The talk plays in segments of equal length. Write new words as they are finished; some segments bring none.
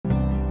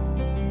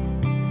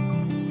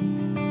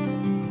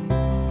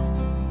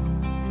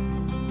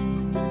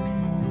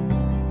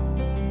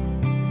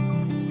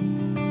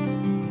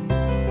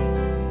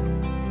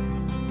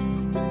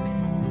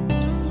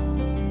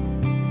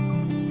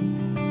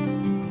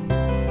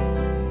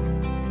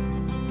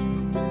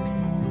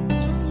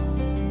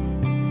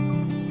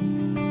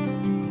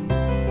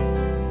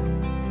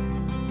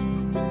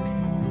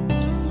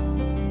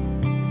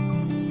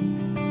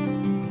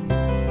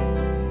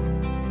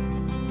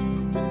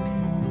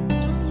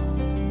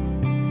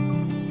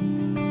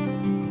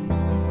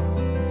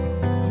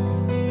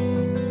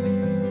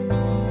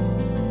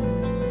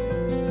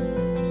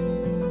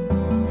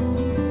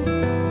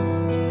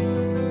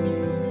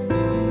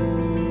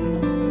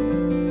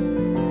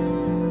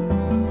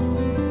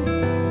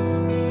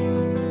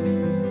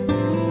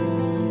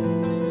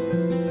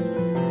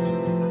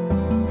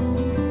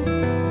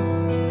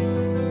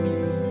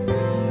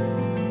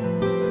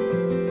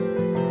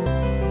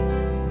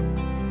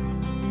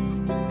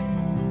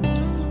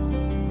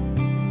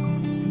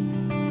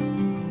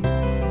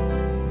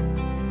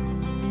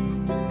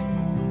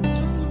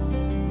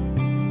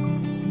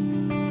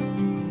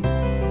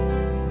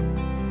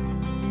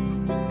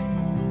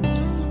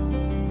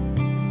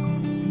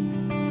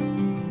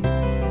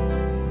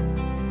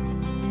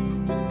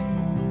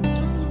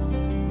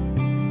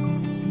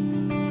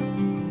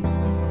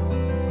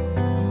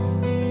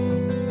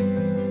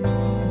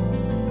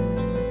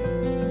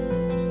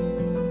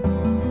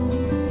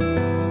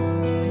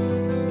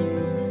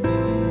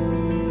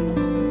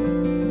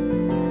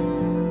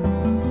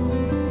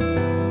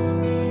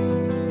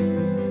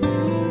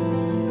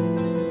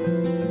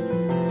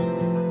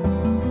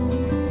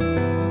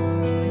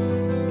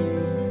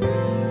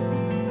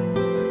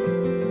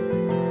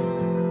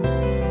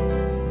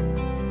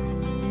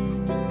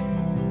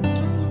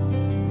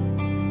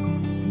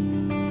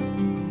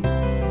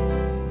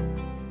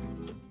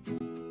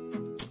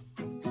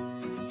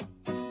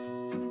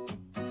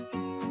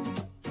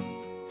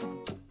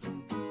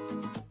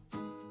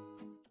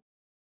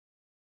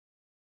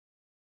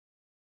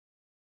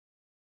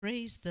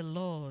Praise the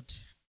Lord.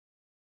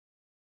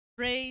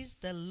 Praise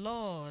the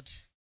Lord.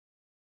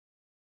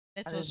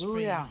 Let us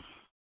pray. Hallelujah.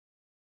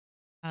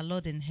 Our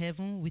Lord in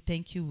heaven, we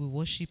thank you, we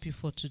worship you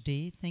for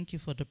today. Thank you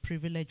for the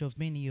privilege of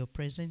being in your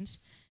presence.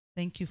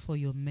 Thank you for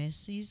your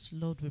mercies.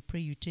 Lord, we pray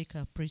you take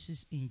our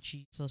praises in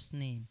Jesus'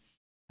 name.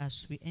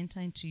 As we enter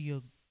into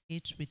your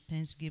gates with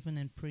thanksgiving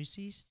and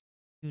praises,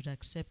 you would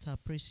accept our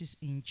praises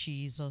in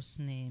Jesus'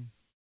 name.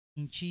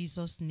 In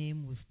Jesus'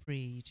 name we've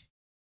prayed.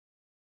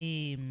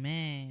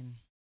 Amen.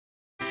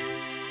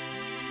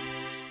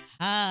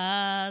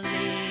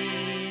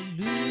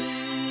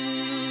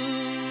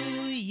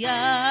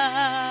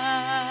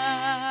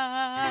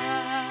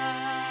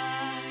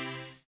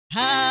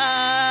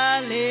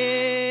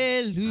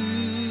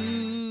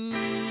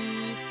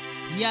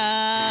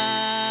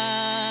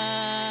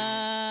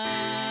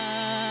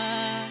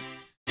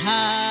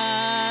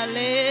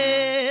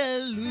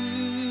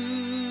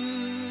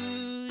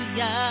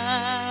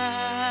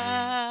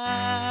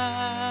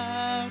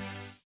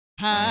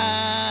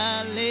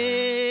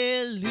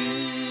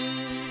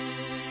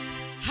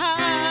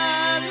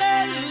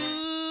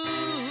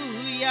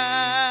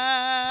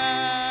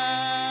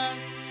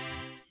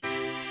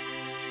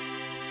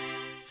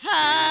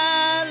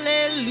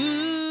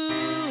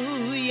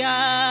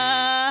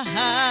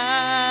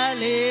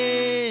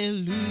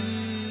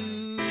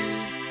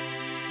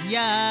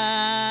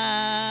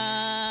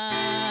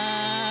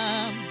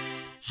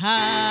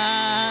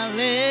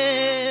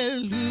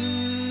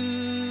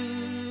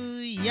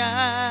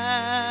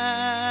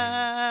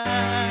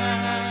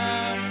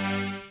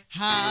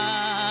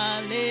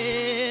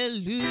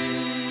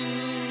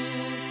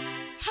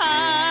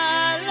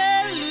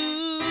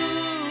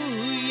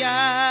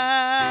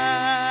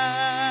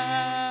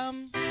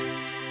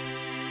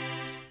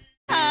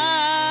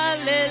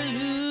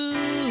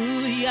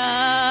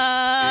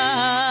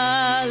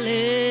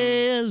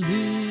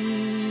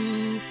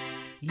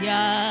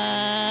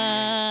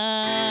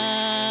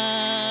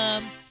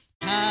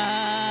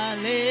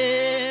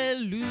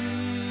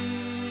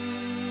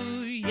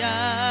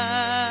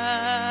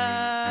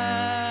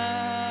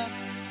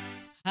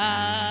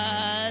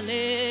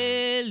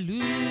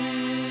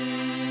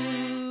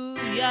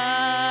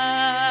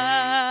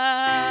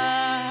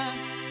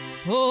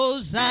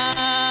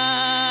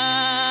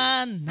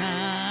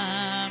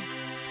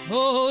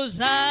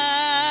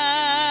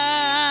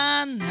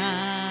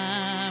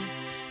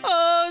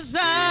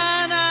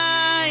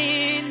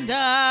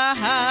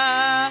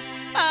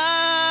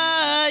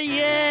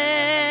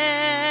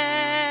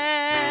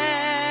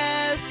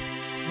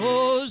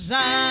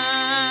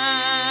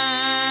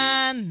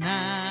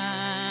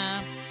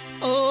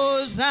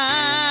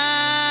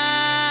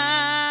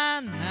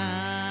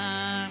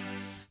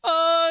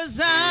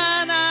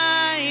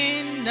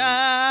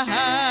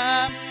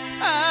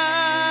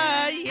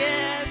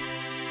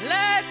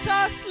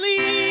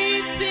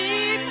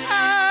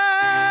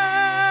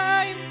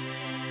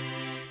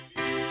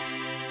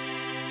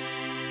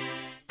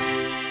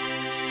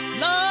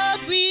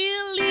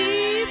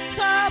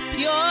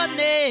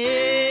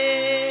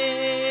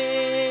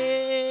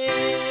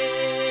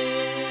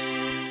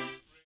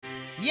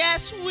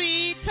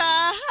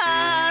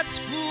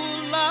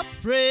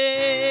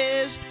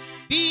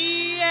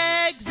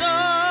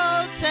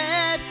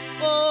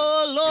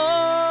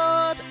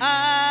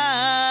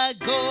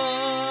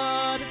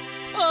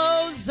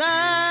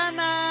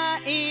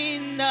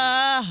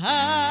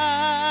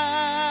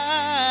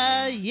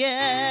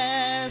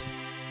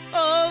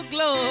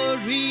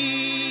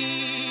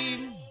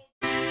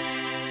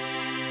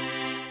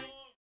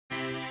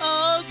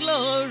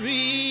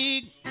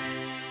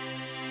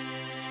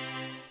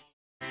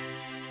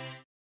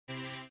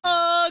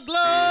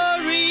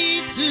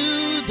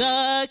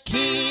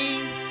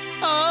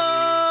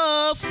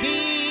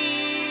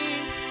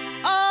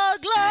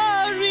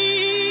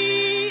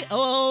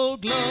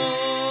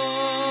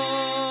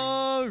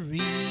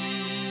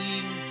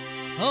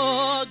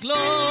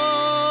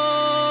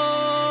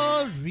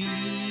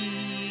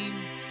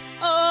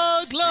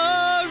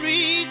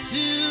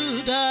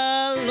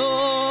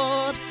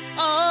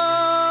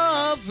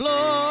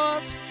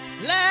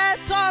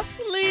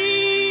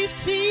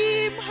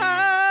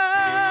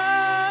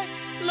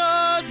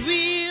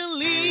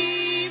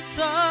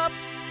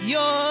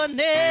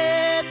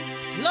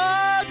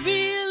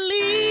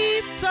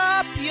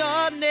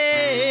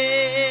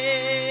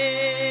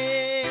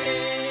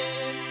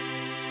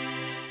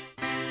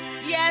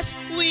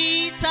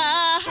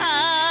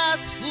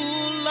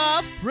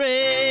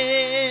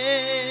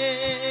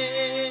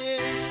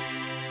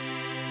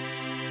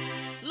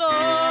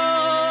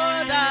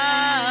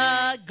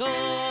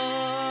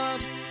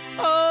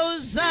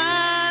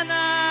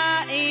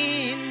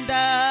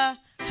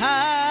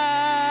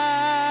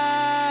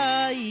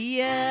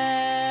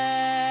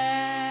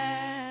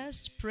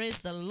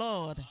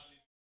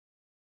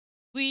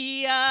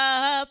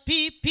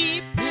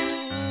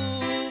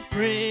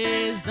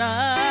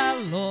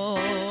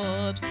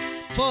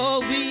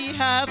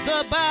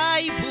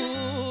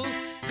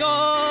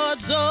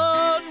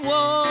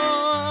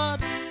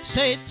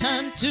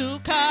 Satan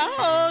took a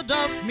hold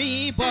of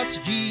me, but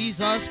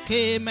Jesus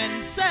came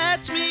and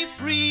set me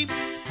free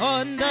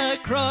on the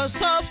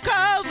cross of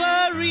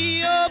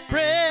Calvary. Oh,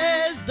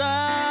 praise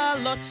the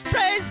Lord,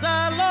 praise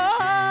the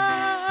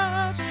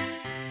Lord,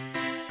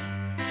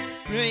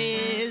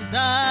 praise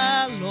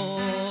the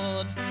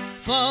Lord.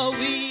 For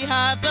we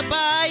have the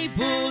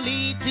Bible,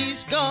 it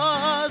is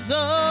God's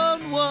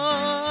own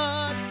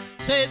word.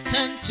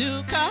 Satan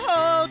took a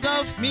hold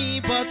of me,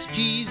 but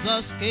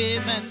Jesus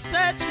came and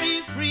set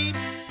me free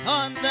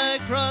on the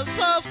cross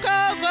of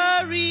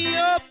Calvary.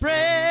 Oh,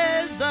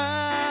 praise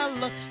the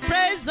Lord,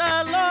 praise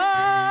the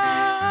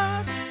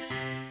Lord,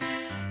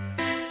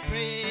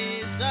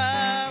 praise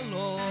the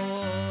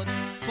Lord.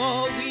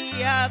 For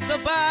we have the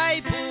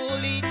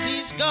Bible, it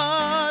is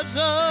God's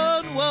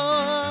own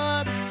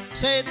word.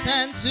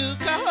 Satan took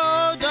a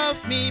hold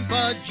of me,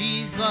 but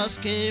Jesus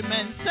came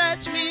and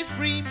set me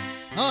free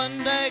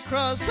on the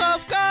cross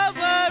of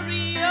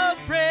Calvary. Oh,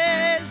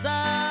 praise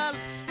the Lord,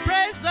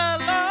 praise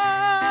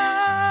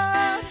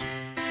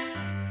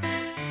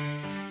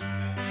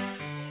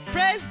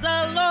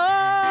the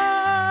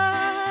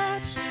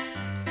Lord.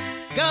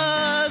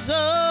 God's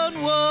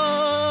own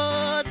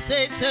word.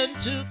 Satan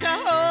took a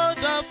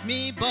hold of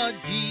me, but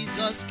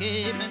Jesus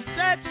came and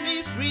set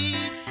me free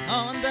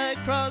on the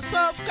cross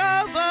of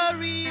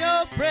Calvary.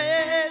 Oh,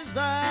 praise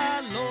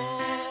the Lord.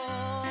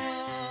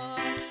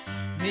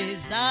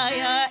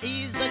 Messiah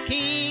is the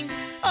King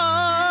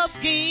of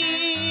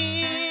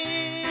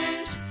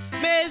Kings.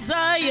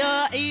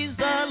 Messiah is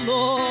the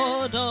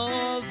Lord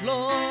of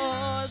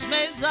Lords.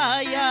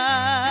 Messiah,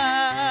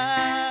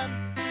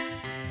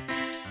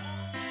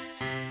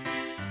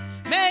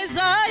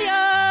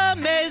 Messiah,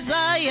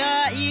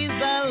 Messiah is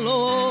the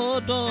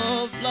Lord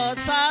of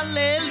Lords.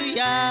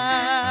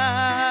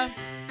 Hallelujah.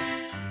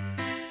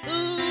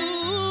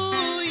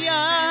 Ooh,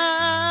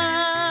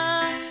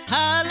 yeah.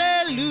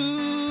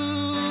 Hallelujah.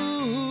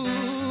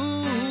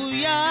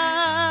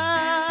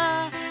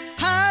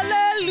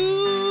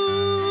 Hallelujah.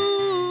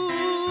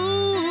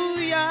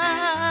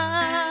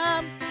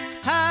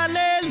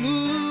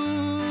 Hallelujah.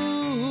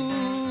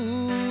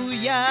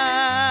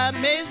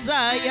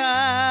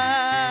 Messiah.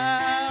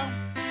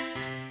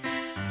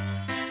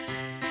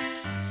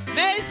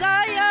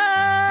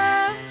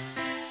 Messiah,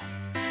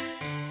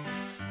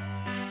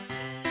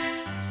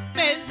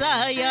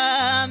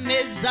 Messiah,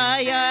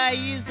 Messiah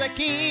is the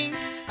King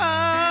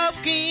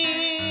of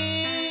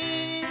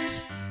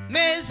Kings.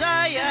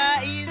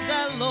 Messiah is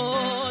the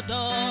Lord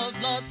of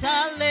Lords.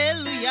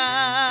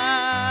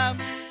 Hallelujah.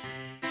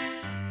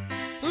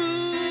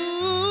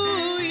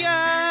 Ooh,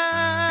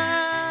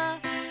 yeah.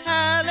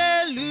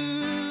 Hallelujah.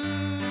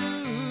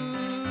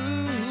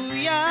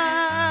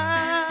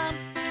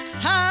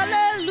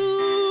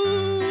 Hallelujah.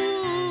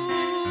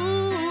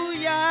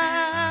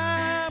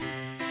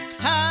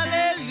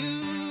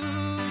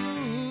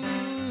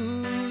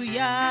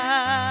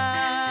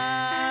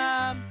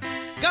 Hallelujah.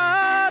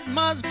 God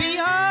must be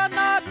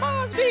honored,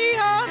 must be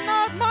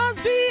honored,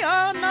 must be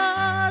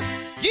honored.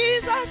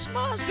 Jesus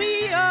must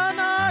be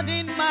honored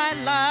in my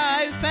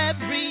life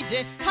every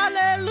day.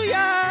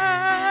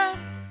 Hallelujah.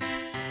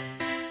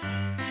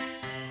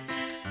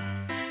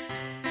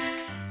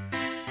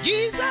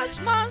 Jesus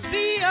must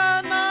be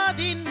honored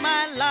in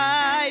my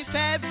life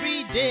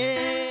every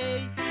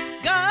day.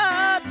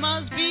 God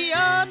must be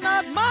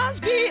honored,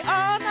 must be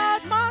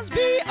honored, must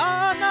be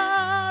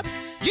honored.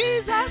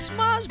 Jesus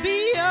must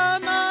be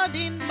honored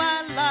in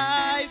my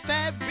life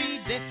every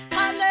day.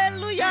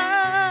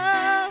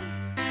 Hallelujah.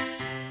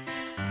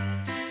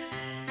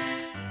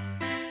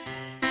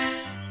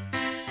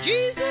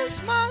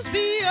 Jesus must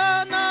be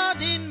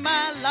honored in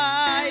my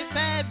life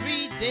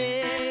every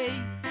day.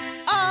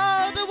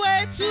 All the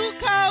way to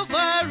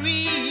Calvary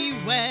he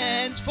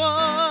went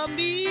for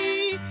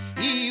me.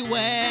 He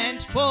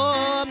went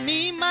for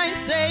me. My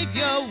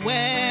Savior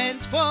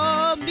went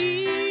for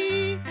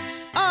me.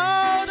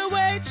 All the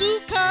way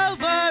to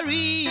Calvary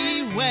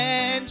he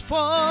went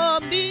for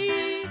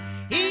me.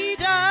 He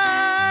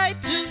died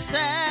to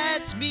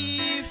set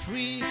me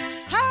free.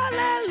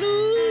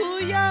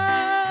 Hallelujah.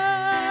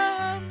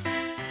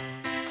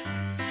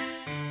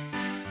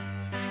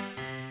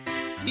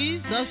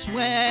 Jesus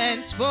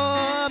went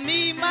for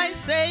me. My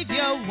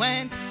Savior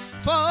went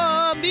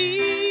for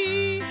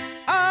me.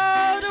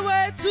 All the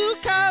way to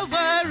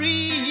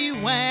Calvary he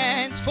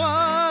went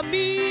for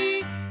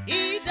me.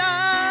 He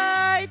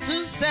died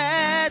to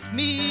set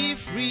me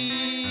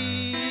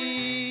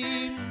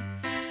free.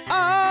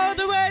 All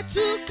the way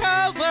to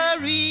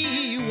Calvary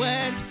he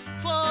went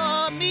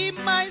for me.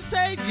 My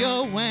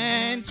Savior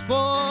went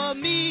for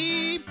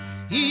me.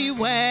 He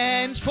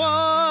went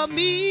for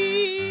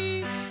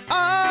me.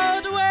 All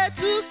the way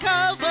to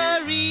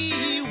Calvary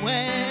he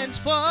went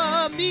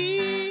for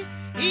me.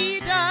 He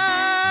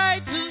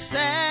died to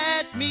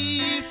set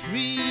me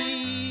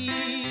free.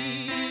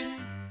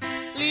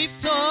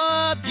 Lift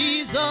up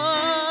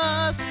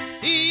Jesus,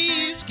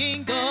 he is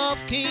King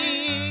of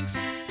Kings.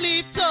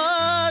 Lift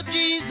up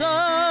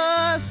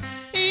Jesus,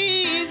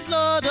 he is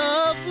Lord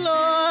of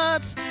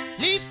Lords.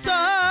 Lift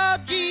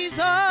up Jesus,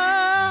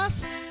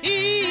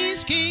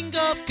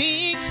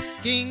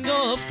 King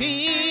of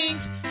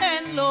kings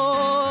and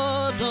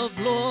Lord of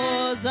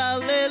lords.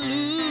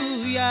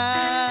 Hallelujah.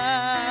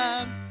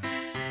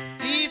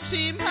 Lift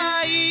him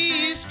high,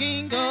 he is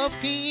King of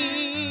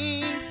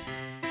kings.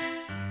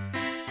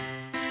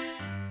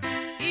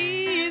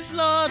 He is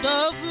Lord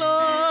of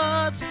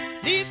lords.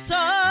 Lift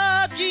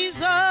up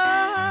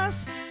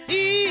Jesus.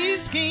 He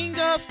is King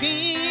of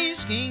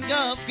kings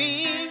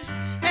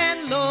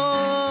and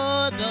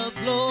Lord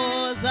of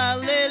lords.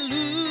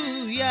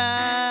 Hallelujah.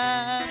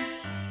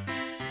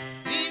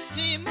 Lift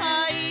him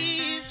high,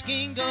 he is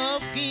King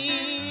of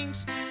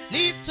kings.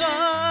 Lift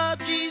up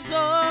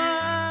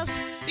Jesus.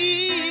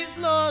 He is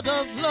Lord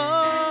of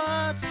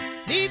lords.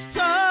 Lift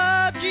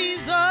up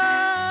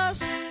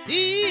Jesus.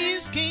 He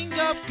is King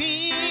of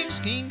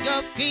kings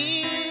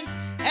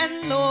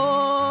and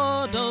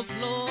Lord of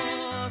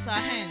lords. Our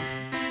hands.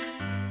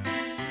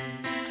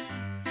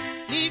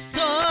 Lift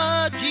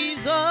up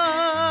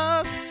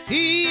Jesus.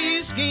 He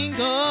is King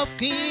of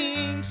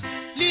kings.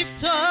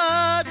 Lift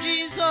up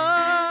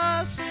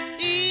Jesus.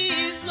 He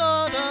is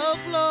Lord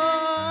of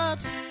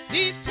lords.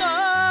 Lift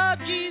up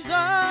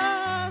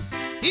Jesus.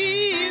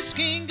 He is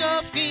King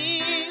of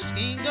kings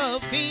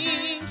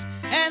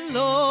and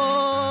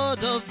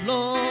Lord of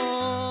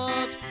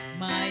lords.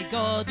 My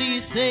God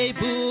is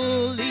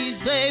able,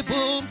 is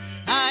able.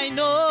 I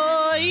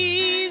know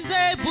he is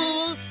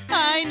able.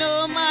 I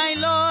know my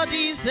Lord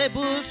is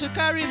able to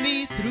carry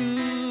me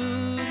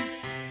through.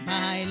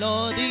 My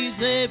Lord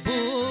is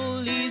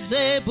able, is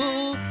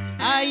able.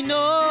 I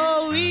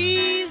know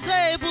he is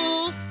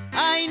able.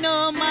 I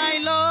know my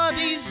Lord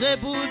is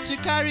able to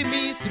carry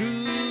me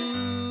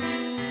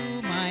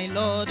through. My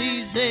Lord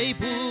is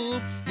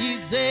able,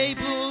 is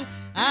able.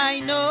 I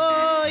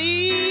know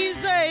he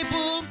is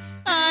able.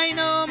 I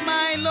know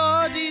my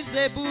Lord is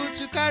able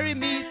to carry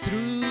me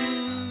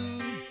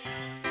through.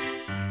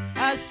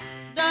 As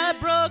the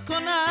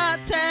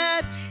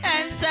brokenhearted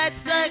and set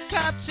the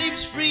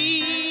captives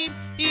free,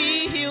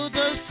 he healed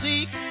the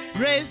sick,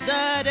 raised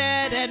the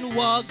dead, and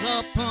walked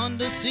upon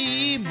the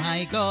sea.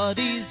 My God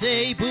is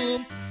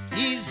able,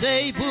 is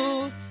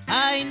able.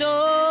 I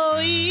know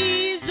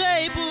he is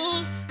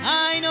able.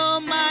 I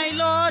know my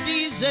Lord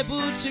is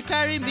able to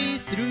carry me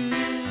through.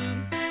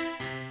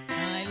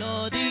 My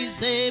Lord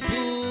is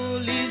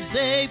able, is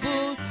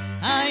able.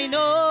 I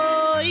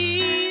know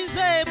he is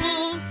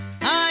able.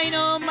 I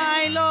know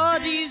my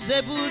Lord is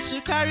able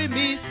to carry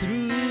me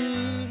through.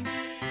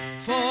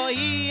 For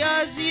he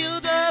has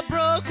healed the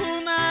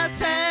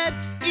brokenhearted.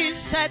 He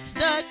sets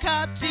the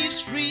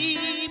captives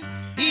free.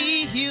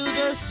 He healed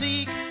the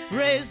sick,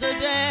 raised the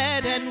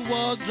dead, and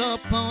walked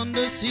upon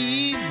the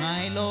sea.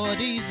 My Lord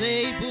is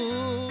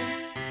able.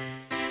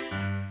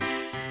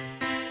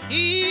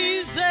 He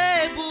is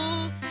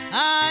able.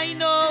 I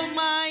know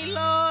my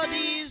Lord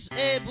is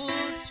able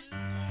to.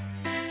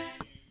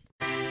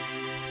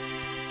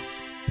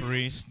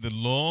 Praise the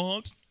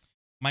Lord.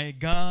 My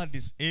God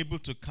is able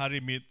to carry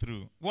me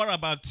through. What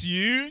about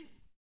you?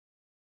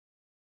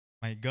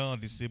 My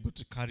God is able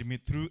to carry me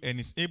through and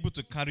is able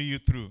to carry you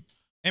through.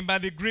 And by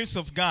the grace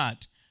of God,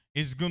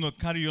 He's going to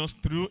carry us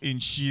through in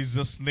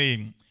Jesus'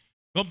 name.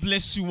 God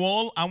bless you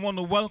all. I want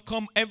to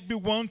welcome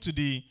everyone to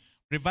the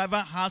Revival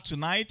Heart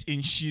tonight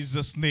in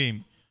Jesus'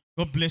 name.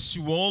 God bless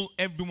you all,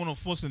 every one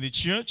of us in the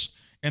church,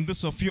 and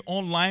those of you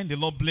online, the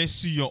Lord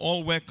bless you. You're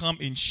all welcome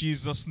in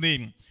Jesus'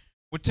 name.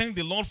 We thank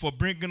the Lord for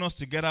bringing us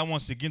together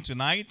once again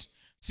tonight,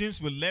 since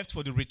we left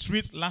for the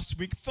retreat last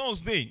week,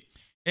 Thursday.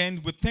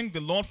 And we thank the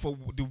Lord for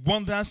the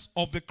wonders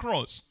of the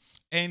cross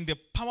and the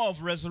power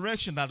of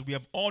resurrection that we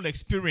have all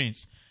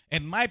experienced.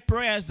 And my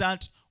prayer is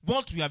that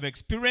what we have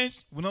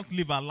experienced will not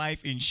live our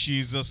life in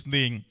Jesus'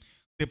 name.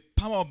 The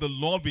power of the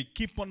Lord will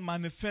keep on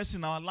manifesting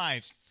in our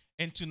lives.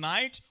 And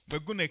tonight, we're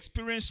going to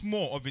experience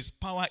more of His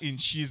power in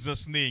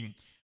Jesus' name.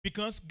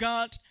 Because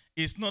God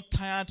is not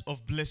tired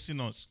of blessing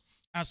us.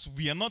 As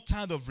we are not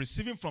tired of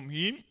receiving from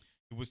Him,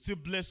 He will still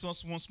bless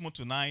us once more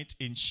tonight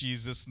in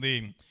Jesus'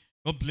 name.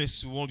 God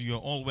bless you all. You are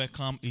all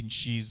welcome in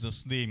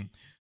Jesus' name.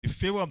 The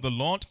favor of the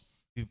Lord,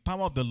 the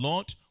power of the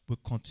Lord will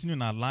continue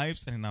in our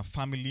lives and in our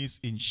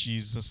families in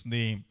Jesus'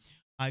 name.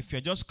 If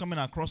you're just coming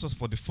across us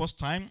for the first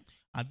time,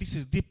 this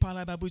is Deeper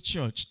Life Bible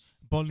Church,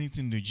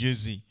 Burlington, New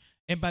Jersey.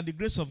 And by the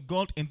grace of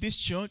God, in this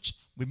church,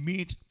 we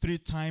meet 3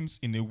 times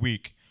in a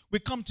week. We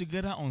come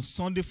together on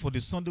Sunday for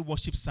the Sunday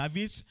worship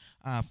service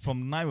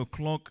from 9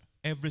 o'clock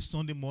every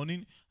Sunday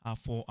morning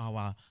for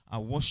our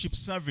worship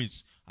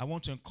service. I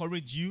want to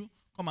encourage you,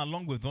 come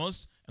along with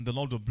us, and the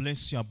Lord will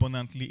bless you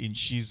abundantly in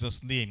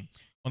Jesus' name.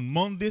 On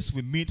Mondays,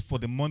 we meet for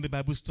the Monday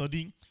Bible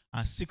study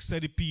at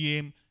 6:30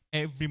 p.m.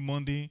 every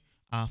Monday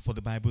for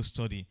the Bible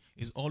study.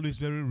 It's always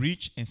very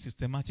rich and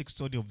systematic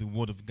study of the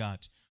Word of God.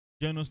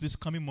 Join us this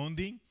coming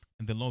Monday,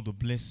 and the Lord will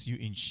bless you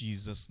in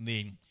Jesus'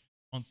 name.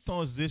 On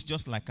Thursdays,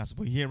 just like as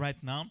we're here right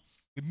now,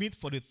 we meet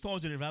for the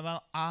Thursday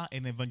Revival Hour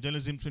and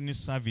Evangelism Training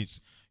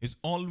Service. It's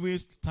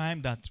always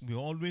time that we're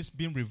always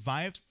being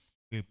revived.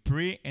 We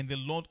pray, and the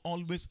Lord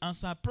always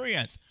answers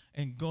prayers.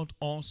 And God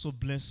also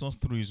bless us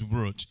through His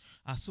word.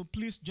 So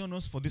please join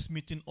us for this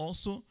meeting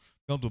also.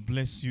 God will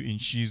bless you in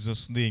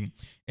Jesus' name.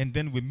 And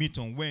then we meet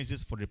on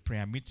Wednesdays for the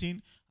prayer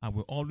meeting. I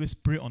will always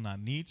pray on our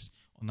needs,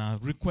 on our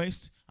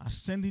requests.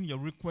 Sending your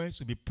requests,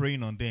 we'll be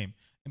praying on them.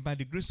 And by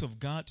the grace of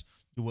God,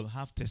 you will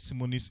have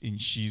testimonies in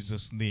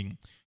Jesus' name.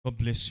 God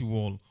bless you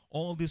all.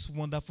 All these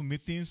wonderful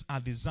meetings are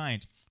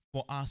designed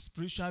for our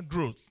spiritual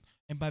growth.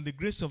 And by the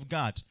grace of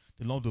God,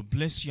 the Lord will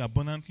bless you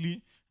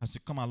abundantly as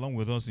you come along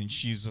with us in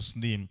Jesus'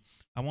 name.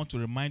 I want to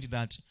remind you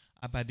that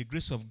by the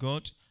grace of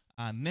God,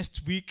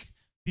 next week,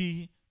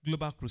 the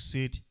Global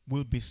Crusade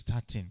will be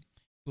starting.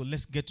 So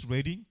let's get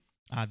ready.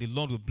 The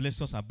Lord will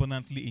bless us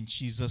abundantly in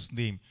Jesus'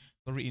 name.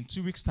 Sorry, in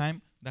 2 weeks'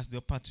 time, that's the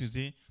upper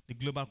Tuesday, the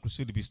Global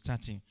Crusade will be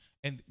starting.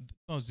 And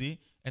Thursday,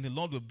 and the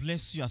Lord will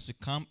bless you as you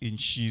come in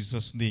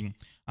Jesus' name.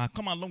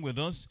 Come along with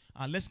us.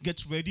 Let's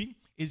get ready.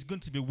 It's going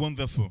to be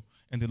wonderful.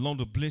 And the Lord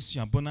will bless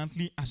you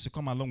abundantly as you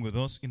come along with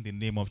us in the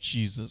name of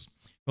Jesus.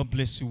 God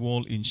bless you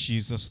all in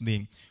Jesus'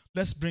 name.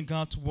 Let's bring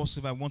out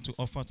whatsoever I want to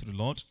offer to the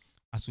Lord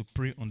as we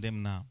pray on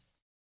them now.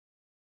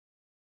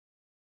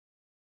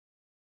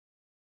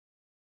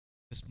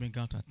 Let's bring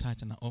out our tithe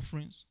and our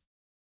offerings.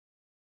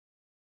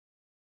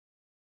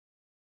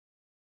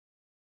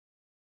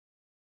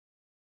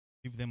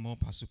 Give them up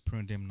as we pray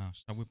on them now.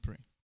 Shall we pray?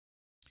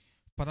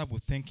 Father, we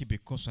thank you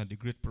because you are the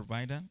great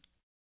provider.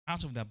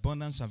 Out of the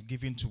abundance you have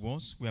given to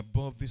us, we are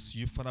above this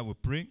you. Father, we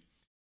pray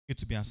it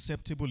to be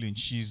acceptable in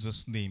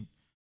Jesus' name.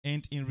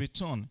 And in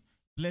return,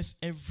 bless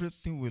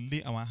everything we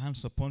lay our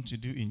hands upon to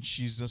do in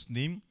Jesus'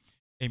 name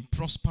and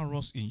prosper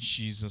us in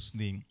Jesus'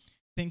 name.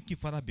 Thank you,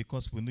 Father,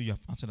 because we know you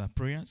have answered our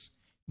prayers.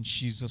 In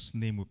Jesus'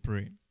 name we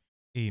pray.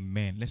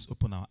 Amen. Let's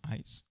open our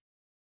eyes.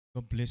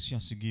 God bless you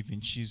as you give in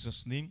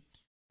Jesus' name.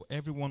 For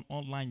everyone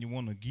online you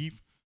want to give,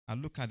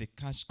 look at the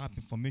Cash App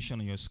information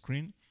on your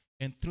screen,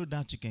 and through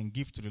that you can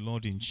give to the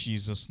Lord in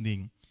Jesus'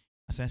 name.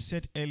 As I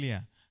said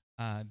earlier,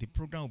 the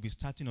program will be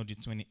starting on the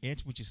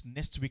 28th, which is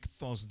next week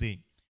Thursday.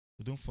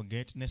 So don't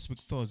forget, next week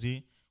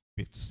Thursday,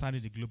 we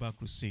started the Global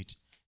Crusade.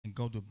 And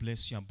God will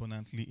bless you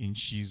abundantly in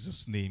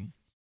Jesus' name.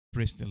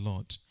 Praise the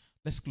Lord.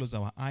 Let's close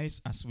our eyes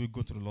as we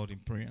go to the Lord in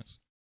prayers.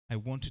 I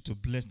want you to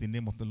bless the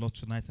name of the Lord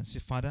tonight and say,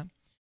 Father,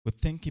 we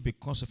thank you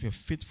because of your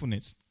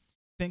faithfulness.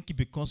 Thank you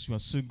because you are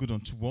so good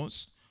unto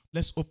us.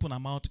 Let's open our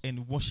mouth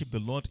and worship the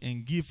Lord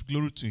and give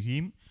glory to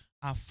him,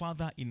 our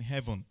Father in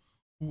heaven,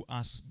 who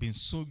has been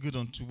so good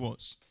unto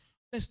us.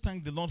 Let's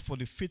thank the Lord for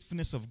the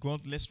faithfulness of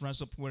God. Let's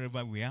rise up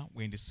wherever we are.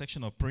 We're in the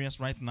section of prayers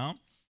right now.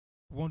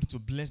 We want to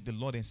bless the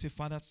Lord and say,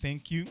 Father,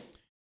 thank you.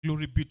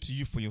 Glory be to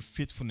you for your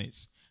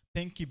faithfulness.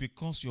 Thank you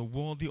because you're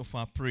worthy of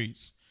our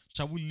praise.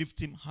 Shall we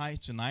lift him high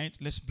tonight?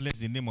 Let's bless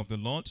the name of the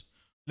Lord.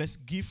 Let's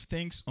give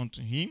thanks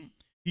unto him.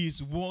 He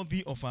is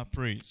worthy of our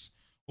praise.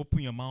 Open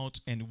your mouth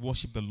and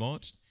worship the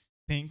Lord.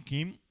 Thank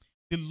him.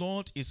 The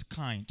Lord is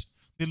kind.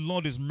 The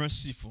Lord is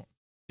merciful.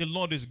 The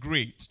Lord is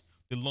great.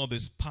 The Lord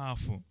is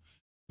powerful.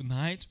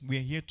 Tonight, we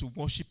are here to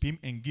worship him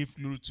and give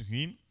glory to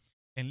him.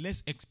 And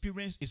let's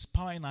experience his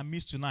power in our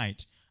midst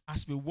tonight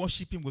as we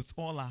worship him with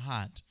all our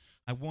heart.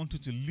 I want you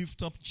to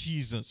lift up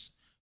Jesus,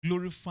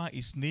 glorify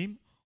his name,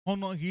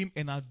 honor him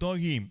and adore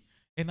him,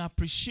 and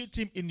appreciate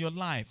him in your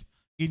life,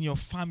 in your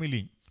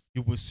family.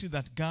 You will see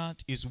that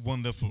God is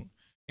wonderful.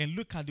 And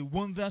look at the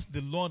wonders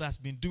the Lord has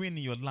been doing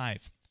in your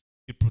life.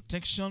 The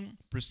protection,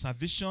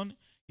 preservation,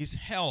 his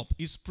help,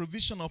 his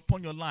provision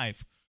upon your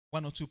life. Why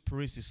not you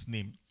praise his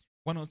name?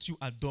 Why not you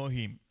adore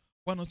him?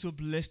 Why not you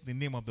bless the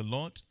name of the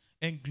Lord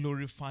and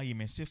glorify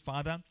him and say,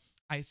 Father,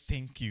 I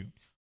thank you.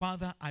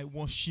 Father, I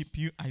worship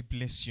you. I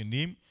bless your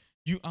name.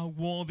 You are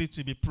worthy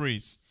to be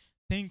praised.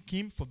 Thank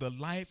him for the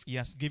life he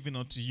has given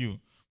unto you.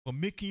 For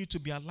making you to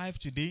be alive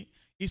today.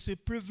 It's a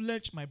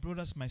privilege, my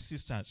brothers, my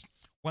sisters.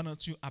 Why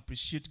not you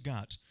appreciate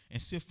God and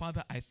say,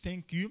 Father, I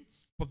thank you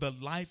for the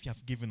life you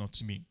have given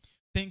unto me.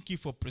 Thank you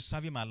for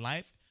preserving my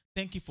life.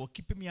 Thank you for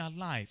keeping me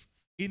alive.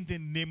 In the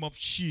name of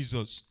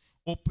Jesus,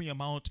 open your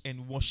mouth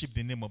and worship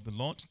the name of the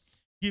Lord.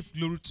 Give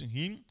glory to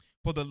him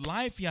for the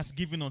life he has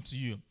given unto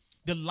you.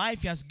 The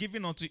life he has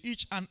given unto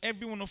each and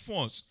every one of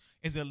us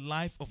is the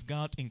life of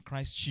God in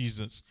Christ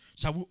Jesus.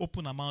 Shall we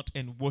open our mouth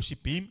and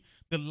worship him?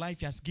 The life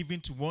he has given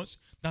to us,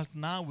 that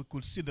now we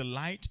could see the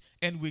light,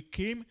 and we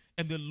came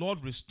and the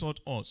Lord restored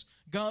us.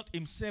 God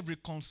himself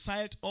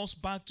reconciled us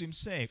back to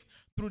himself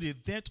through the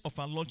death of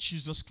our Lord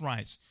Jesus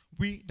Christ.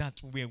 We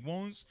that were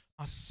once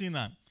a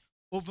sinner,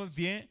 over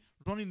there,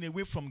 running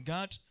away from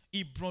God,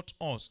 he brought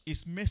us.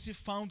 His mercy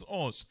found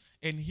us.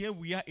 And here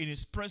we are in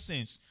his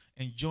presence,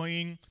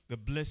 enjoying the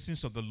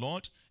blessings of the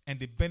Lord and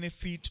the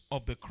benefit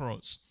of the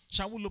cross.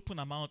 Shall we open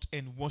our mouth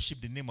and worship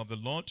the name of the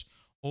Lord?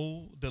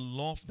 Oh, the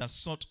love that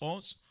sought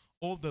us.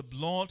 Oh, the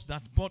blood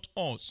that bought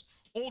us.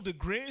 Oh, the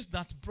grace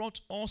that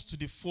brought us to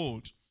the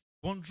fold.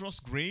 Wondrous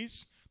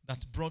grace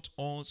that brought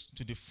us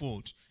to the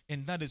fold.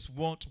 And that is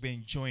what we're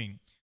enjoying.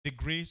 The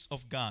grace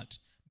of God.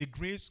 The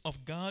grace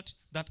of God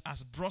that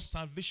has brought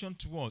salvation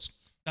to us.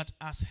 That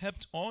has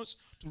helped us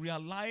to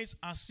realize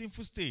our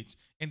sinful state.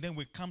 And then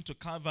we come to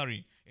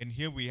Calvary. And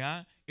here we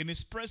are in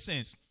his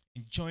presence,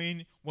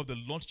 enjoying what the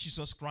Lord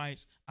Jesus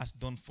Christ has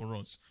done for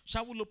us.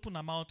 Shall we open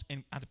our mouth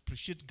and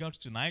appreciate God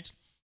tonight?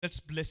 Let's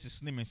bless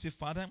his name and say,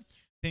 Father,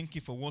 thank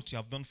you for what you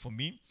have done for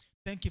me.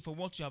 Thank you for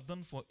what you have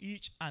done for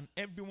each and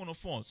every one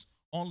of us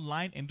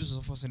online and those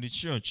of us in the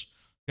church.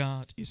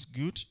 God is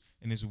good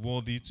and is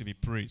worthy to be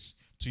praised.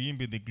 To him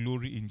be the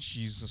glory in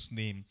Jesus'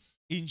 name.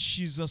 In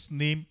Jesus'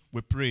 name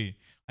we pray.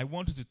 I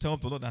want you to tell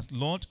the Lord,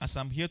 Lord, as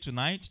I'm here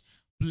tonight,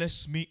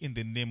 bless me in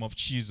the name of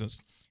Jesus.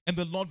 And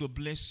the Lord will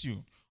bless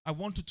you. I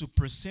want you to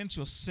present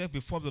yourself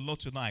before the Lord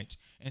tonight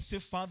and say,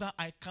 Father,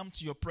 I come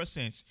to your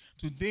presence.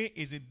 Today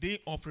is a day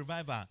of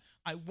revival.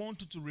 I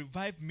want you to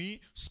revive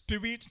me,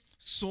 spirit,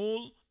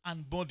 soul,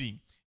 and body.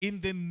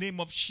 In the name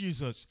of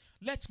Jesus,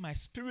 let my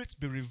spirit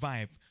be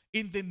revived.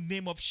 In the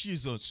name of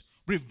Jesus,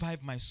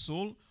 revive my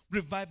soul,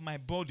 revive my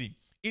body.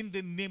 In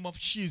the name of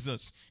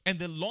Jesus. And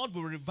the Lord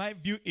will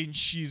revive you in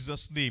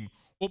Jesus' name.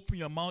 Open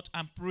your mouth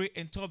and pray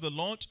and tell the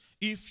Lord,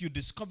 if you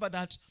discover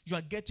that you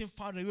are getting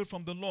far away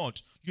from the Lord,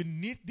 you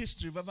need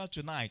this revival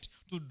tonight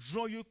to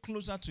draw you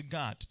closer to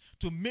God,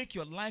 to make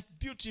your life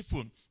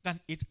beautiful than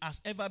it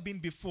has ever been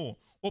before.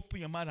 Open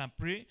your mouth and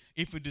pray.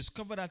 If you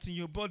discover that in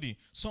your body,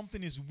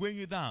 something is weighing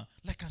you down,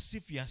 like as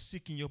if you are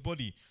sick in your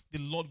body, the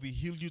Lord will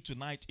heal you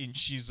tonight in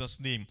Jesus'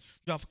 name.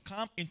 You have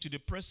come into the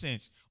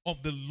presence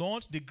of the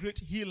Lord, the great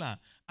healer,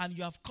 and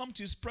you have come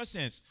to his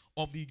presence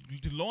of the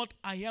Lord,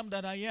 I am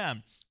that I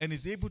am, and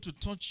is able to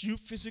touch you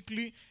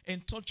physically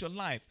and touch your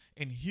life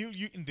and heal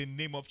you in the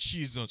name of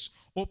Jesus.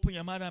 Open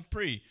your mouth and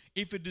pray.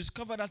 If you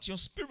discover that your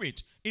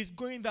spirit is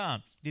going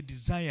down, the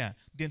desire,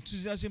 the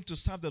enthusiasm to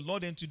serve the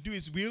Lord and to do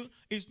his will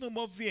is no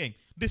more vain.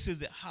 This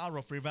is the hour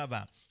of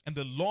revival, and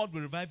the Lord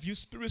will revive you,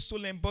 spirit,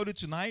 soul, and body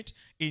tonight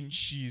in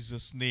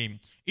Jesus' name.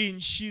 In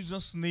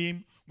Jesus'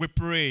 name we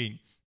pray.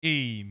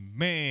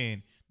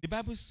 Amen. The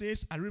Bible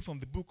says, I read from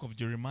the book of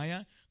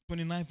Jeremiah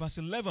 29 verse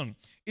 11.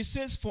 It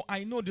says, for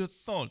I know the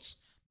thoughts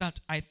that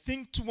I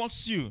think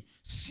towards you,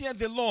 saith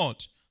the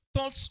Lord,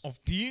 thoughts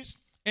of peace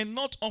and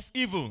not of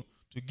evil,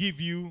 to give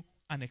you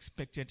an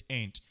expected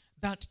end.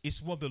 That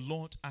is what the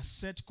Lord has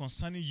said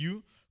concerning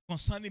you,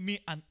 concerning me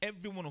and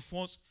every one of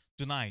us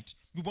tonight.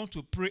 We want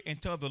to pray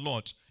and tell the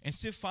Lord and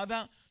say,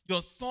 Father,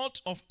 your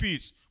thought of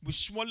peace will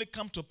surely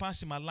come to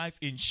pass in my life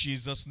in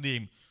Jesus'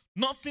 name.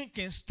 Nothing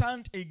can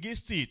stand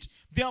against it.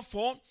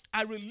 Therefore,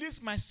 I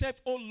release myself,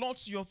 oh Lord,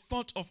 to your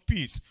thought of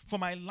peace for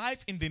my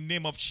life in the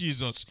name of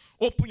Jesus.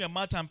 Open your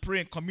mouth and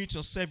pray and commit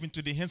yourself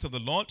into the hands of the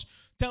Lord.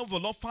 Tell the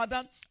Lord,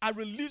 Father, I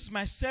release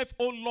myself,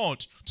 oh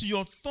Lord, to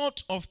your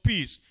thought of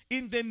peace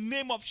in the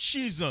name of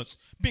Jesus.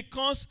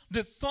 Because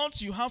the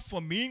thought you have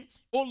for me,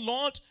 oh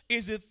Lord,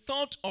 is a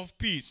thought of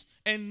peace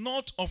and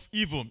not of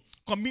evil.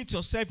 Commit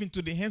yourself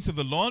into the hands of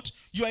the Lord.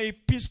 You are a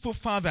peaceful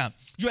Father.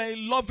 You are a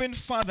loving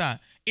Father.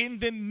 In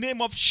the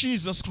name of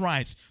Jesus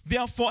Christ.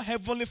 Therefore,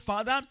 Heavenly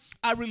Father,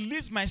 I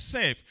release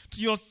myself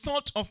to your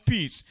thought of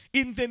peace.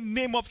 In the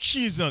name of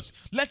Jesus,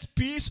 let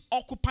peace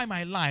occupy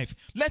my life.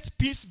 Let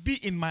peace be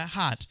in my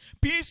heart.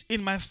 Peace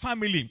in my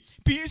family.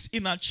 Peace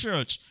in our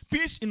church.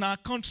 Peace in our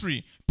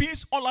country.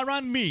 Peace all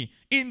around me.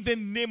 In the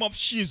name of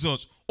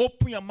Jesus.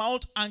 Open your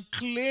mouth and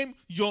claim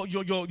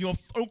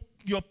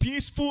your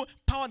peaceful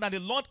power that the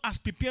Lord has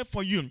prepared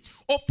for you.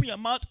 Open your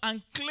mouth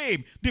and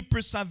claim the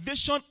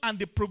preservation and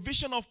the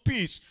provision of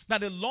peace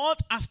that the Lord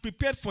has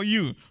prepared for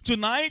you.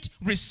 Tonight,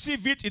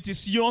 receive it. It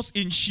is yours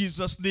in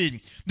Jesus' name.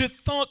 The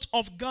thought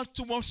of God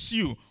towards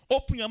you.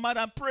 Open your mouth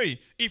and pray.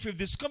 If you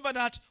discover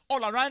that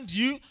all around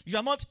you, you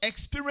are not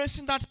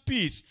experiencing that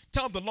peace,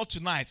 tell the Lord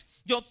tonight,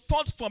 your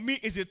thought for me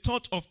is a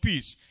thought of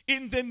peace.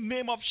 In the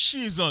name of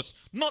Jesus,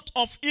 not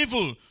of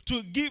evil,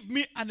 to give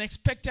me an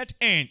expected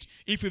end.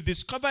 If you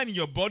discover in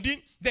your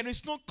body, there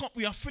is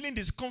we are feeling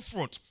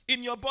discomfort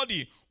in your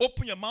body.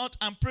 Open your mouth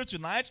and pray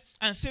tonight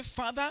and say,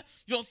 Father,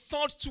 your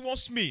thought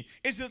towards me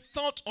is a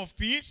thought of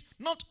peace,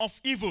 not of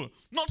evil,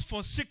 not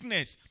for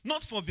sickness,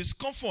 not for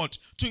discomfort,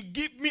 to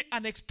give me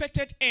an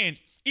expected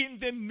end. In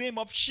the name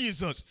of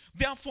Jesus.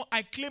 Therefore,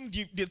 I claim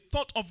the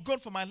thought of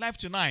God for my life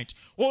tonight.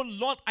 Oh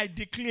Lord, I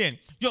declare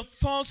your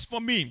thoughts for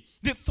me,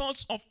 the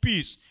thoughts of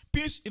peace.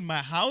 Peace in my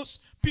house,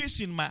 peace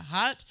in my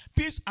heart,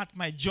 peace at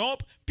my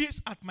job,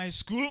 peace at my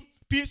school,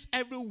 peace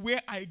everywhere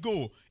I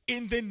go.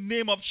 In the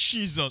name of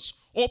Jesus.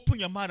 Open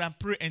your mouth and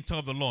pray and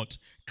tell the Lord.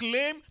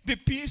 Claim the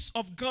peace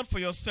of God for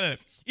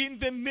yourself. In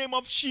the name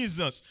of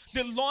Jesus.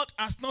 The Lord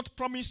has not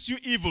promised you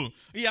evil.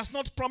 He has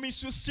not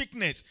promised you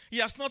sickness. He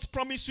has not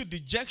promised you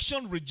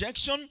dejection,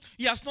 rejection.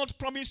 He has not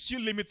promised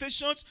you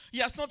limitations. He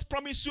has not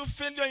promised you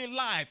failure in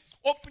life.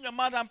 Open your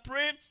mouth and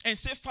pray and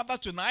say, Father,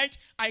 tonight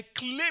I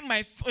claim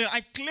my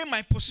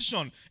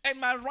position and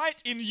my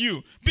right in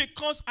you,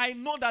 because I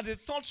know that the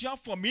thought you have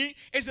for me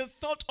is a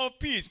thought of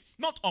peace,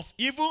 not of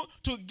evil,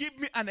 to give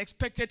me an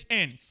expected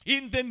end.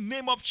 In the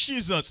name of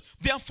Jesus.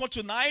 Therefore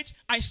tonight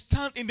I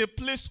stand in the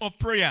place of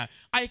prayer.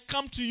 I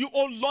come to you,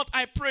 oh Lord,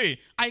 I pray.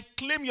 I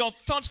claim your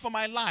thoughts for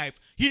my life.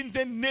 In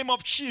the name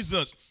of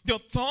Jesus. Your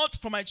thoughts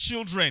for my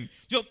children.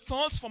 Your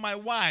thoughts for my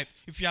wife.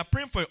 If you are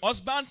praying for your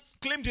husband,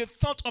 claim the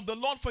thought of the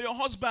Lord for your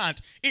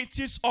husband. It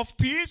is of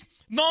peace,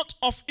 not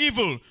of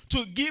evil,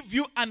 to give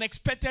you an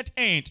expected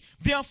end.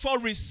 Therefore,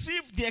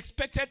 receive the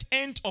expected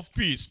end of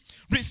peace.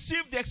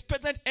 Receive the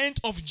expected end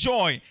of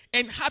joy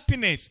and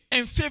happiness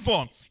and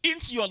favor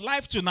into your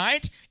life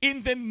tonight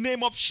in the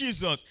name of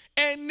Jesus.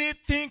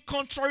 Anything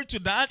contrary to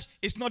that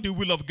is not the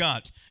will of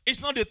God. It's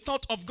not the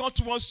thought of God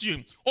towards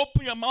you.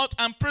 Open your mouth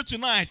and pray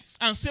tonight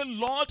and say,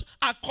 Lord,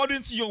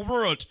 according to your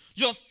word,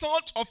 your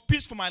thought of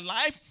peace for my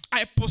life,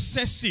 I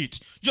possess it.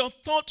 Your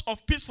thought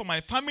of peace for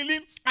my family,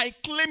 I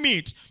claim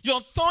it.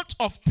 Your thought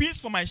of peace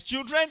for my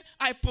children,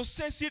 I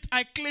possess it.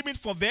 I claim it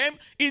for them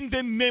in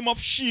the name of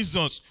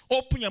Jesus.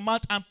 Open your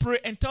mouth and pray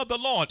and tell the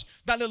Lord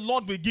that the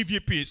Lord will give you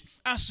peace.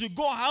 As you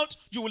go out,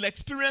 you will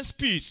experience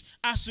peace.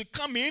 As you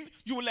come in,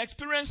 you will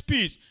experience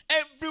peace.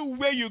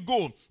 Everywhere you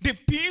go, the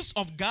peace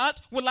of God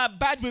will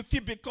abide with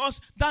you because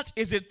that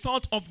is a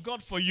thought of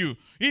God for you.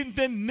 In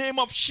the name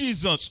of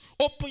Jesus,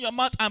 open your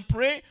mouth and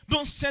pray.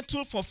 Don't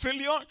settle for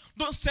failure.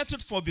 Don't settle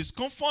for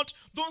discomfort.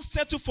 Don't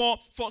settle for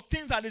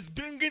things that is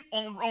bringing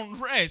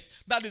unrest,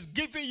 that is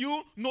giving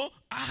you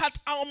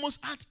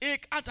almost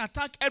heartache, heart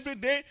attack every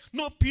day.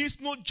 No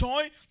peace, no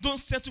joy. Don't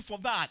settle for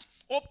that.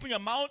 Open your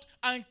mouth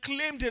and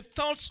claim the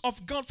thoughts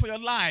of God for your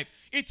life.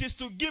 It is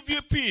to give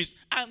you peace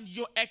and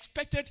your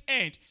expected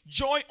end,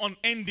 joy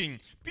unending,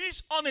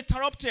 peace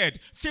uninterrupted,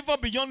 favor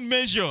beyond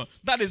measure.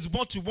 That is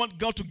what you want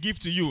God to give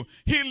to you.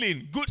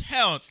 Healing, good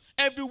health,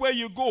 everywhere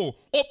you go.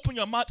 Open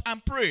your mouth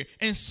and pray.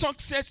 And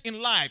success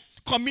in life.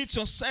 Commit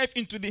yourself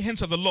into the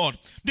hands of the Lord.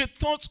 The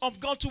thoughts of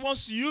God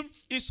towards you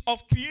is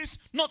of peace,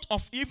 not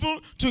of evil,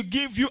 to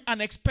give you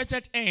an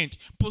expected end.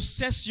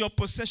 Possess your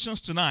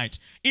possessions tonight.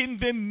 In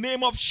the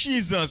name of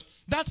Jesus.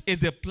 That is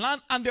the plan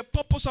and the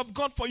purpose of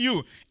God for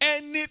you.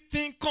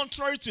 Anything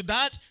contrary to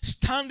that,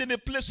 stand in the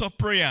place of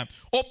prayer.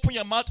 Open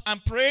your mouth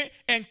and pray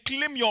and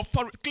claim your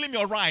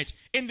right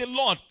in the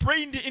Lord.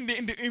 Pray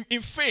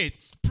in faith.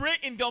 Pray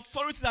in the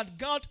authority that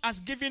God has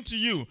given to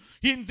you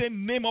in the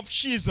name of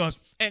Jesus,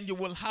 and you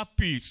will have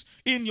peace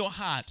in your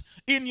heart,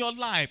 in your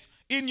life,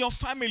 in your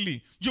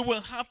family. You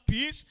will have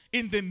peace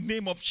in the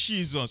name of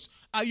Jesus.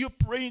 Are you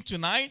praying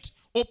tonight?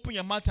 Open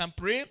your mouth and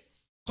pray.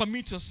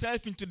 Commit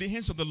yourself into the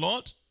hands of the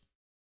Lord.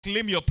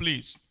 Claim your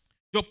place,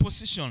 your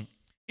position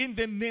in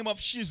the name of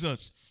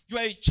Jesus. You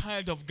are a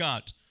child of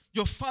God.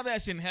 Your Father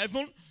is in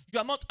heaven. You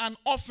are not an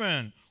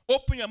orphan.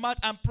 Open your mouth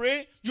and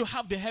pray. You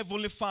have the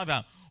Heavenly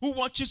Father who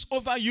watches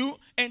over you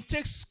and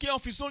takes care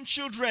of his own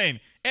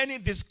children. Any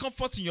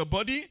discomfort in your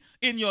body,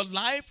 in your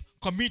life,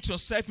 commit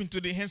yourself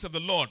into the hands of the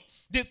Lord.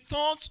 The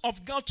thoughts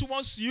of God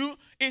towards you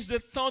is the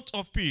thought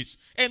of peace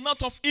and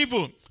not of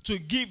evil, to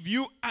give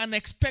you an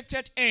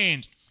expected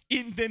end.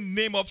 In the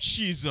name of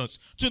Jesus.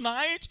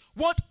 Tonight,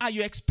 what are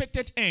your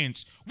expected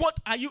ends? What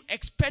are you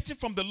expecting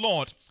from the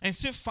Lord? And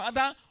say,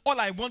 Father, all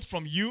I want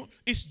from you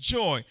is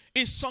joy,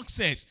 is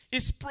success,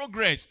 is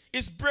progress,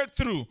 is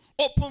breakthrough,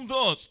 open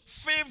doors,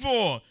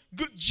 favor,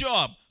 good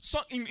job. So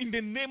in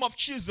the name of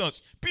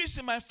Jesus, peace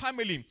in my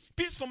family,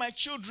 peace for my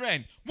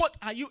children. What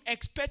are you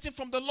expecting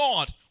from the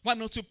Lord? Why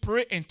not you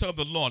pray and tell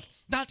the Lord?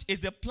 That is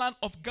the plan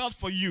of God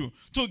for you,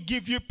 to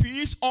give you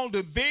peace all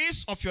the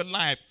days of your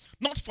life.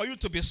 Not for you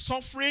to be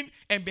suffering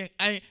and be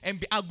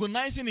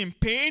agonizing in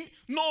pain.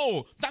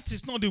 No, that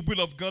is not the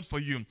will of God for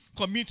you.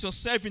 Commit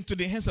yourself into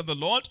the hands of the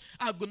Lord,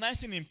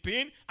 agonizing in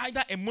pain,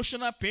 either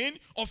emotional pain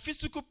or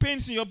physical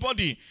pains in your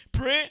body.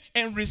 Pray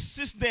and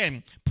resist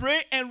them.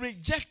 Pray and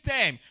reject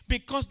them,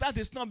 because that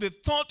is not the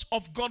thought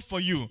of God for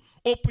you.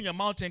 Open your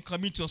mouth and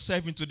commit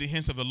yourself into the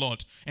hands of the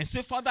Lord. And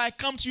say, Father, I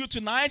come to you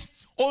tonight.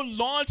 Oh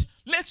Lord,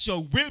 let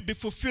your will be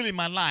fulfilled in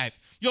my life.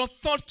 Your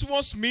thought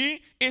towards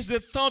me is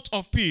the thought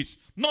of peace,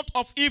 not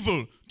of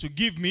evil, to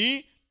give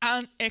me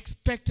an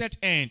expected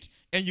end.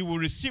 And you will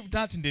receive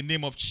that in the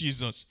name of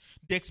Jesus.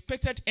 The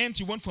expected end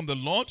you want from the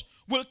Lord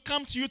will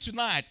come to you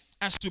tonight.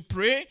 As you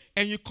pray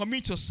and you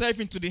commit yourself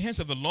into the hands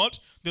of the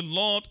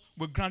Lord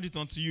will grant it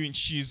unto you in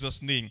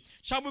Jesus' name.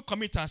 Shall we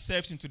commit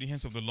ourselves into the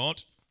hands of the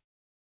Lord?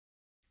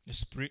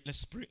 Let's pray,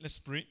 let's pray, let's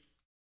pray.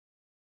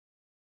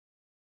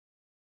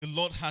 The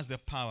Lord has the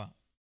power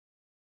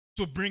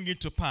to bring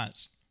it to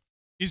pass.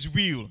 His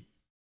will,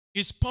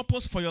 His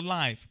purpose for your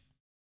life.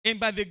 And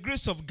by the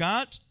grace of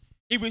God,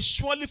 He will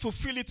surely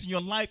fulfill it in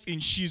your life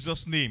in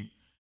Jesus' name.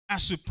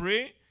 As you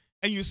pray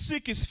and you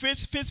seek His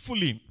face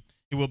faithfully,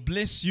 He will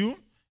bless you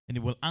and He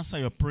will answer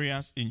your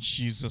prayers in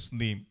Jesus'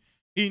 name.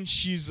 In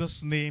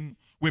Jesus' name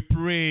we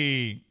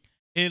pray.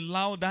 A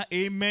louder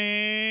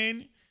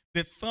amen.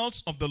 The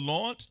thoughts of the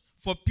Lord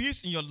for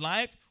peace in your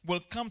life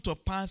will come to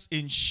pass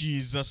in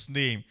Jesus'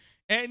 name.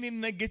 Any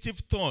negative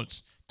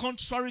thoughts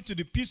contrary to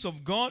the peace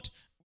of God,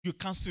 you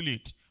cancel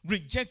it.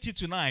 Reject it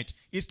tonight.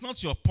 It's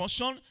not your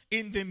portion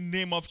in the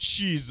name of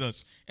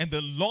Jesus. And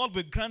the Lord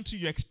will grant you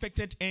your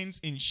expected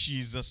ends in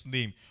Jesus'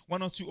 name. Why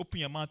don't you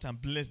open your mouth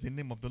and bless the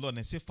name of the Lord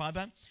and say,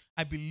 Father,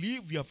 I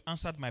believe you have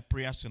answered my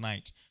prayers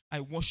tonight. I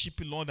worship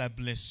you, Lord. I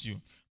bless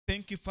you.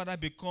 Thank you, Father,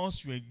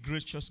 because you are a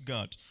gracious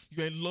God.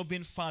 You are a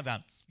loving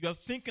Father. You are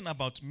thinking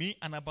about me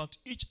and about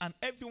each and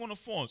every one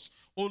of us.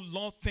 Oh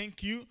Lord,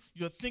 thank you.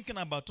 You're thinking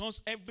about us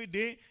every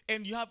day,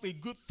 and you have a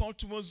good thought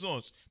towards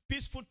us,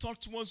 peaceful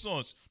thought towards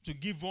us, to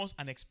give us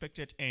an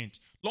expected end.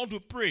 Lord, we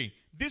pray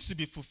this will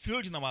be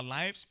fulfilled in our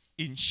lives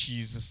in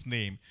Jesus'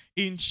 name.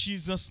 In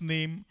Jesus'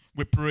 name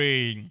we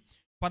pray.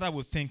 Father,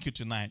 we thank you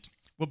tonight.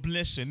 We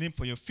bless your name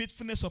for your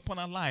faithfulness upon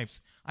our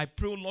lives. I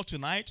pray, O Lord,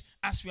 tonight,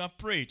 as we have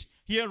prayed,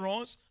 hear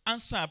us,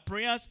 answer our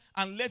prayers,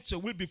 and let your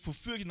will be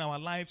fulfilled in our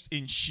lives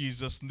in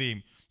Jesus'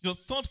 name. Your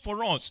thought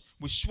for us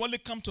will surely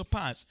come to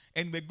pass,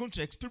 and we're going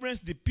to experience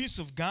the peace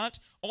of God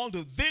all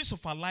the days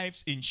of our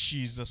lives in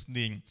Jesus'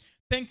 name.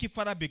 Thank you,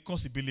 Father,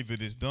 because we believe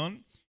it is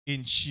done.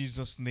 In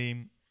Jesus'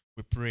 name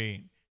we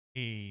pray.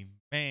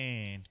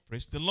 Amen.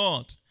 Praise the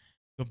Lord.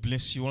 God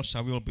bless you all.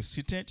 Shall we all be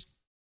seated?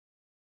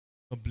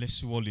 God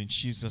bless you all in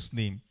Jesus'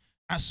 name.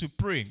 As you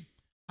pray,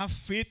 have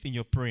faith in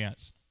your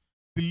prayers.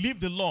 Believe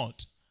the Lord,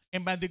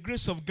 and by the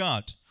grace of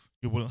God,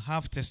 you will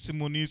have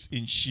testimonies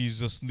in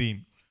Jesus'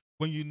 name.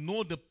 When you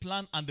know the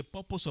plan and the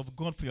purpose of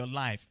God for your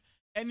life,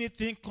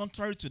 anything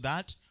contrary to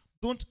that,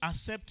 don't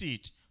accept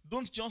it.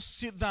 Don't just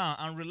sit down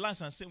and relax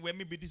and say, well,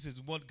 maybe this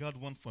is what God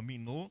wants for me.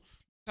 No. Look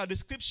at the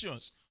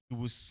scriptures. You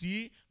will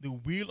see the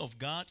will of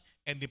God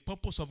and the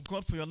purpose of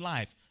God for your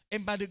life.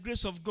 And by the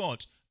grace of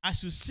God,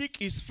 as you seek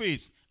his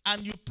face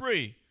and you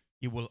pray,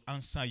 he will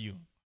answer you.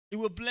 He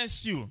will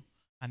bless you,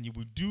 and he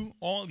will do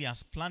all he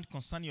has planned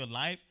concerning your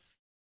life,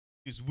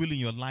 his will in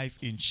your life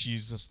in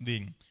Jesus'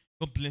 name.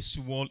 God bless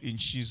you all in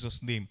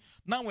Jesus' name.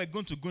 Now we're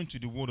going to go into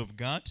the word of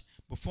God.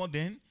 Before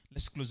then,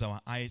 let's close our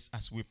eyes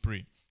as we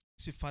pray.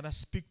 Say, Father,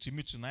 speak to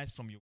me tonight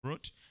from your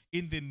word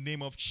in the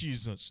name of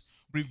Jesus.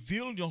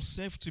 Reveal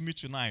yourself to me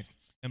tonight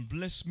and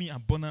bless me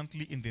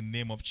abundantly in the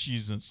name of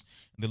Jesus.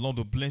 And the Lord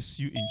will bless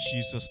you in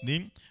Jesus'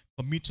 name.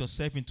 Commit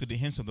yourself into the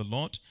hands of the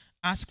Lord.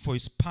 Ask for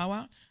his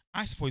power.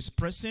 Ask for his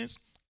presence.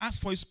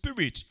 Ask for his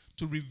spirit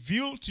to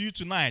reveal to you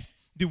tonight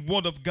the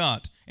word of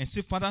God. And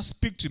say, Father,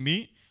 speak to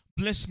me.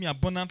 Bless me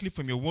abundantly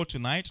from your word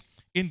tonight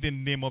in the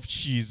name of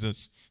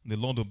Jesus. And the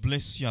Lord will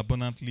bless you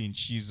abundantly in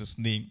Jesus'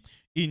 name.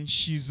 In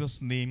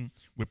Jesus' name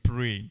we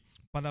pray.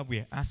 Father, we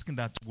are asking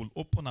that you will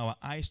open our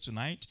eyes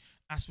tonight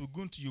as we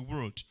go into your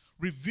word.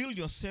 Reveal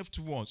yourself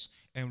to us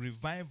and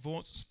revive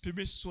us,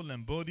 spirit, soul,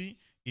 and body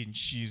in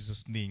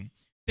Jesus' name.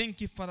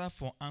 Thank you, Father,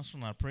 for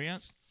answering our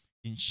prayers.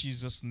 In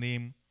Jesus'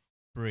 name,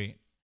 pray.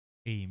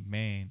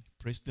 Amen.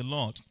 Praise the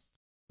Lord.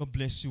 God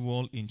bless you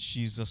all in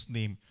Jesus'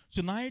 name.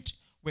 Tonight,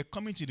 we're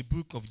coming to the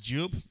book of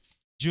Job.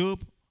 Job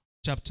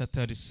chapter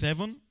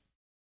 37.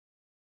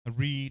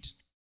 Read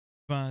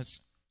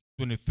verse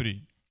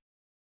 23.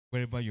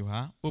 Wherever you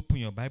are, open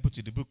your Bible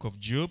to the book of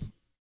Job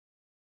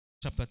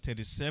chapter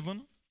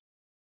 37.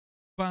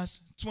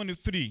 Verse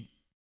 23.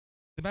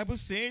 The Bible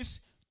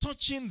says,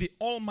 touching the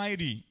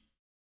Almighty,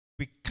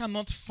 we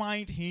cannot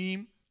find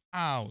him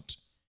out.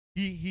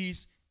 He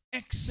is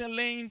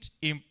excellent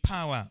in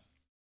power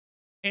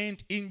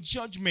and in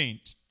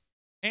judgment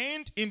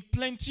and in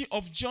plenty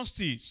of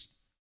justice.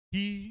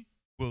 He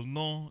will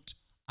not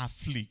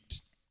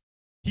afflict.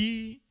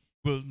 He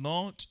will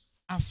not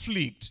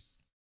afflict.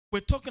 We're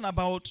talking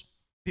about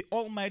the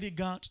Almighty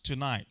God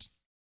tonight.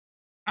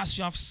 As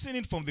you have seen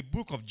it from the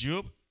book of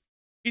Job,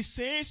 it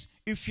says,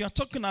 if you are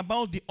talking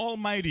about the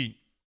Almighty,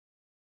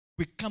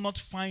 we cannot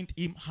find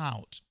him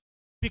out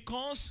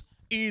because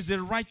he is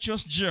a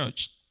righteous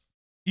judge.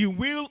 He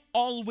will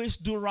always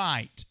do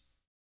right,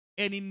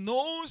 and he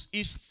knows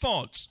his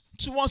thoughts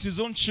towards his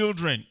own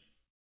children,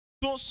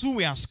 those who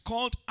he has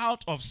called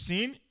out of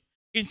sin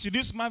into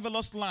this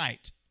marvelous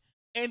light,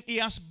 and he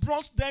has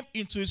brought them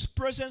into his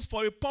presence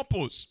for a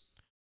purpose.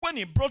 When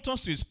he brought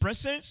us to his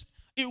presence,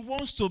 he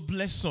wants to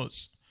bless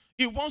us.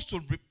 He wants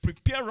to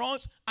prepare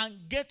us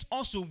and get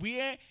us to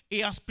where he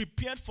has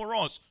prepared for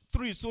us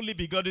through his only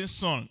begotten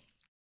Son.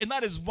 And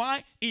that is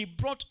why he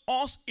brought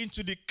us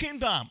into the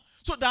kingdom,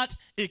 so that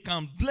he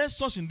can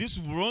bless us in this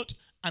world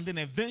and then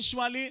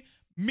eventually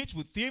meet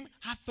with him,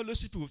 have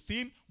fellowship with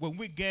him when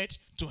we get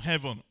to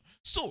heaven.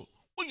 So,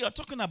 when you are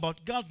talking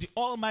about God the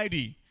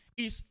Almighty,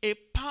 is a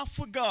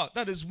powerful God.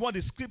 That is what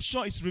the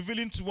scripture is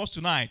revealing to us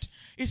tonight.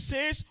 It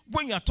says,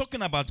 when you are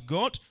talking about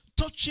God,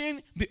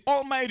 touching the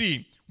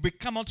Almighty, we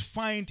cannot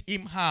find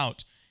him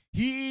out.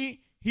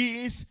 He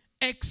is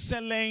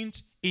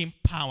excellent in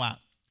power.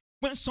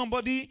 When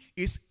somebody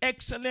is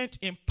excellent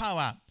in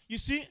power, you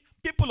see,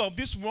 people of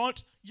this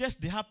world, yes,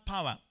 they have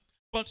power.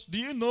 But do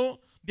you know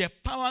their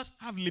powers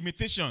have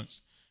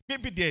limitations?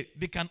 Maybe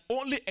they can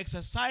only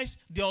exercise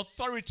their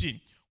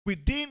authority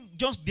within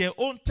just their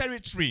own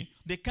territory.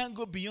 They can't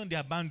go beyond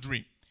their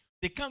boundary.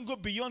 They can't go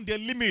beyond their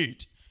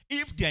limit.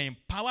 If they're in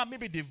power,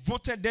 maybe they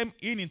voted them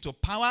into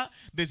power.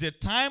 There's a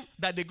time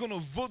that they're going to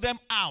vote them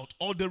out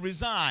or they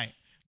resign.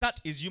 That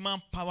is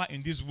human power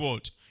in this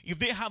world. If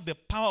they have the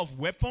power of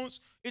weapons,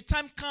 a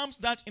time comes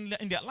that in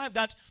their life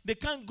that they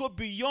can't go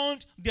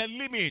beyond their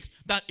limit,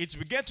 that it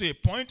will get to a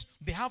point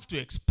they have to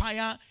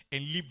expire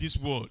and leave this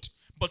world.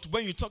 But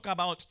when you talk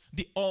about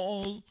the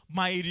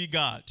Almighty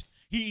God,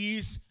 he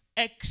is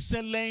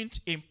excellent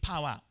in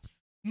power.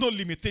 No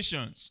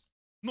limitations.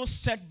 no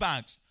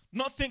setbacks.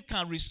 Nothing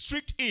can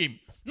restrict him.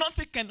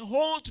 Nothing can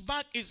hold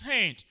back his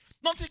hand.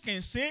 Nothing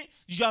can say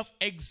you have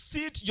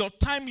exceeded your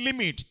time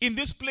limit in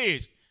this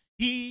place.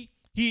 He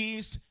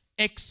is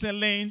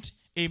excellent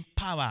in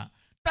power.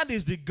 That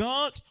is the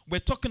God we're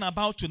talking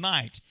about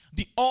tonight.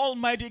 The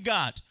Almighty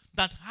God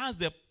that has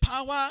the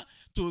power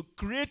to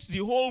create the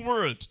whole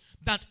world,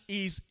 that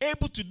is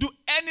able to do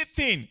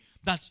anything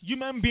that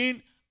human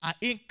beings are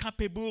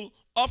incapable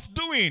of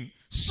doing.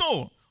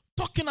 So,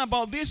 talking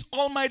about this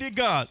Almighty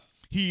God,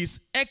 he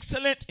is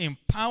excellent in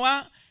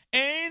power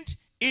and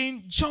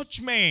in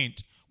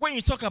judgment. When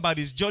you talk about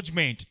his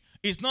judgment,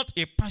 it's not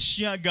a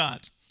partial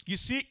God. You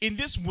see, in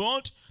this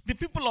world, the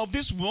people of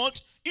this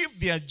world, if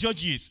they are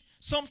judges,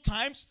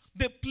 sometimes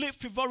they play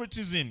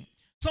favoritism.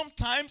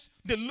 Sometimes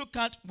they look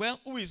at, well,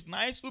 who is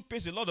nice, who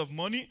pays a lot of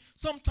money.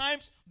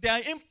 Sometimes they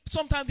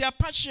are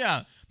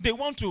partial. They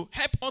want to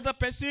help other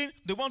person.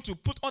 They want to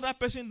put other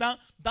person down.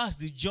 That's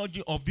the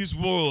judge of this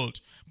world.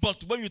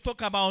 But when you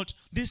talk about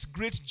this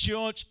great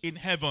judge in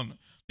heaven,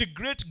 the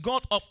great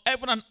God of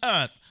heaven and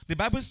earth, the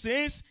Bible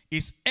says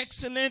is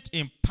excellent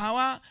in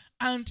power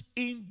and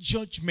in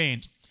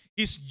judgment.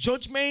 His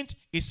judgment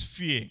is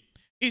fair.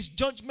 His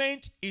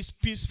judgment is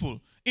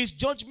peaceful. His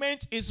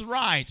judgment is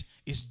right.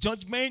 His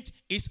judgment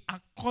is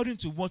according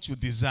to what you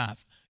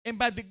deserve. And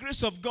by the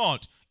grace of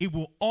God, he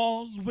will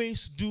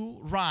always do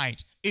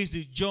right. He is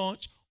the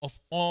judge of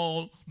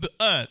all the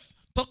earth.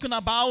 Talking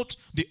about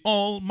the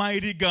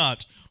Almighty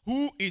God,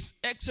 who is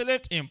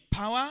excellent in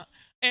power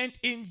and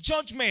in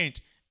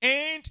judgment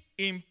and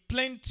in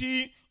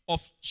plenty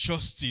of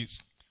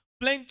justice.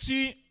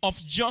 Plenty of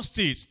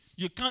justice.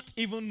 You can't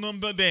even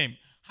number them.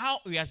 How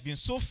he has been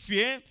so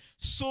fair,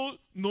 so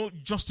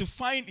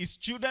justifying his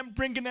children,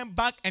 bringing them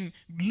back and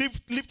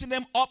lifting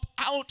them up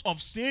out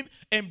of sin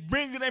and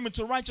bringing them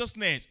into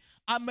righteousness.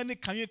 How many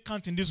can you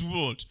count in this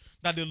world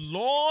that the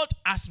Lord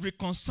has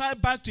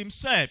reconciled back to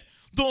himself?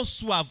 Those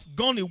who have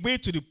gone away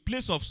to the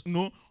place of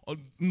to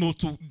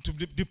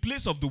the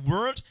place of the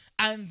world,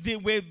 and they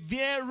were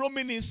there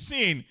roaming in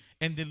sin,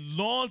 and the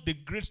Lord, the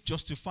great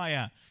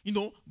justifier,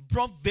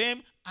 brought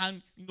them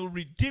and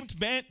redeemed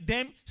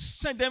them,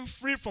 set them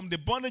free from the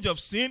bondage of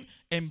sin,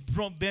 and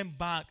brought them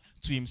back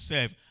to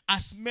himself.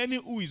 As many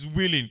who is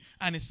willing,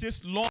 and he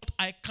says, Lord,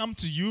 I come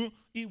to you,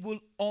 he will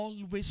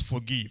always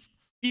forgive.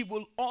 He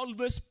will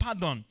always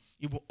pardon.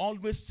 He will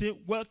always say,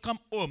 welcome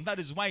home. That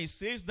is why he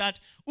says that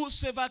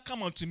whosoever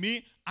come unto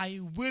me, I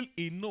will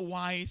in no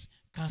wise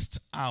cast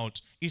out.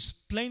 Is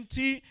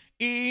plenty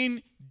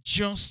in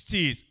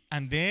justice.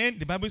 And then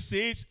the Bible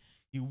says,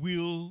 he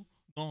will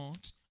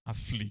not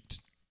afflict.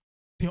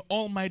 The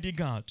Almighty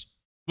God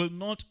will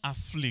not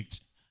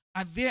afflict.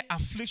 Are there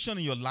affliction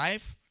in your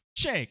life?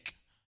 Check.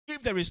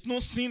 If there is no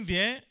sin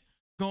there,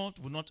 God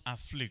will not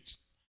afflict.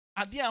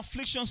 Are there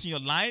afflictions in your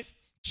life?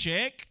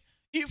 Check.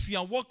 If you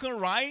are walking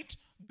right,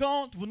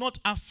 God will not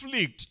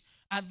afflict.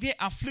 Are there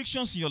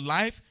afflictions in your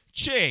life?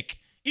 Check.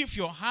 If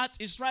your heart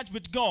is right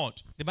with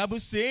God, the Bible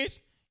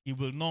says he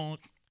will not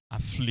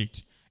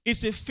afflict.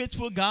 It's a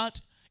faithful God.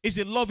 It's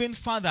a loving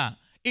Father.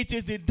 It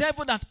is the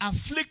devil that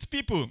afflicts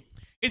people.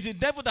 It's the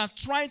devil that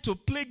tries to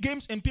play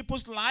games in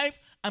people's life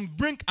and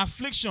bring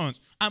afflictions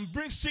and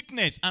bring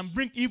sickness and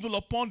bring evil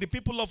upon the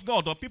people of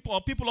God or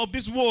people of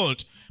this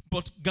world.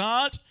 But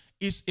God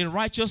is a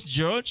righteous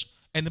judge,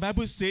 and the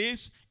Bible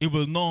says he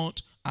will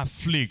not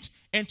afflict.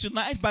 And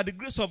tonight, by the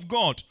grace of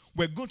God,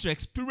 we're going to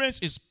experience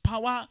his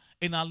power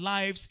in our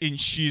lives in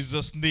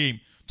Jesus' name.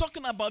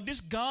 Talking about this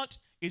God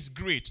is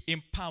great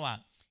in power.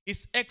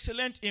 Is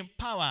excellent in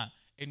power,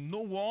 and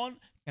no one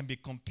can be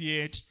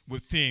compared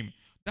with him.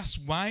 That's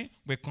why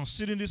we're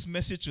considering this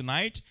message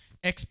tonight,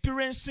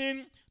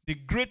 experiencing the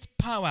great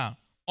power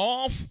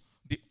of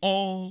the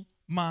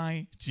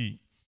Almighty.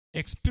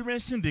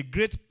 Experiencing the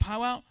great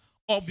power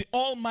of the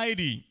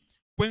Almighty.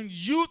 When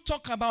you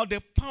talk about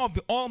the power of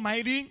the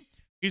Almighty,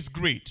 it's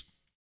great.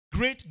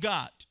 Great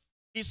God.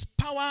 His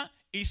power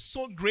is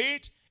so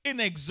great,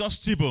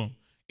 inexhaustible.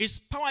 His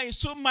power is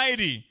so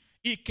mighty,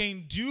 he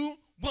can do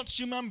what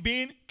human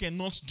being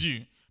cannot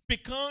do.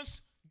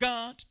 Because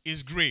God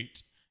is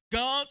great.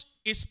 God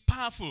is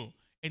powerful,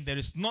 and there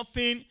is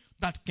nothing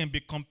that can be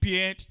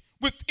compared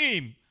with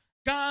him.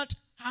 God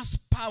has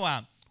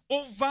power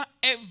over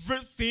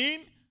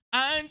everything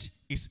and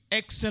is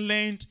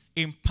excellent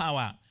in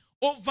power.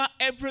 Over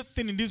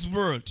everything in this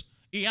world,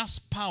 he has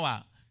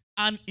power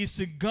and is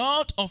a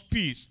God of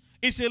peace.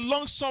 He's a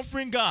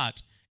long-suffering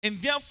God.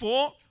 And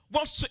therefore,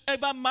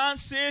 whatsoever man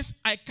says,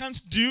 I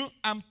can't do,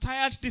 I'm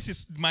tired, this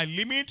is my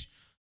limit,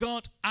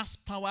 God has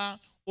power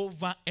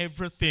over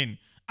everything.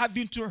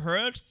 Haven't you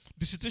heard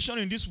the situation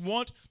in this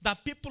world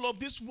that people of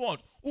this world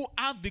who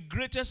have the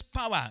greatest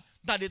power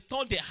that they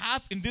thought they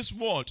have in this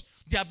world,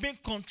 they are being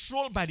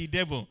controlled by the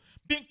devil,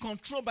 being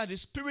controlled by the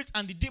spirit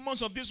and the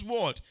demons of this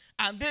world,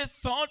 and they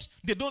thought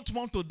they don't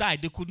want to die.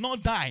 They could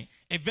not die.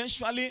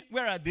 Eventually,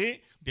 where are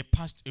they? They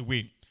passed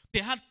away. They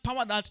had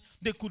power that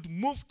they could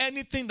move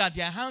anything that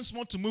their hands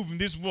want to move in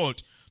this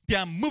world. They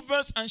are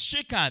movers and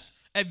shakers.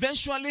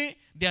 Eventually,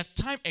 their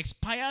time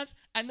expires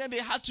and then they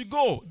had to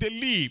go. They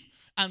leave.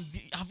 And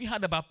have you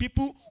heard about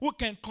people who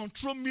can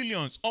control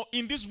millions? Or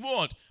in this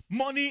world,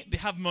 money, they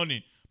have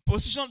money.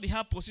 Position, they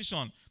have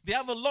position. They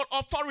have a lot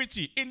of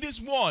authority in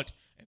this world.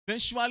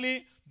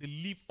 Eventually, they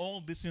leave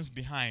all these things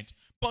behind.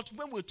 But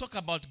when we talk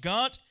about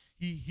God,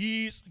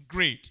 he is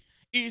great.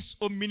 He is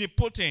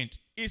omnipotent.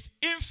 He is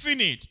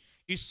infinite.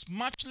 He is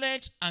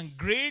matchless and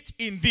great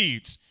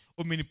indeed.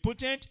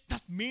 Omnipotent,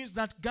 that means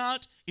that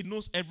God, he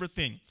knows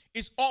everything.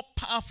 He's all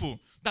powerful,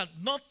 that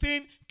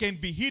nothing can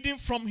be hidden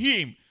from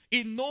him.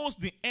 He knows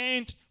the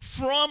end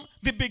from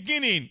the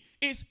beginning.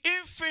 He's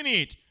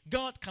infinite.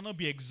 God cannot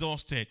be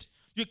exhausted.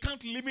 You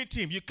can't limit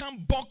him. You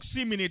can't box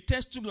him in a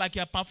test tube like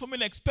you're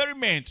performing an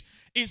experiment.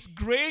 He's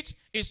great.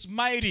 He's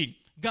mighty.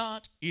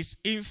 God is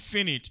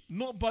infinite.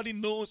 Nobody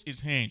knows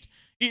his end.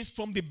 He's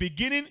from the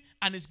beginning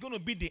and it's going to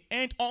be the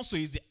end also.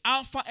 He's the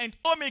Alpha and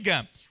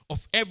Omega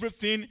of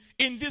everything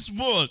in this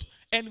world.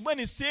 And when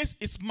he says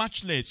it's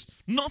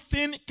matchless,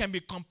 nothing can be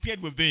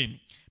compared with him.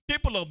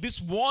 People of this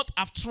world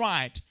have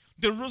tried.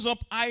 They rose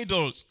up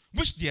idols,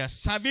 which they are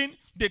serving.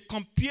 They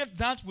compared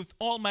that with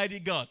Almighty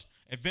God.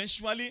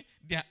 Eventually,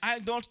 their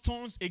idol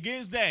turns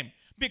against them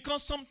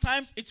because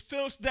sometimes it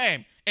fails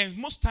them. And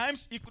most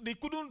times, they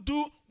couldn't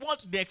do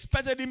what they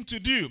expected him to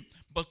do.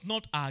 But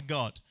not our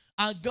God.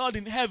 Our God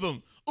in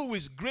heaven, who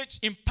is great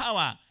in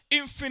power,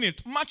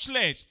 infinite,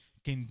 matchless,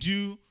 can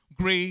do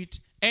great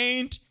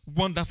and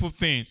wonderful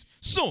things.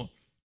 So,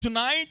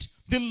 tonight,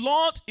 the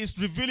Lord is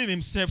revealing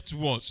himself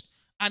to us.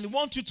 And I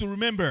want you to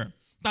remember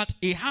that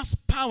he has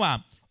power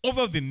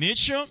over the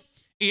nature.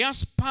 He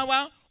has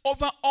power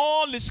over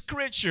all his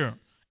creature.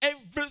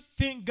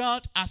 Everything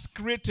God has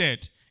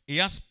created, he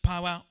has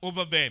power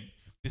over them.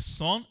 The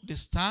sun, the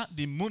star,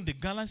 the moon, the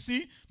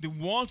galaxy, the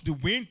world, the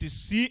wind, the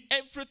sea,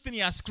 everything he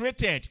has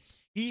created,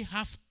 he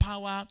has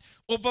power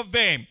over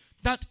them.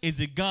 That is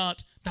the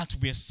God that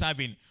we are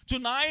serving.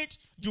 Tonight,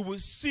 you will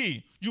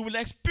see, you will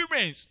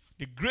experience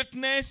the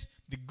greatness,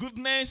 the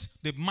goodness,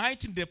 the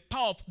might, the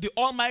power of the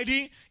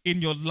Almighty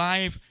in your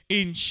life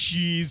in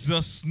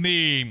Jesus'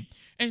 name.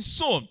 And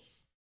so,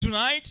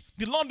 tonight,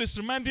 the Lord is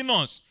reminding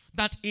us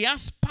that he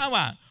has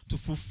power to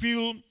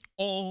fulfill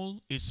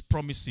all his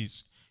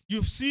promises.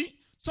 You see,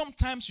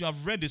 sometimes you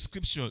have read the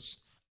scriptures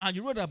and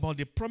you read about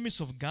the promise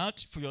of God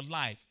for your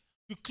life.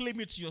 You claim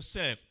it to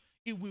yourself.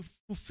 He will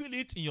fulfill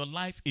it in your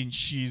life in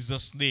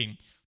Jesus' name.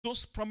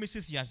 Those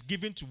promises he has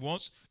given to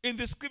us in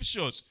the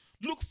scriptures.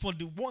 Look for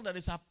the one that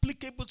is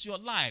applicable to your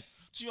life,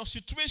 to your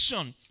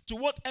situation, to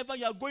whatever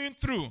you are going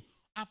through.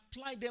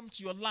 Apply them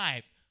to your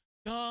life.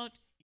 God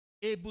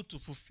is able to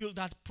fulfill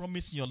that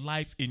promise in your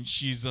life in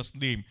Jesus'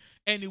 name.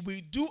 And he will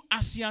do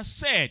as he has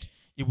said.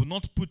 He will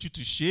not put you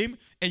to shame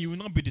and you will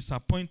not be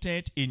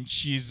disappointed in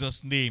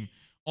Jesus' name.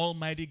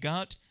 Almighty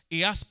God,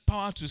 he has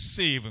power to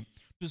save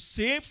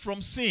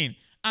from sin.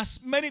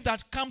 As many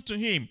that come to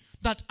him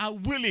that are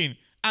willing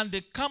and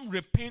they come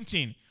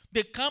repenting,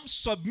 they come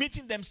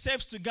submitting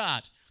themselves to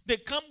God, they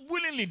come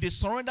willingly, they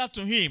surrender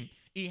to him.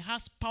 He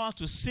has power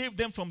to save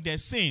them from their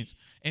sins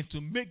and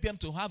to make them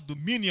to have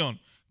dominion.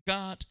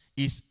 God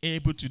is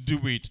able to do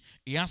it.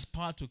 He has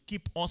power to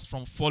keep us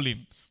from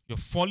falling. You're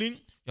falling,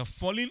 you're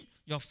falling,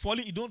 you're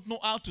falling. You don't know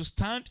how to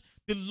stand.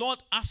 The Lord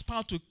has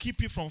power to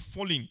keep you from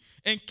falling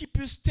and keep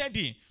you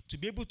steady to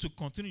be able to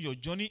continue your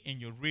journey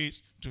and your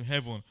race to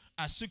heaven.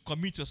 As you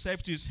commit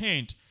yourself to his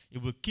hand, he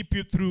will keep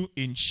you through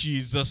in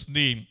Jesus'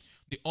 name.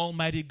 The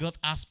Almighty God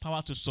has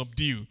power to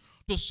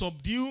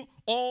subdue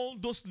all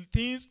those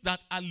things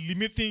that are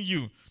limiting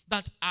you,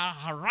 that are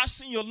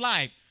harassing your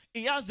life.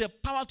 He has the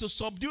power to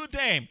subdue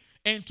them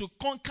and to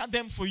conquer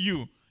them for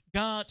you.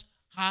 God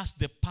has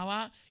the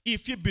power.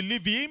 If you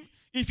believe him,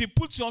 if you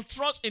put your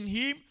trust in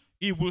him,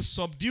 he will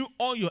subdue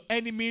all your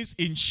enemies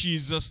in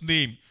Jesus'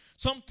 name.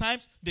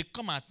 Sometimes they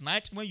come at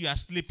night when you are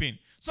sleeping.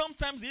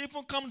 Sometimes they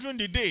even come during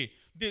the day.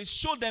 They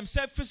show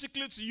themselves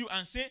physically to you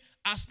and say,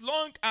 as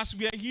long as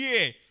we are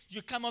here,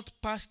 you cannot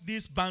pass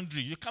this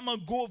boundary. You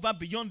cannot go over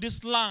beyond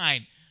this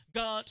line.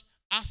 God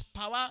has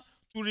power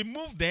to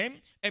remove them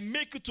and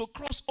make you to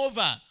cross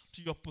over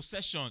to your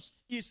possessions.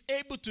 He is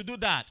able to do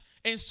that.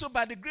 And so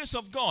by the grace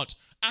of God,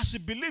 as you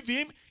believe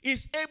him, he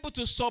is able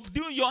to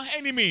subdue your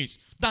enemies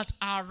that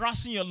are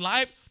harassing your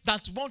life,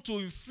 that want to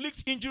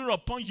inflict injury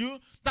upon you,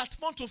 that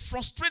want to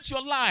frustrate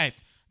your life.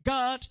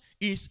 God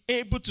is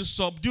able to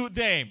subdue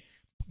them.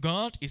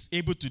 God is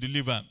able to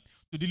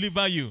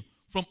deliver you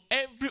from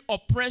every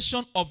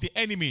oppression of the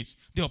enemies.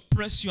 They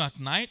oppress you at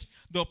night.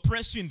 They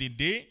oppress you in the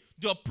day.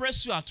 They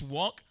oppress you at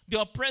work. They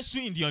oppress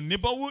you in your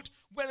neighborhood.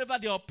 Wherever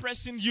they are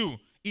oppressing you,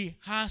 he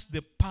has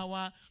the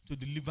power to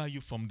deliver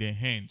you from their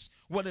hands.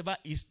 Whatever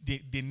is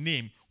the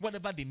name,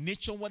 whatever the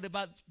nature,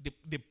 whatever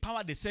the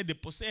power they say they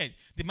possess.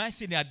 They might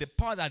say they are the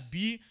power that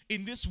be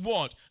in this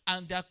world.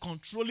 And they are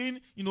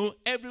controlling,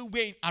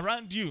 everywhere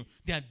around you.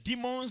 They are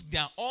demons. They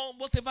are all,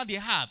 whatever they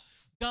have.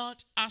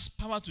 God has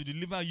power to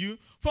deliver you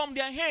from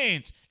their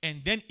hands.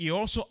 And then he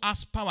also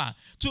has power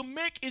to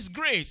make his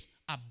grace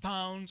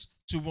abound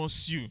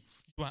towards you.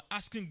 You are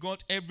asking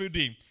God every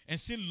day and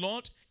say,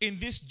 Lord, in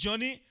this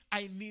journey,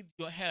 I need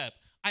your help.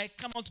 I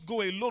cannot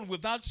go alone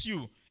without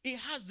you. He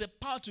has the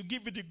power to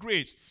give you the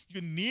grace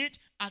you need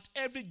at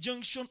every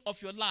junction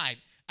of your life.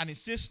 And he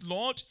says,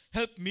 Lord,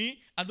 help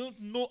me. I don't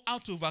know how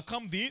to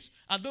overcome this.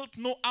 I don't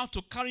know how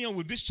to carry on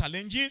with these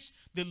challenges.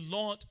 The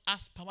Lord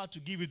has power to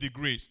give you the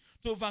grace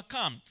to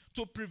overcome,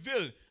 to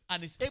prevail,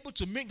 and is able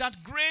to make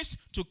that grace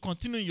to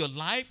continue your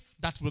life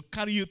that will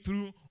carry you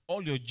through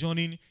all your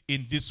journey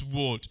in this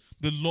world.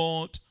 The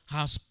Lord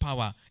has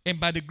power. And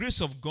by the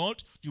grace of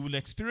God, you will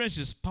experience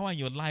his power in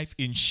your life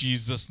in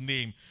Jesus'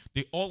 name.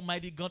 The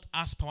Almighty God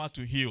has power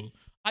to heal.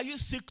 Are you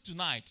sick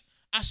tonight?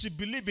 As you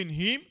believe in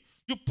him,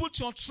 you put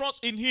your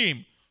trust in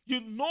him.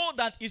 You know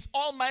that he's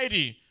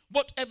almighty.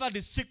 Whatever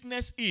the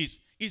sickness is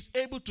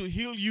able to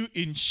heal you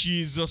in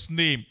Jesus'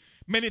 name.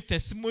 Many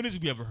testimonies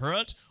we have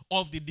heard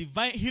of the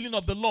divine healing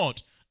of the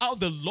Lord. How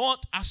the Lord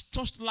has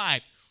touched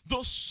life.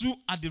 Those who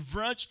are at the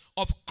verge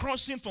of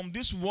crossing from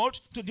this world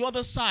to the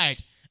other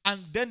side.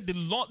 And then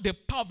the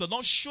power of the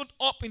Lord showed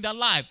up in their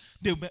life.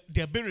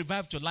 They'll be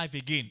revived to life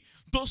again.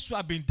 Those who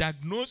have been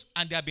diagnosed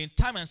and they have been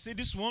time and say,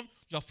 this one,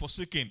 you are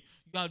forsaken.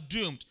 You are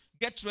doomed.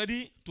 Get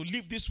ready to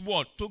leave this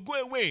world, to go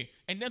away,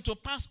 and then to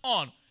pass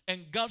on.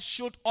 And God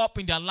showed up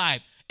in their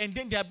life. And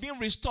then they are being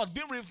restored,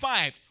 being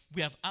revived.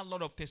 We have a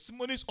lot of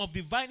testimonies of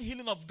divine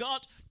healing of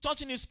God,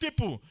 touching his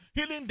people,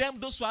 healing them,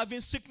 those who are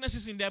having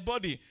sicknesses in their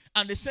body.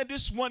 And they said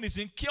this one is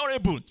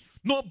incurable.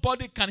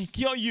 Nobody can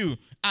cure you.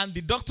 And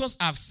the doctors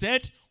have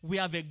said, we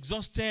have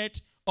exhausted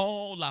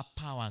all our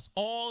powers,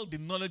 all the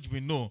knowledge we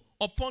know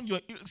upon your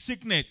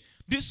sickness.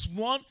 This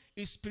one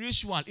is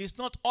spiritual. It's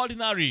not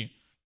ordinary.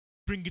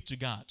 Bring it to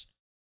God,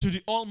 to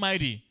the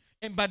Almighty.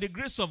 And by the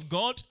grace of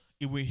God,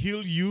 he will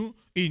heal you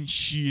in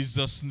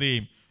Jesus'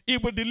 name. He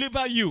will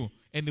deliver you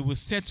and he will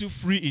set you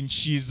free in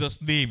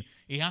Jesus' name.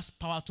 He has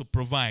power to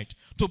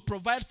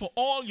provide for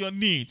all your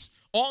needs,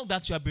 all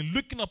that you have been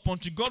looking upon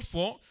to God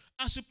for.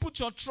 As you put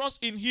your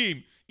trust in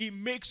him, he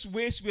makes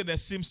ways where there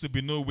seems to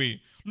be no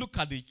way. Look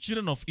at the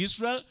children of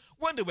Israel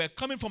when they were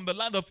coming from the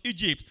land of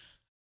Egypt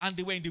and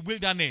they were in the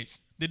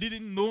wilderness. They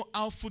didn't know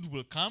how food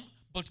will come,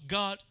 but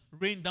God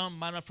rained down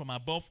manna from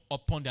above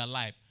upon their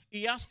life.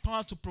 He has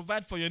power to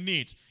provide for your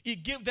needs. He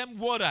gave them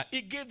water.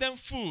 He gave them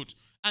food.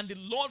 And the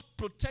Lord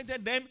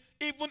protected them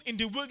even in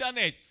the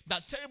wilderness.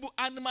 That terrible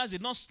animals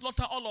did not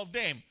slaughter all of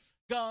them.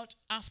 God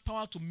has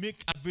power to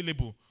make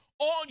available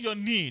all your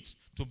needs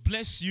to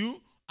bless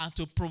you and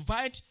to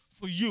provide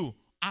for you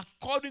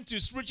according to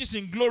his riches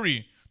in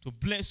glory, to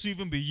bless you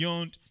even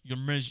beyond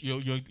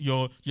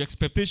your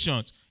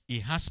expectations. He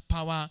has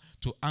power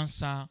to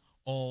answer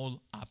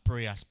all our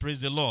prayers.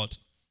 Praise the Lord.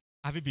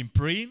 Have you been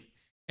praying?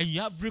 And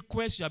you have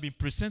requests you have been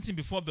presenting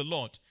before the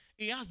Lord.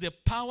 He has the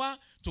power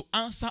to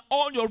answer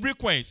all your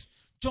requests.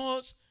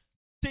 Just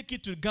take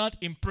it to God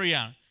in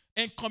prayer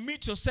and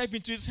commit yourself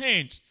into his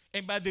hands.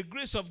 And by the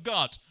grace of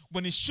God,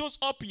 when he shows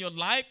up in your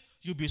life,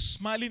 you'll be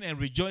smiling and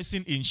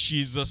rejoicing in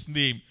Jesus'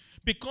 name.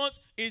 Because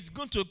it's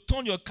going to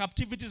turn your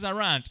captivities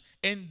around.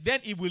 And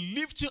then it will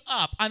lift you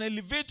up and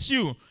elevate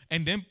you.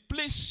 And then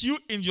place you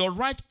in your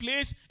right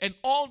place. And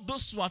all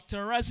those who are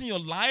terrorizing your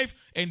life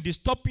and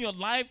disturbing your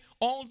life,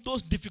 all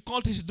those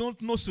difficulties you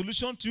don't know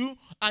solution to,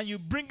 and you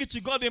bring it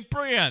to God in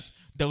prayers,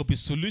 there will be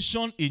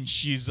solution in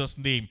Jesus'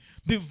 name.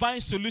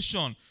 Divine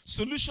solution.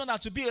 Solution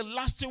that will be a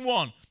lasting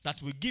one.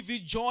 That will give you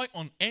joy,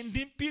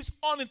 unending peace,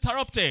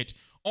 uninterrupted.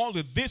 All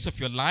the days of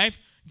your life,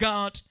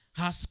 God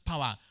has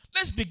power.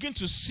 Let's begin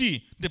to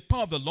see the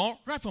power of the Lord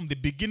right from the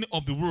beginning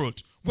of the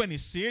world. When he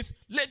says,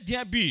 let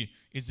there be,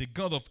 is the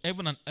God of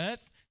heaven and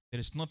earth. There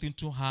is nothing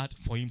too hard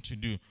for him to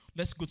do.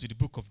 Let's go to the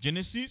book of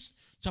Genesis,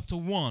 chapter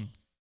 1.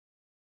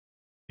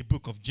 The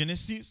book of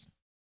Genesis,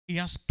 he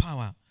has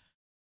power.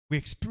 We're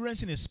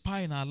experiencing his power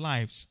in our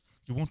lives.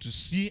 You want to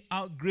see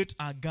how great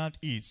our God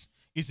is.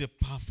 He's a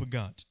powerful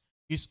God.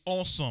 He's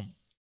awesome.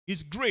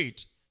 He's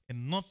great.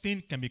 And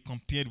nothing can be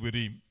compared with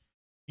him.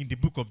 In the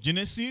book of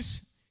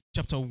Genesis,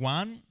 chapter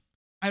 1,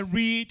 I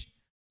read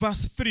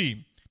verse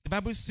 3. The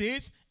Bible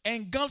says,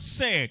 and God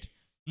said,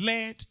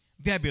 let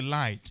there be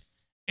light.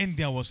 And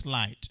there was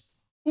light.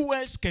 Who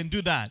else can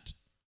do that?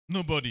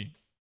 Nobody.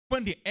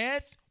 When the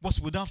earth was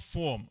without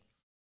form,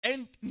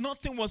 and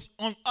nothing was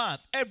on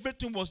earth,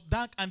 everything was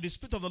dark, and the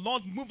Spirit of the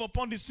Lord moved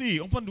upon the sea,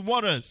 upon the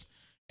waters.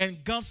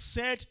 And God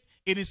said,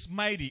 it is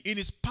mighty, it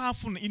is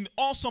powerful, in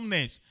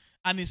awesomeness.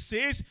 And he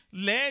says,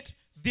 let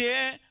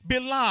there be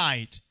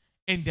light.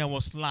 And there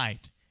was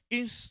light.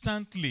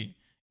 Instantly,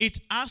 it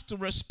has to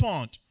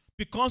respond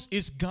because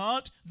it's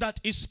God that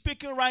is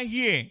speaking right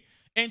here.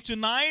 And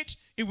tonight,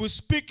 it will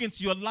speak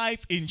into your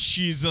life in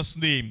Jesus'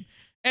 name.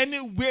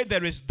 Anywhere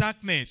there is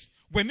darkness,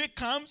 when it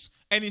comes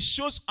and it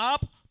shows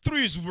up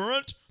through his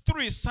word,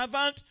 through his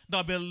servant, there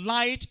will be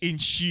light in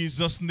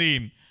Jesus'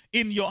 name.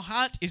 In your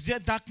heart, is there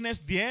darkness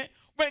there?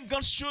 When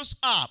God shows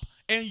up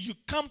and you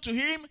come to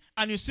him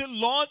and you say,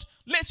 Lord,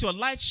 let your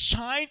light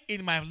shine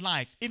in my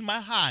life, in my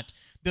heart.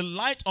 The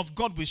light of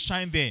God will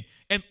shine there.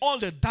 And all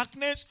the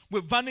darkness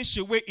will vanish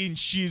away in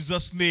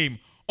Jesus' name.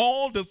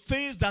 All the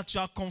things that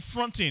you are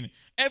confronting,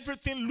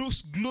 everything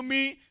looks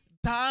gloomy,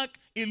 dark,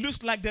 it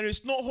looks like there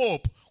is no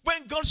hope.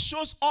 When God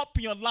shows up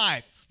in your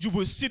life, you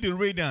will see the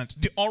radiant,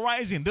 the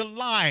horizon, the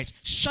light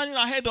shining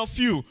ahead of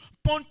you,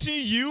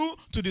 pointing you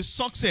to the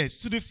success,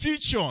 to the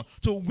future,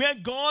 to where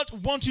God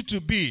wants you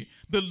to be.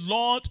 The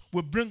Lord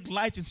will bring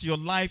light into your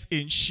life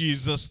in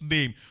Jesus'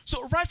 name.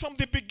 So right from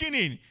the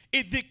beginning,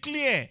 it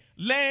declared,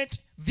 let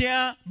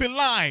there be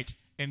light,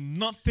 and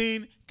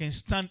nothing can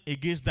stand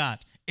against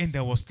that. And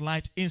there was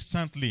light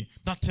instantly.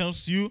 That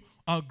tells you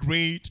how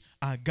great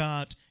our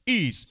God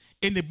is.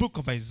 In the book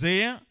of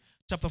Isaiah,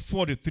 chapter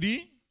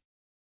 43,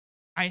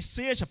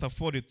 Isaiah chapter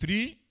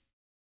 43,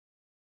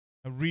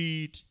 I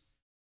read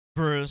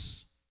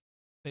verse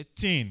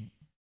 13.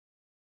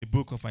 The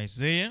book of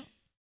Isaiah,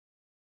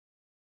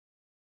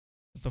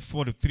 chapter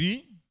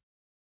 43,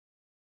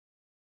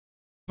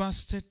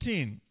 verse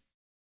 13.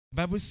 The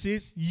Bible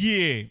says,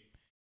 yea,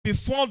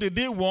 before the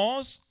day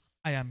was,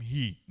 I am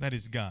he, that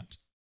is God.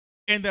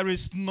 And there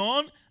is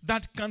none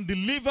that can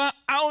deliver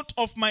out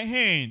of my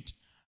hand.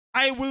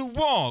 I will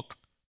walk,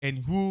 and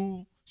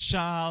who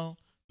shall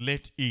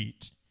let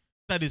it?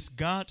 That is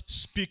God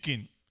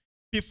speaking.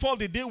 Before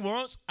the day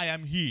was, I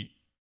am he.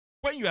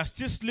 When you are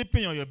still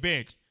sleeping on your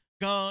bed,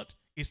 God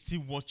is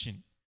still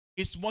watching.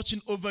 He's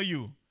watching over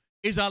you.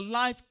 He's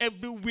alive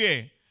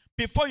everywhere.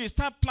 Before you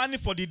start planning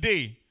for the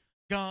day,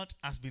 God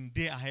has been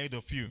there ahead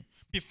of you.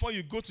 Before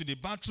you go to the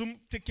bathroom,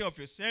 take care of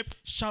yourself,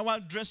 shower,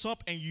 dress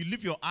up, and you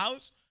leave your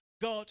house,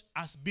 God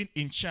has been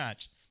in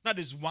charge. That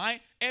is why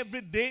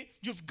every day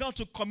you've got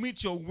to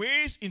commit your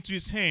ways into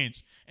his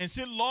hands and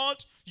say,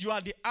 Lord, you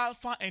are the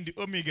Alpha and the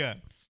Omega.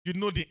 You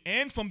know the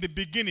end from the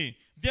beginning.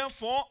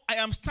 Therefore, I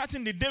am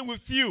starting the day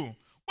with you.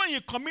 When you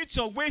commit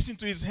your ways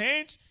into his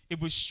hands, it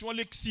will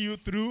surely see you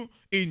through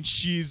in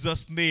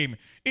Jesus' name.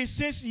 It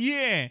says,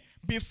 yeah,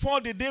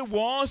 before the day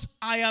was,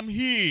 I am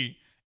he,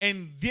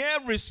 and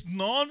there is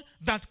none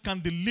that can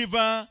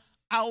deliver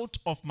out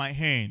of my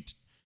hand.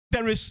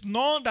 There is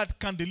none that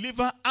can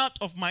deliver out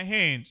of my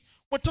hand.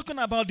 We're talking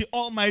about the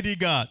Almighty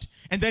God.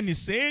 And then he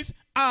says,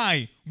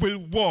 I will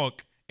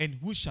walk, and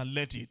who shall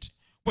let it?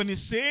 When he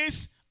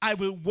says, I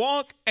will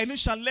walk, and who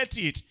shall let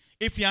it?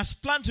 If he has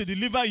planned to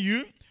deliver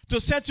you, to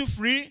set you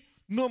free,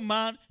 no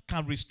man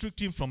can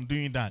restrict him from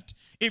doing that.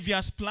 If he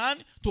has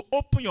planned to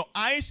open your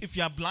eyes, if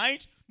you are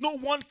blind, no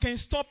one can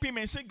stop him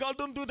and say, God,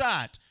 don't do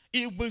that.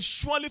 He will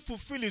surely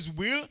fulfill his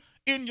will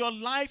in your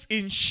life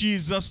in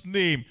Jesus'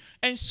 name.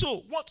 And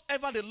so,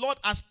 whatever the Lord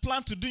has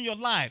planned to do in your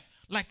life,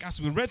 like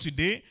as we read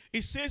today,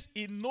 it says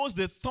he knows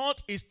the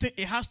thought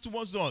he has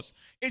towards us.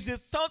 It's a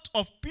thought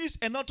of peace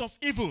and not of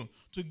evil,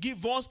 to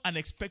give us an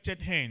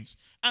expected hand.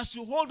 As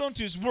you hold on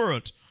to his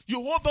word,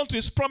 you hold on to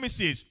his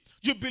promises,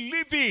 you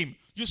believe him,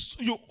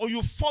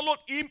 you followed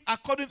him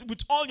according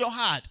with all your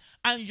heart,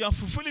 and you are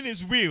fulfilling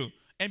his will.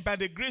 And by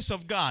the grace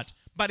of God,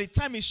 by the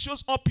time he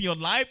shows up in your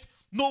life,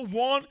 no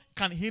one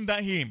can hinder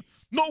him.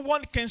 No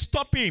one can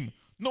stop him.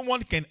 No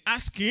one can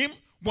ask him,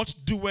 what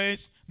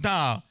doest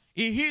thou?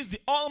 He is the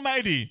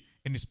Almighty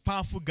and his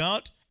powerful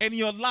God, and in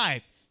your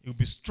life, it will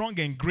be strong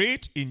and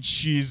great in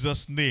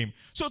Jesus' name.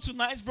 So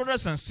tonight,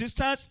 brothers and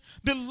sisters,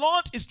 the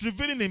Lord is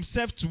revealing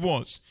himself to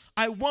us.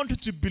 I want you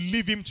to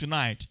believe him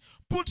tonight.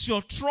 Put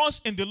your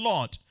trust in the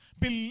Lord.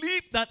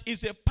 Believe that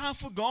he's a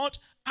powerful God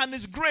and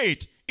is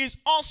great, is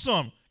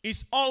awesome,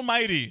 is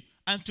almighty.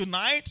 And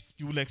tonight,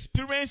 you will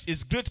experience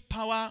his great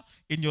power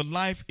in your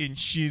life in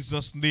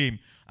Jesus' name.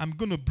 I'm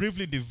going to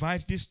briefly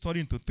divide this story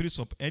into 3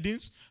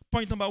 subheadings.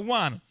 Point number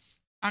 1,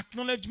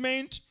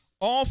 acknowledgement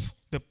of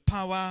the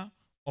power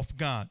of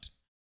God.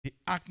 The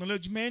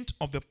acknowledgement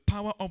of the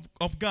power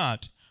of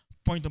God.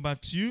 Point number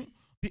 2,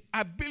 the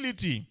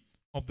ability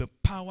of the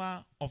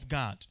power of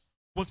God.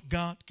 What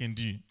God can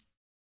do.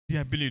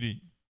 The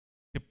ability,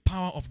 the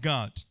power of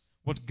God.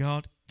 What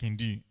God can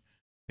do.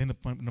 Then the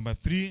point number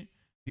 3,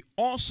 the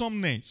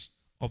awesomeness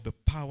of the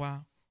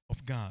power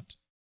of God.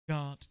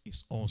 God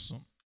is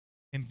awesome.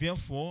 And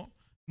therefore,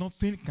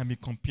 nothing can be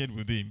compared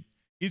with him.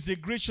 He's a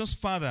gracious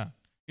Father.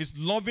 He's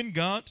loving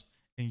God.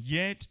 And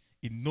yet,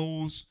 he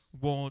knows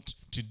what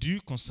to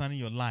do concerning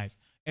your life.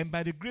 And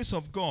by the grace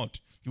of God,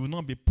 you will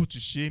not be put to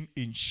shame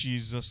in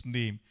Jesus'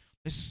 name.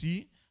 Let's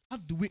see. How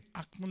do we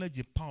acknowledge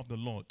the power of the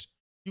Lord?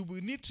 You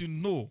will need to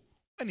know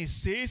when he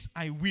says,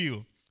 I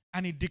will.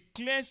 And he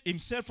declares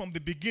himself from the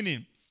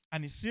beginning.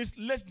 And he says,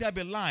 let there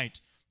be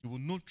light. You will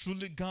know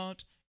truly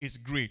God is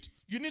great.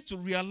 You need to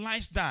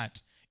realize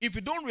that. If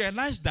you don't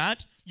realize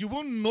that, you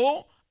won't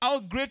know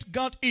how great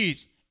God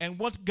is and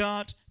what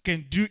God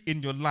can do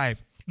in your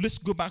life. Let's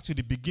go back to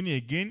the beginning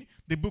again.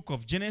 The book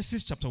of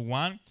Genesis chapter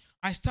 1.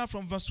 I start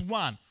from verse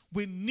 1.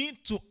 We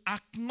need to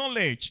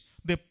acknowledge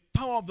the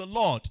power of the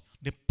Lord.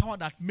 The power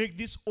that makes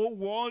this whole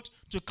world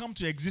to come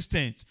to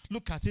existence.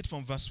 Look at it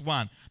from verse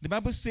 1. The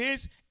Bible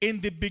says,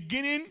 in the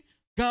beginning,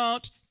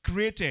 God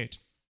created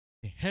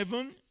the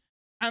heaven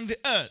and the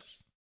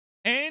earth.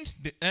 And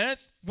the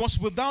earth was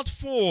without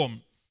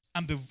form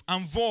and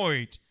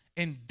void,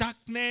 and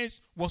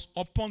darkness was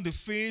upon the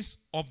face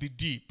of the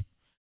deep.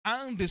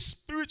 And the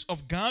Spirit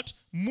of God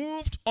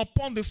moved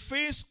upon the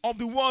face of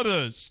the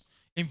waters.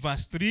 In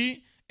verse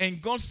 3,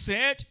 and God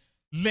said,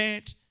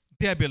 let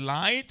there be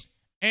light,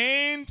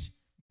 and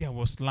there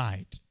was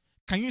light.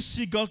 Can you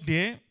see God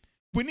there?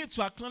 We need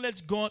to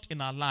acknowledge God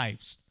in our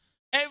lives.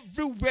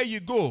 Everywhere you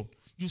go,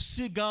 you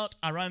see God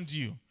around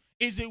you.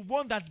 He's the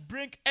one that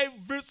brings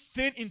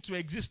everything into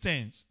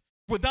existence.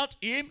 Without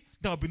him,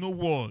 there will be no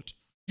world.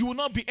 You will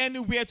not be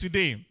anywhere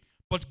today.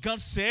 But God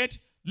said,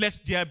 let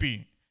there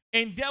be.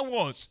 And there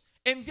was.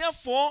 And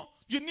therefore,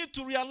 you need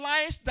to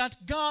realize that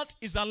God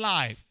is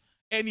alive.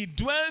 And he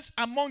dwells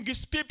among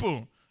his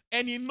people.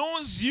 And he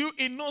knows you.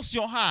 He knows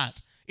your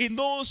heart. He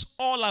knows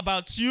all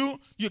about you.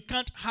 You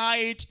can't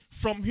hide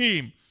from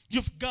him.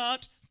 You've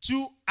got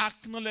to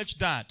acknowledge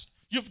that.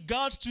 You've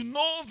got to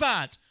know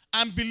that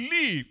and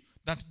believe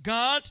that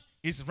God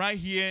is right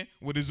here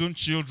with his own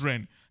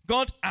children.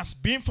 God has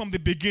been from the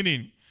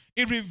beginning.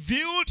 He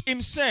revealed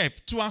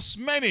himself to as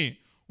many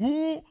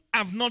who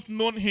have not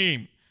known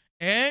him.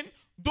 And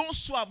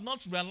those who have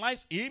not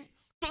realized him,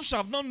 those who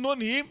have not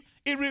known him,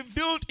 he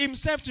revealed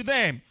himself to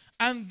them.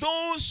 And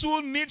those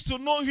who need to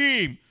know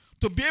him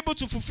to be able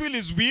to fulfill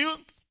his will,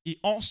 he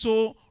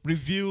also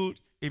revealed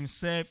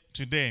himself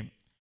to them.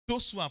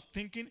 Those who are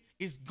thinking,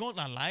 is God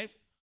alive?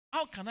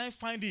 How can I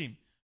find him?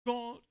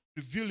 God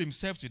revealed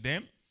himself to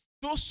them.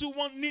 Those who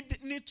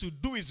need to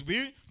do his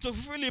will to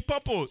fulfill his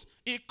purpose,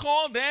 he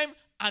called them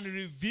and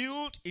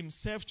revealed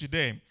himself to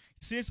them.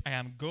 He says, I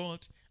am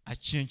God, I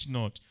change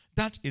not.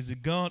 That is the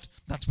God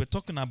that we're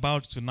talking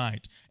about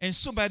tonight. And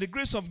so by the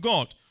grace of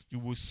God, you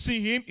will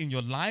see him in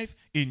your life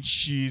in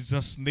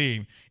Jesus'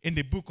 name. In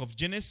the book of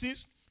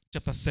Genesis,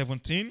 chapter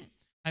 17,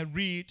 I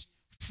read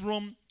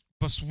from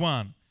verse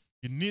 1.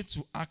 You need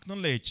to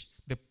acknowledge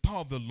the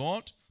power of the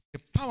Lord, the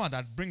power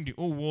that brings the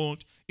whole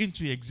world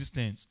into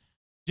existence.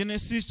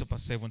 Genesis chapter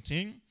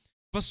 17,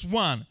 verse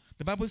 1.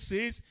 The Bible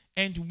says,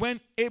 and when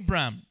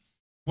Abraham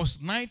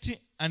was 90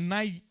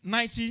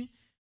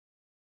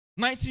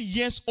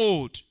 years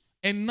old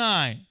and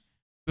 9,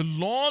 the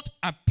Lord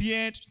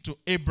appeared to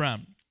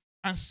Abraham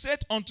and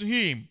said unto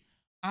him,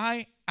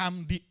 I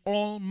am the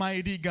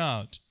Almighty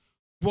God.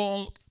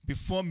 Walk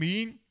before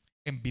me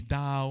and be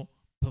thou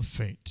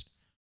perfect.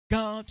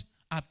 God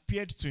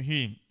appeared to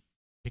him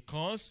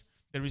because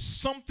there is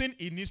something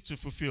he needs to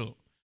fulfill.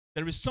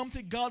 There is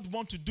something God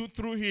wants to do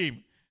through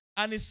him.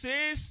 And he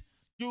says,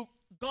 you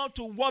got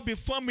to walk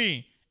before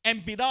me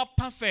and be thou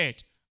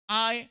perfect.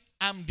 I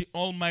am the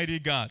Almighty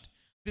God.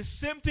 The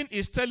same thing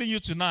is telling you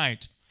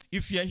tonight.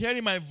 If you're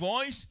hearing my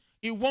voice,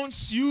 he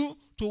wants you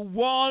to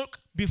walk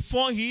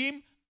before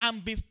him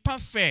and be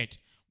perfect.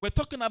 We're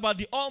talking about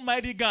the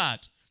Almighty God.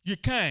 You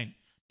can.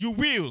 You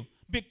will.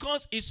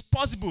 Because it's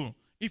possible.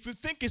 If you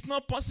think it's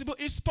not possible,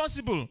 it's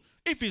possible.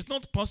 If it's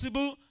not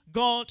possible,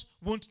 God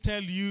won't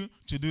tell you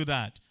to do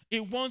that. He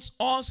wants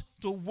us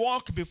to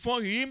walk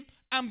before him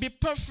and be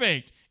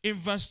perfect. In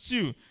verse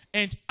 2,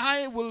 and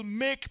I will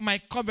make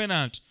my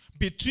covenant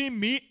between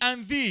me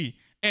and thee,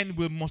 and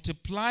will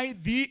multiply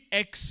thee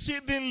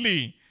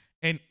exceedingly.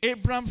 And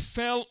Abram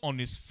fell on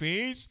his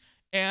face,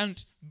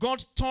 and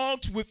God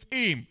talked with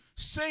him,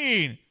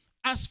 saying,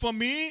 as for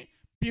me,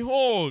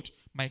 behold,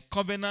 my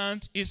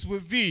covenant is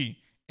with thee,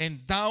 and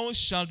thou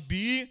shalt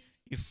be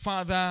a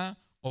father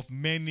of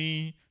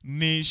many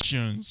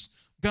nations.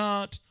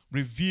 God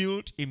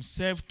revealed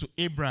himself to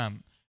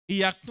Abraham.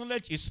 He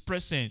acknowledged his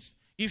presence.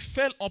 He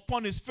fell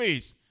upon his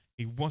face.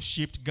 He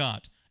worshipped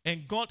God.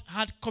 And God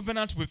had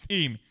covenant with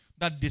him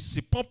that this is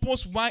the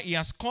purpose why he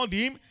has called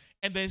him,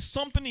 and there is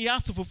something he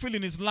has to fulfill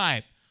in his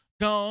life.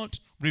 God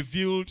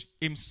revealed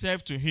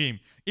himself to him.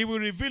 He will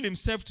reveal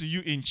himself to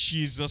you in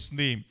Jesus'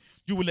 name.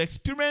 You will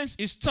experience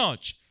his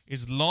touch,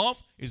 his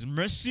love, his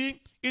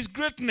mercy, his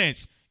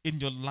greatness in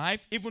your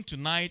life, even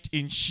tonight,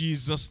 in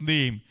Jesus'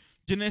 name.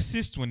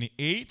 Genesis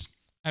 28,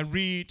 I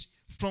read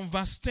from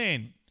verse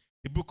 10.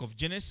 The book of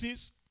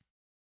Genesis,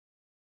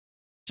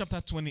 chapter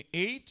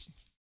 28,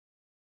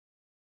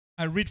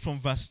 I read from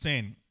verse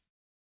 10.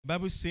 The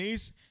Bible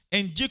says,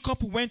 and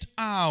Jacob went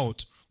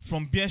out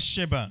from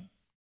Beersheba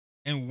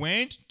and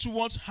went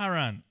towards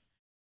Haran,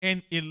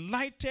 and he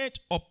lighted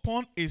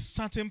upon a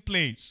certain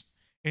place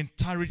and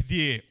tarried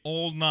there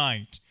all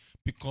night,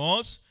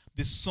 because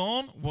the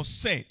sun was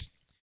set.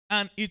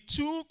 And he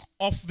took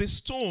of the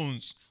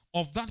stones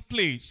of that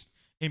place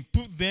and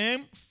put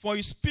them for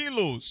his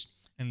pillows,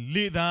 and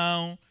lay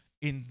down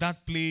in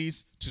that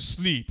place to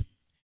sleep.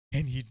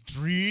 And he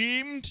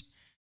dreamed,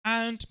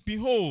 and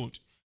behold,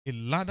 a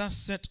ladder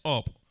set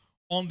up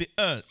on the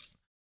earth,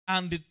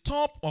 and the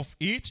top of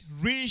it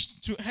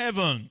reached to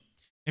heaven.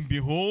 And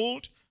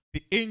behold,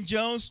 the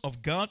angels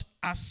of God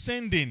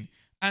ascending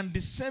and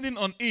descending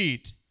on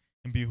it.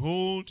 And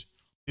behold,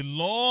 the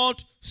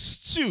Lord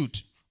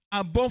stood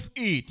above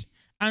it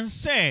and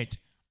said,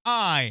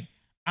 I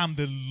am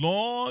the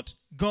Lord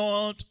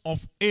God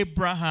of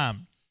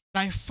Abraham,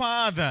 thy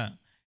father,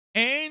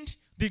 and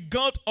the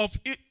God of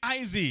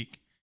Isaac.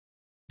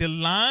 The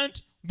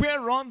land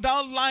whereon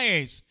thou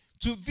liest,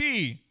 to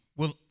thee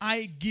will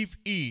I give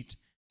it,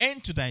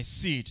 and to thy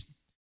seed,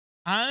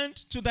 and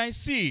to thy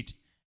seed,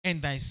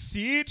 and thy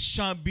seed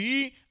shall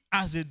be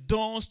as the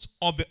dust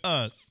of the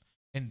earth,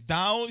 And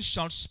thou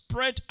shalt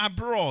spread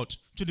abroad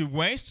to the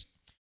west,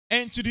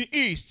 and to the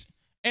east,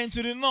 and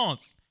to the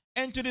north,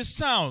 and to the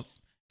south,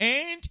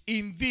 and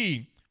in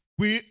thee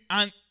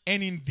and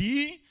in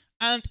thee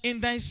and in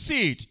thy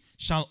seed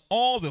shall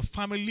all the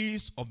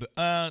families of the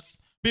earth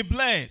be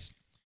blessed.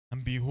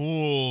 And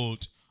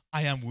behold,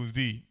 I am with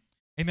thee,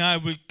 and I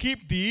will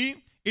keep thee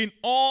in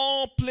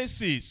all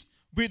places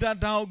whither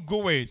thou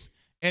goest,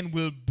 and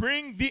will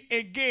bring thee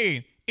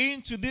again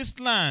into this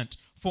land,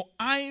 for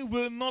I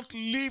will not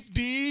leave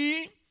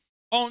thee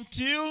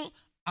until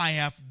I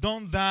have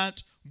done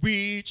that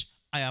which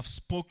I have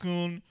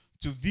spoken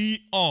to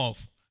thee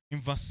of. In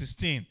verse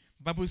 16,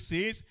 the Bible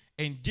says,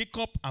 and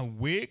Jacob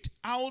awaked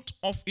out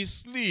of his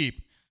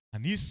sleep,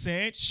 and he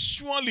said,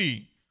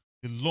 surely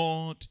the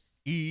Lord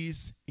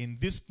is in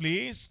this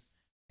place,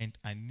 and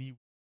I knew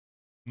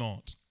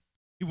not.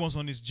 He was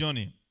on his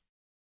journey.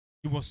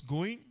 He was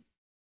going,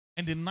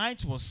 and the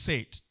night was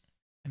set,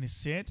 and he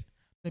said,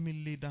 let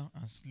me lay down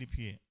and sleep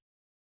here.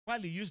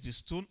 While he used the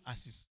stone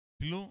as his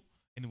pillow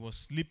and he was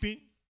sleeping,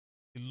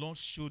 the Lord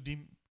showed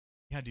him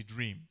he had a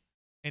dream.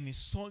 And he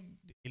saw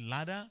a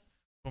ladder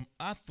from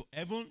earth to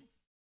heaven.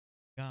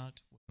 God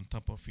was on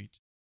top of it.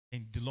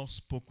 And the Lord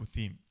spoke with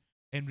him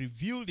and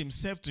revealed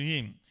himself to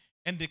him.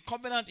 And the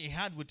covenant he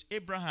had with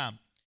Abraham,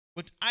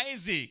 with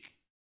Isaac,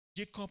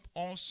 Jacob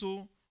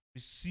also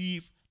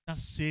received that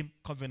same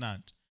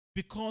covenant.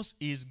 Because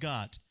he is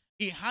God,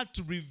 he had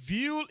to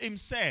reveal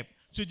himself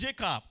to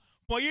Jacob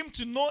for him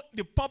to know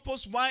the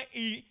purpose why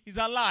he is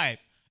alive.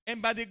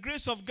 And by the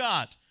grace of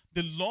God,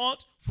 the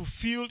Lord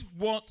fulfilled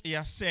what he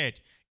has said.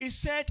 He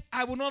said,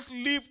 I will not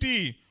leave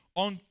thee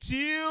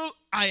until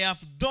I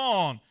have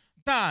done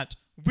that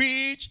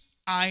which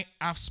I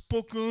have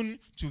spoken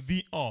to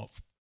thee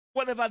of.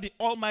 Whatever the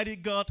Almighty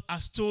God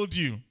has told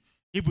you,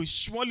 he will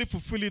surely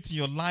fulfill it in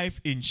your life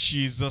in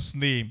Jesus'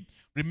 name.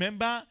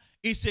 Remember,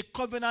 he's a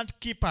covenant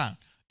keeper.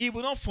 He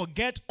will not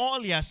forget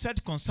all he has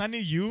said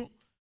concerning you.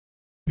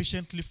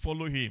 Patiently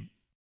follow him.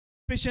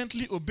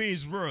 Patiently obey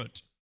his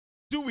word.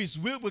 Do his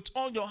will with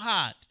all your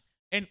heart.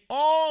 And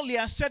all he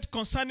has said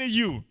concerning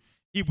you,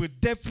 he will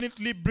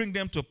definitely bring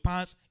them to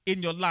pass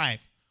in your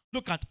life.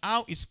 Look at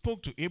how he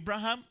spoke to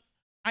Abraham.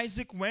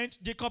 Isaac went,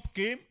 Jacob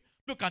came.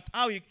 Look at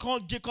how he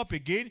called Jacob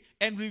again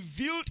and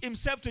revealed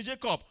himself to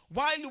Jacob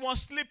while he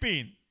was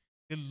sleeping.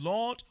 The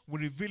Lord will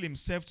reveal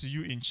himself to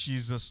you in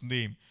Jesus'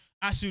 name.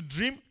 As you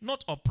dream,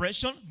 not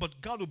oppression,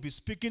 but God will be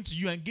speaking to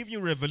you and give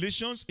you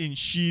revelations in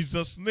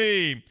Jesus'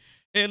 name.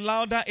 A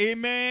louder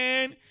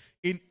amen.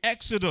 In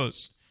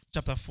Exodus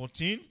chapter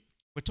 14,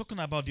 we're talking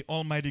about the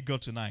Almighty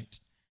God tonight.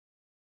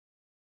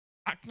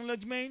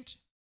 Acknowledgement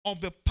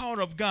of the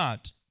power of God.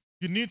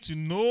 You need to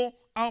know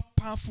how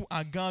powerful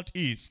our God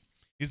is.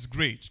 It's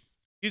great.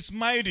 It's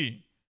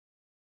mighty.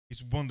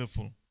 It's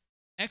wonderful.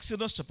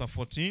 Exodus chapter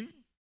 14,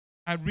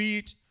 I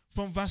read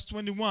from verse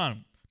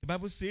 21. The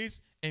Bible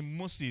says, and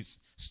Moses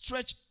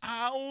stretched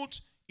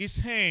out his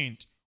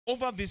hand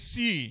over the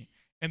sea,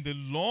 and the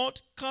Lord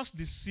caused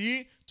the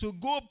sea to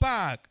go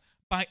back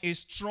by a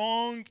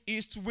strong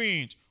east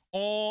wind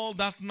all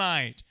that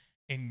night,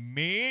 and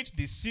made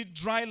the sea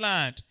dry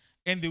land,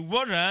 and the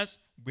waters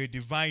were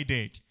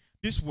divided.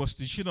 This was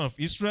the children of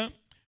Israel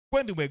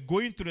when they were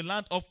going to the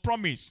land of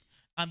promise,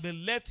 and they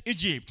left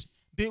Egypt.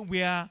 They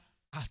were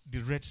at the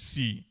Red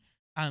Sea,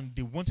 and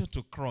they wanted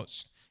to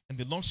cross. And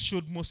the Lord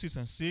showed Moses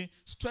and said,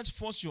 stretch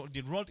forth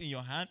the rod in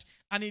your hand.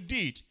 And he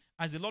did,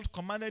 as the Lord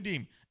commanded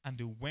him. And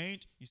they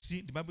went, you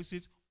see, the Bible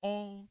says,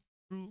 all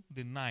through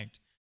the night.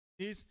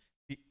 It says,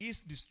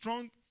 the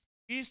strong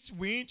east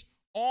wind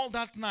all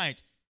that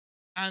night,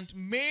 and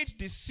made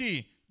the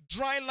sea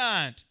dry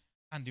land,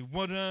 and the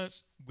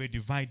waters were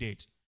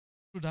divided.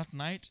 Through that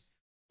night,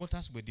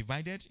 waters were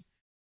divided,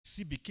 the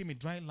sea became a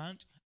dry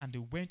land, and they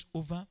went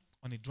over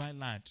on a dry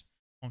land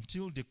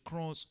until they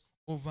crossed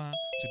over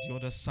to the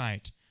other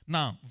side.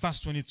 Now, verse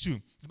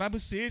 22, the Bible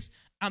says,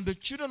 and the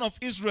children of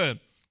Israel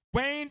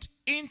went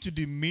into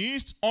the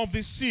midst of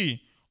the sea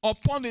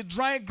upon the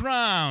dry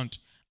ground,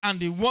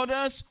 and the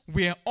waters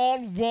were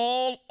all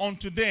wall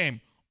unto them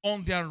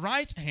on their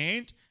right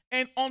hand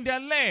and on their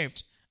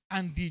left.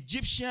 And the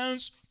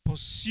Egyptians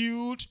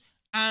pursued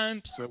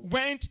and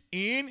went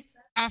in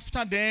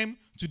after them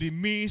to the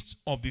midst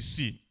of the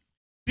sea.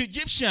 The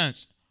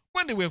Egyptians,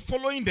 when they were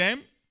following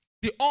them,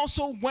 they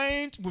also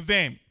went with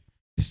them.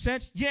 They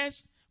said,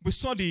 yes, we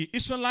saw the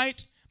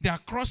Israelites, they are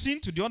crossing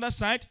to the other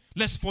side.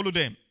 Let's follow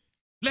them.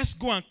 Let's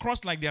go and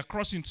cross like they are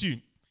crossing too.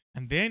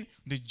 And then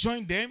they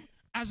joined them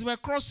as they were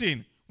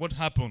crossing. What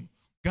happened?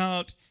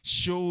 God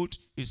showed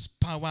his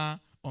power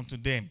unto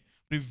them,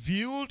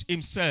 revealed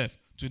himself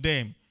to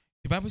them.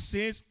 The Bible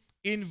says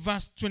in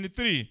verse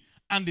 23,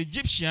 and the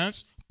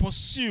Egyptians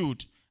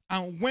pursued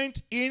and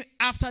went in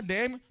after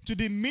them to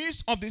the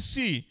midst of the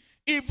sea,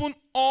 even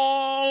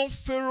all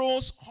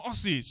Pharaoh's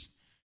horses,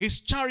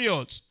 his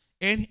chariots,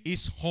 and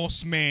his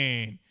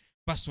horsemen.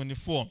 Verse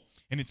 24,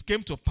 and it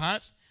came to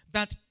pass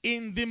that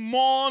in the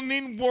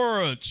morning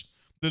watch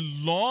the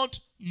Lord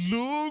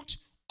looked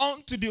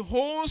unto the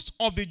host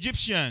of the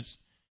Egyptians.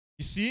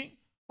 You see,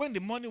 when the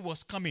morning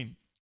was coming,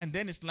 And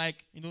then it's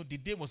like, the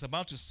day was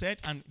about to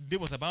set and the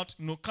day was about,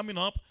 coming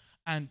up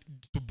and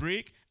to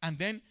break. And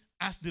then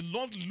as the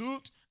Lord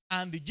looked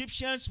and the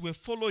Egyptians were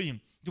following,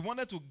 they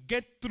wanted to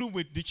get through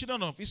with the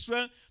children of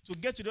Israel to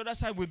get to the other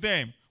side with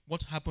them.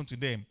 What happened to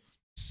them?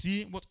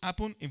 See what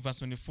happened in verse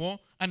 24.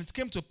 And it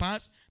came to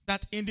pass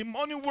that in the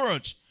morning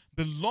watch,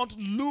 the Lord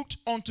looked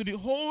unto the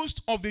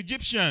host of the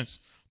Egyptians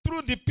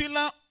through the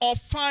pillar of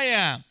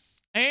fire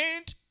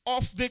and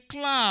of the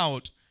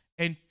cloud,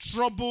 and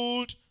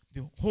troubled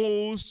the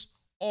host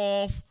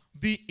of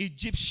the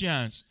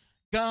Egyptians.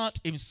 God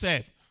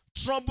himself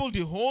troubled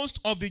the host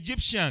of the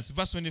Egyptians,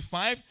 verse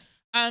 25,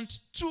 and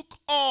took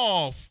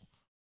off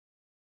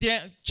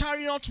their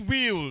chariot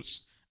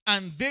wheels,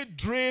 and they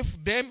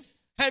drave them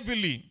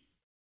heavily.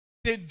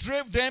 They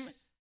drave them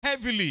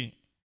heavily,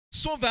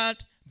 so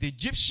that the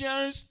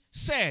Egyptians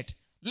said,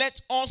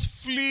 let us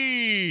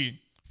flee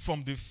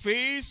from the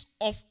face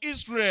of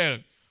Israel,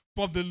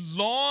 for the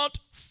Lord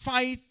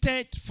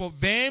fighteth for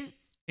them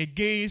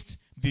against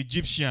the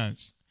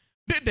Egyptians.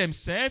 They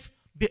themselves,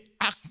 they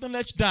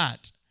acknowledge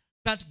that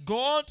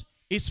God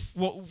is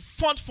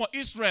fought for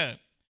Israel.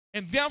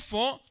 And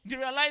therefore, they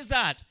realized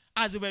that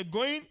as they were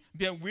going,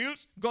 their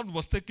wheels, God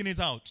was taking it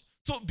out.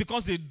 So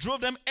because they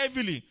drove them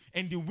heavily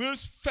and the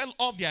wheels fell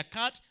off their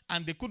cart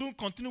and they couldn't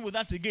continue with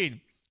that again.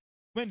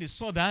 When they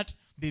saw that,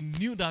 they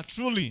knew that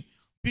truly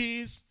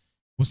this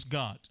was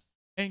God.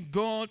 And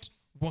God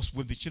was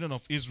with the children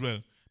of Israel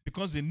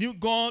because they knew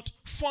God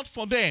fought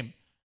for them.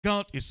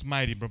 God is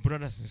mighty,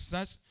 brothers and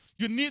sisters.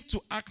 You need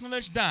to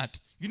acknowledge that.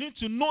 You need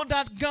to know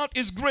that God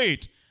is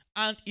great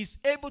and is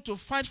able to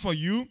fight for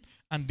you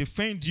and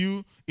defend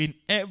you in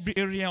every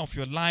area of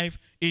your life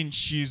in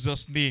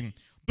Jesus' name.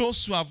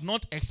 Those who have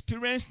not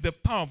experienced the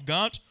power of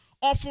God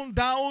often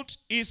doubt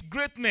his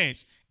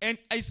greatness and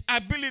his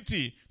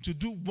ability to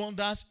do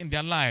wonders in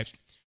their lives.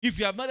 If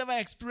you have not ever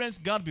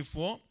experienced God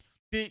before,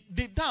 they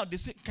doubt. They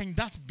say, can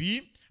that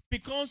be?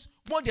 Because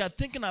what they are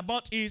thinking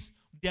about is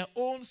their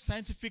own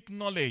scientific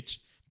knowledge,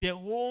 their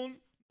own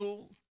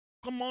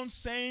common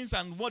sense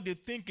and what they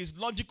think is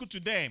logical to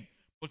them.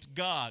 But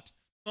God,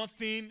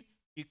 nothing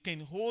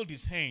can hold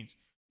his hand.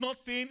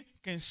 Nothing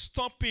can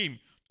stop him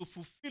to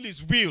fulfill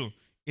his will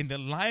in the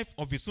life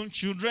of his own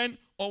children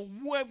or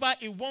whoever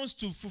he wants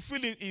to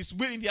fulfill his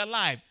will in their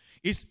life.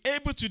 Is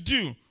able to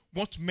do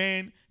what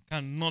men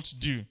cannot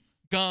do.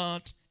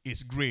 God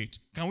is great.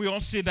 Can we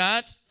all say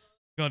that?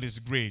 God is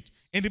great.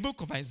 In the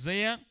book of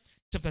Isaiah,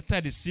 chapter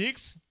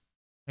 36,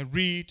 I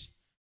read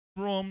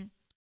from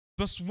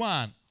verse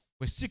 1.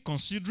 We're still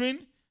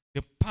considering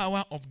the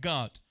power of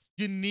God.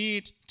 You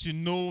need to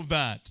know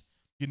that.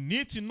 You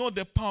need to know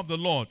the power of the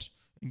Lord.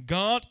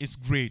 God is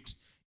great.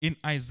 In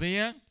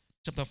Isaiah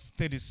chapter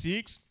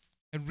 36,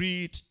 I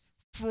read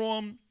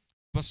from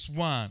verse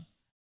 1.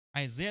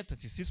 Isaiah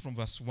 36 from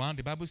verse 1,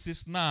 the Bible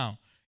says, now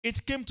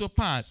it came to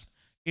pass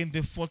in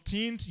the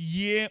 14th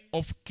year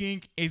of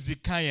King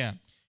Hezekiah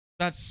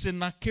that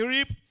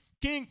Sennacherib,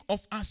 king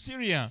of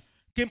Assyria,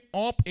 came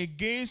up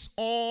against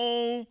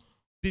all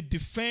the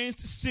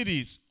defenced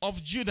cities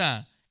of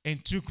Judah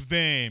and took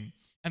them.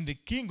 And the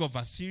king of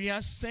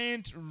Assyria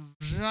sent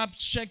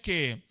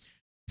Rabshakeh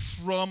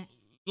from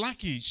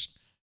Lachish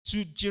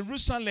to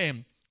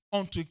Jerusalem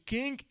unto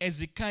King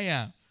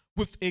Hezekiah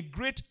with a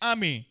great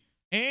army,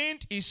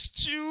 and he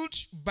stood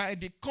by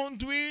the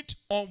conduit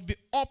of the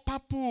upper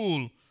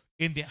pool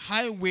in the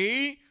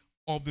highway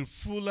of the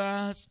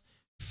fuller's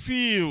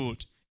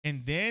field.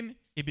 And then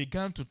he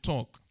began to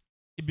talk.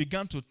 He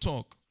began to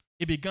talk.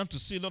 He began to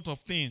say a lot of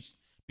things.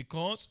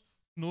 Because,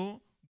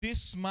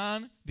 this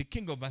man, the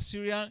king of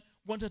Assyria,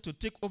 wanted to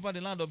take over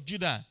the land of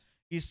Judah.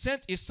 He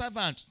sent a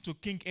servant to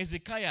King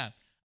Hezekiah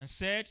and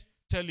said,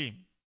 tell him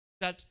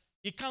that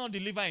he cannot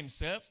deliver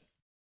himself.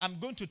 I'm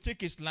going to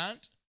take his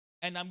land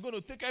and I'm going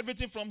to take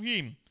everything from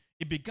him.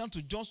 He began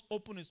to just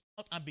open his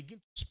mouth and begin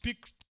to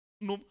speak,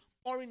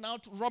 pouring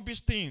out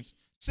rubbish things,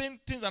 saying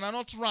things that are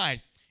not right.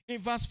 In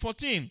verse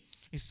 14,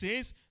 it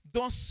says,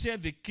 thus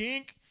said the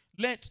king,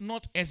 let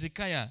not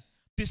Hezekiah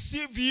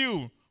deceive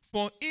you,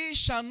 for he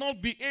shall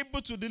not be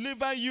able to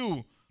deliver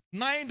you.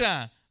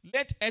 Neither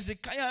let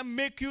Hezekiah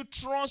make you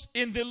trust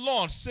in the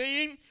Lord,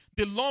 saying,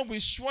 the Lord will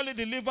surely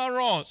deliver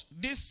us.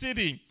 This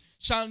city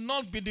shall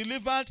not be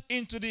delivered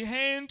into the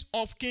hand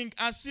of King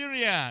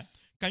Assyria.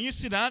 Can you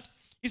see that?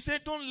 He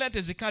said, don't let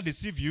Hezekiah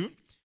deceive you,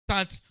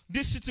 that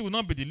this city will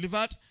not be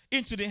delivered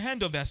into the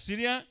hand of the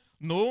Assyria.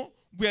 No,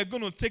 we are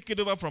going to take it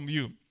over from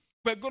you.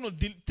 We're going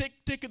to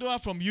take it over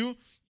from you.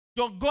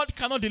 Your God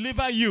cannot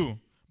deliver you.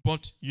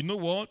 But you know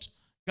what?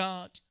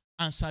 God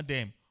answered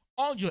them.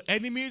 All your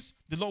enemies,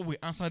 the Lord will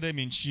answer them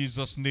in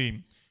Jesus'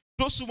 name.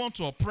 Those who want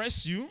to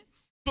oppress you,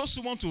 those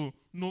who want to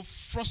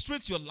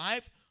frustrate your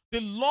life, the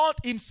Lord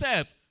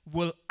himself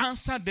will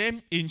answer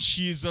them in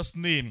Jesus'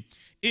 name.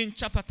 In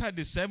chapter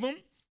 37,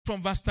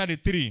 from verse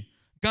 33,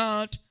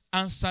 God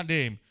answered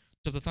them.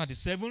 Chapter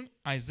 37,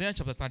 Isaiah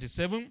chapter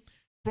 37,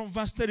 from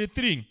verse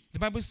 33, the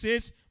Bible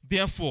says,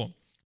 therefore,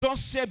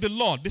 thus said the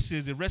Lord, this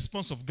is the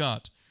response of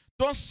God,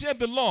 thus said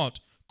the Lord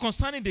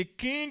concerning the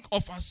king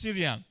of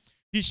Assyria,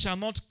 he shall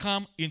not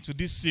come into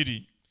this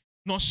city,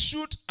 nor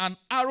shoot an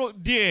arrow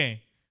there,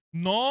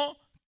 nor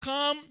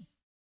come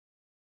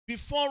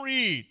before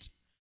it.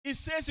 He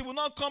says he will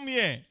not come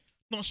here,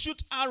 nor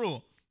shoot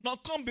arrow, nor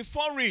come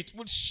before it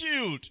with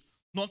shield,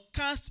 nor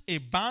cast a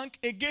bank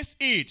against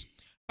it.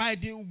 By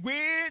the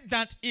way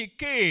that he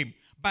came,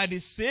 by the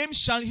same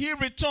shall he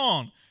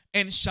return,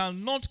 and shall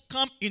not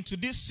come into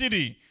this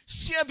city,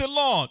 saith the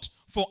Lord,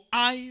 for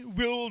I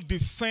will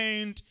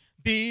defend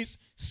this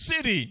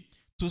city,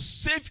 to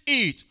save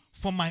it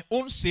for my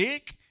own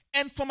sake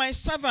and for my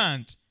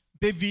servant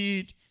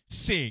David's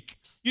sake.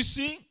 You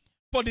see,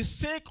 for the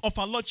sake of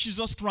our Lord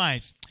Jesus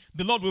Christ,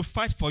 the Lord will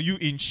fight for you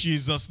in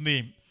Jesus'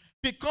 name.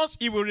 Because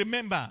he will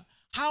remember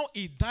how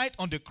he died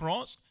on the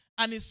cross,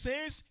 and he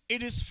says,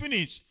 it is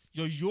finished.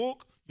 Your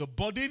yoke, your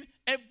burden,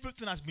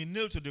 everything has been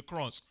nailed to the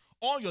cross.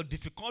 All your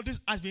difficulties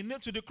has been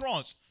nailed to the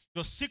cross.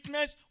 Your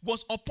sickness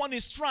was upon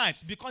his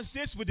stripes, because it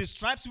says with his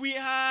stripes we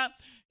are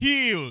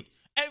healed.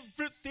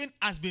 Everything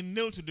has been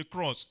nailed to the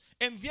cross.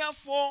 And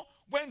therefore,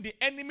 when the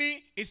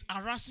enemy is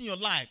harassing your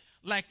life,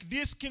 like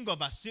this king of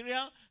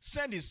Assyria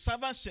sent his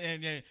servant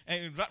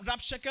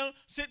Rabshakeh,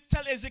 said,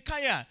 tell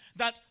Hezekiah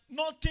that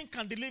nothing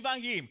can deliver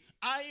him.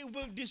 I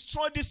will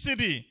destroy this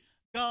city.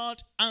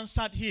 God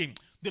answered him.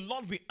 The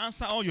Lord will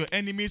answer all your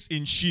enemies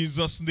in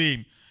Jesus'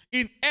 name.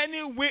 In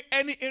any way,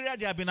 any area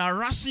they have been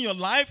harassing your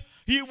life,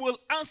 he will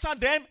answer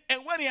them.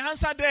 And when he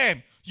answers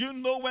them, you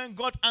know when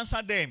God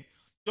answered them.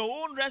 Your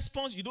own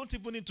response, you don't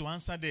even need to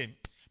answer them.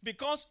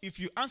 Because if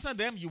you answer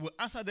them, you will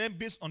answer them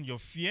based on your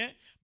fear,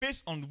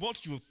 based on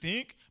what you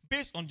think,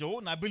 based on your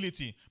own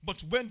ability.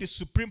 But when the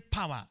supreme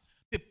power,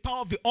 the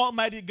power of the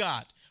Almighty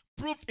God,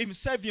 proved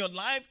himself in your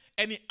life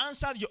and he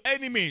answered your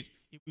enemies,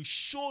 he will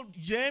show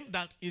them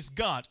that is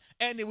God.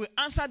 And he will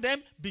answer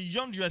them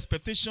beyond your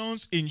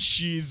expectations in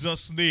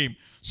Jesus' name.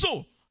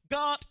 So,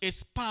 God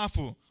is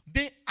powerful.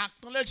 They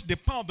acknowledge the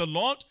power of the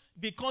Lord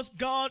because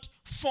God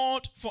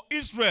fought for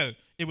Israel.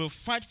 He will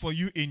fight for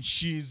you in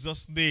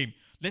Jesus' name.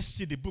 Let's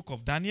see the book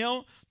of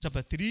Daniel,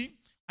 chapter 3.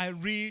 I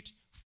read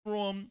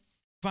from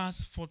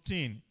verse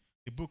 14.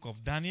 The book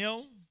of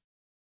Daniel.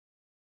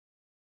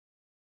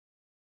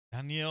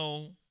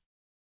 Daniel,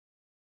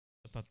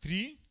 chapter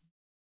 3.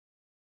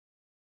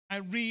 I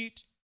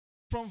read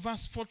from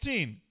verse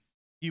 14.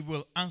 He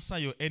will answer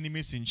your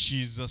enemies in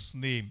Jesus'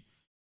 name.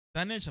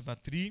 Daniel chapter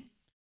 3,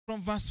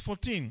 from verse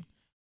 14.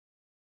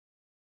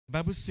 The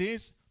Bible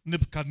says,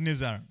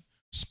 Nebuchadnezzar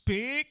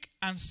spake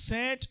and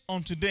said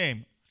unto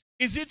them,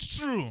 is it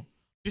true?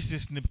 This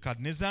is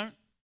Nebuchadnezzar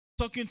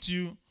talking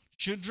to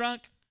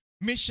Shadrach,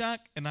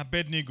 Meshach, and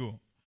Abednego.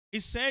 He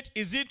said,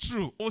 is it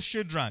true, O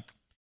Shadrach,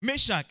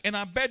 Meshach, and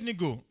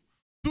Abednego,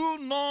 do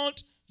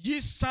not ye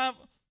serve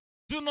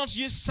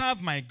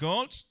my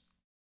gods,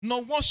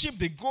 nor worship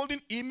the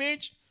golden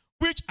image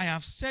which I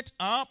have set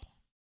up?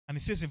 And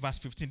it says in verse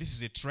 15, this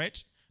is a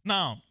threat.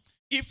 Now,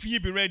 if ye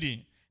be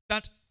ready,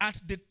 that at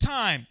the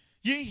time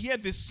ye hear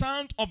the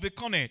sound of the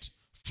cornet,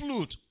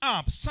 flute,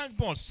 harp,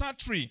 sackbut,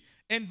 psaltery,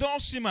 and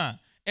dulcimer,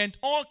 and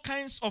all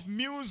kinds of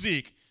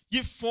music,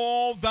 ye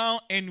fall down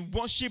and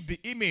worship the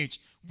image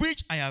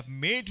which I have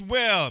made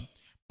well.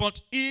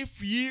 But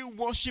if ye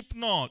worship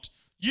not,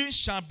 ye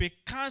shall be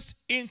cast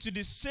into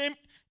the same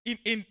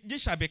ye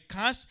shall be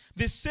cast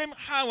the same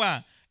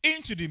hour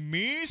into the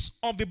midst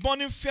of the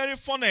burning fiery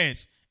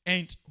furnace.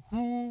 And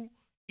who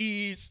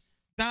is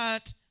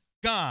that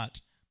God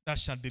that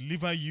shall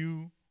deliver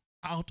you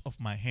out of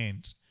my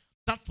hands?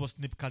 That was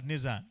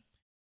Nebuchadnezzar.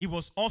 He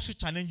was also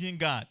challenging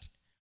God,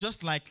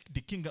 just like the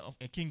king of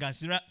King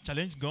Assyria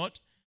challenged God.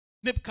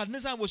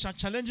 Nebuchadnezzar was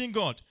challenging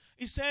God.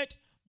 He said,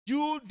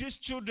 you, these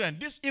children,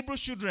 these Hebrew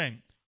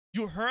children,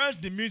 you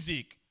heard the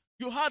music,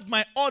 you heard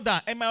my order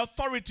and my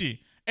authority,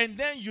 and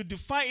then you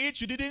defy it.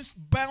 You didn't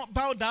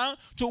bow down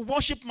to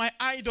worship my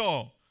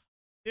idol.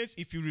 Yes,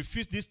 if you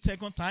refuse this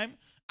second time,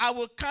 I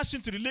will cast you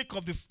into the lake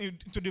of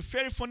into the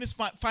fiery furnace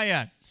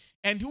fire.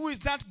 And who is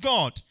that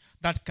God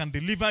that can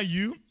deliver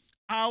you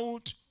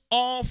out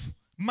of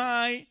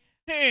my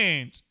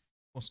hand?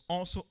 Was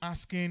also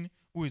asking,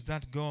 who is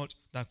that God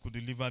that could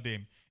deliver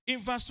them? In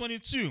verse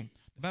 22,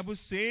 the Bible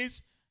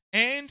says,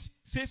 and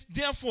says,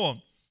 therefore,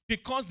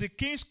 because the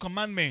king's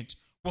commandment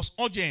was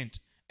urgent,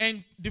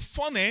 and the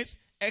furnace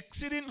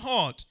exceeding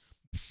hot,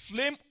 the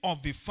flame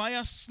of the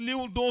fire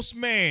slew those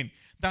men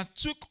that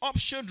took up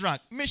Shadrach,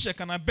 Meshach,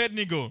 and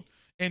Abednego.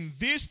 And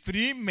these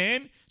three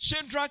men,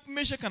 Shadrach,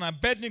 Meshach, and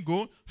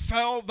Abednego,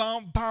 fell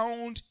down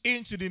bound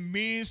into the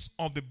midst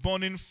of the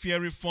burning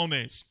fiery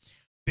furnace.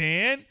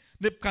 Then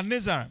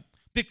Nebuchadnezzar,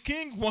 the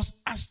king, was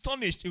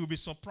astonished. He will be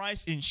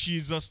surprised in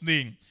Jesus'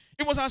 name.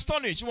 He was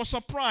astonished. He was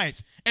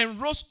surprised and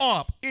rose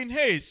up in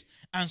haste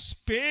and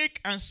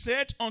spake and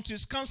said unto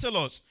his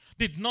counselors,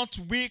 did not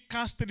we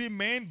cast 3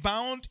 men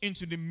bound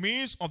into the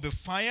midst of the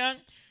fire?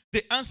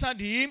 They answered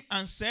him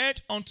and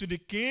said unto the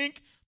king,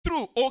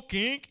 true, O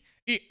king.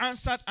 He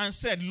answered and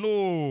said,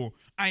 lo,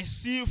 I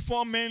see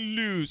 4 men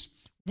loose,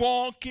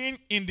 walking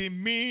in the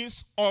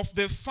midst of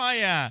the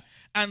fire,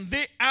 and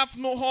they have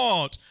no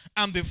hurt,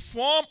 and the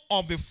form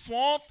of the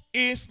 4th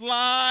is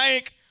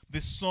like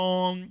the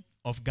Son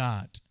of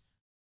God.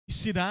 You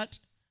see that?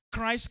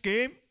 Christ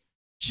came,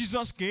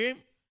 Jesus came,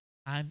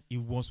 and he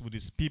was with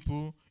his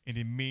people in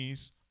the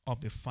midst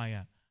of the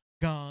fire.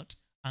 God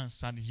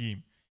answered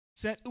him.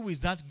 Said, who is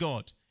that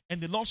God?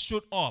 And the Lord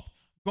showed up.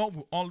 God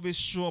will always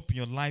show up in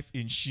your life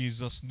in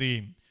Jesus'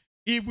 name.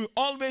 He will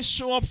always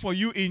show up for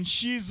you in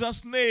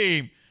Jesus'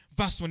 name.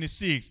 Verse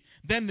 26.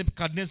 Then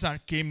Nebuchadnezzar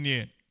came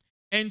near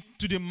and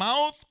to the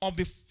mouth of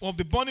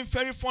the burning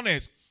fiery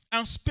furnace,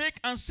 and spake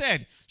and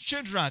said,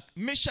 Shadrach,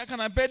 Meshach,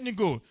 and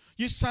Abednego,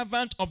 ye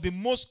servant of the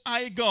Most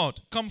High God,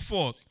 come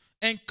forth,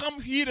 and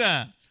come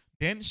hither.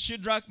 Then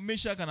Shadrach,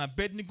 Meshach, and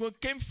Abednego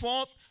came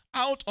forth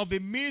out of the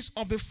midst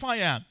of the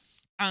fire,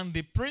 and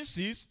the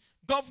princes,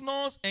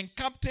 governors, and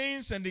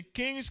captains, and the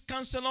king's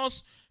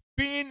counselors,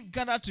 being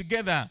gathered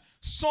together,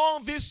 saw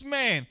these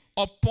men,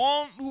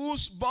 upon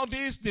whose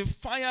bodies the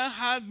fire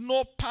had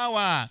no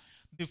power.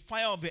 The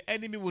fire of the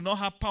enemy will not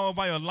have power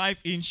over your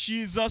life in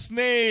Jesus'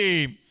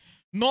 name.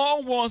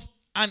 Nor was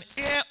an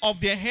hair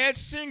of their head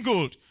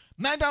singled,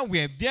 neither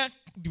were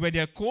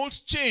their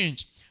coats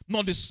changed,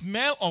 nor the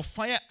smell of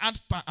fire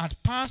had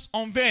passed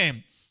on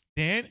them.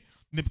 Then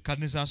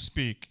Nebuchadnezzar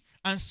spake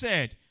and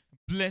said,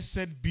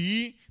 Blessed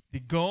be the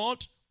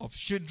God of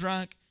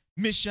Shadrach,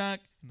 Meshach,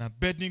 and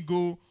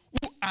Abednego,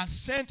 who hath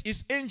sent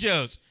his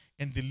angels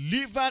and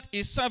delivered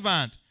his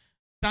servant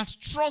that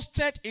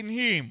trusted in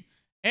him,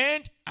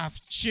 and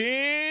have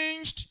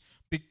changed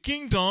the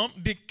kingdom,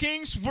 the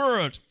king's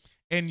word,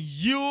 and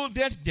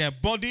yielded their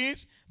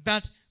bodies,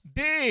 that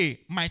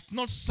they might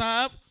not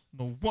serve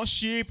nor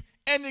worship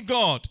any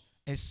God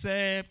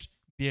except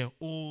their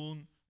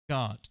own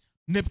God.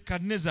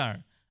 Nebuchadnezzar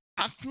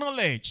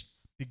acknowledged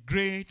the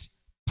great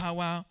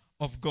power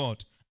of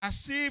God,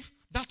 as if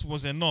that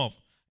was enough.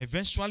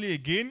 Eventually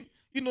again,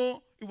 he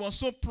was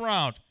so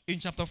proud in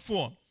chapter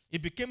 4. He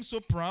became so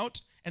proud,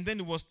 and then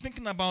he was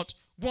thinking about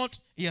what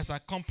he has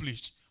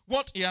accomplished,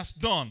 what he has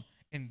done.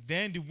 And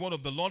then the word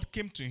of the Lord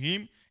came to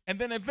him, and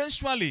then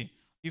eventually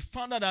he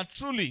found out that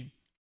truly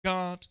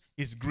God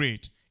is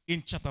great.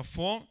 In chapter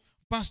 4,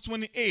 verse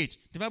 28,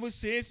 the Bible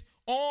says,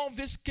 all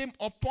this came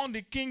upon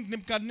the king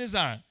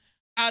Nebuchadnezzar.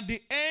 At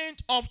the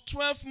end of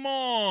 12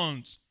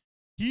 months,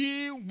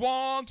 he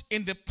walked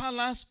in the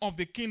palace of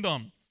the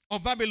kingdom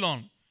of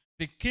Babylon.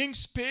 The king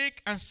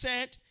spake and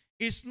said,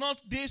 is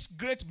not this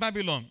great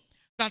Babylon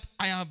that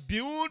I have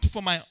built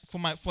for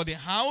the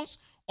house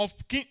of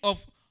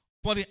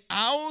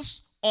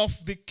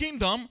the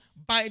kingdom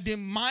by the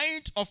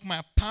might of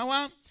my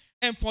power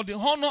and for the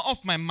honor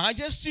of my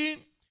majesty?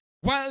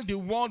 While the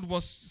word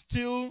was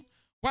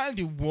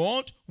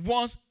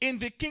in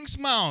the king's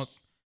mouth,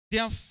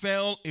 there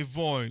fell a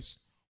voice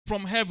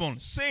from heaven,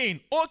 saying,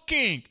 O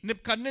king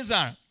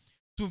Nebuchadnezzar,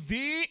 to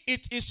thee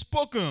it is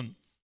spoken,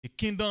 the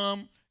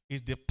kingdom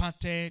is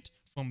departed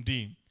from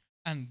thee,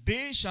 and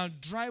they shall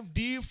drive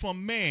thee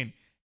from men,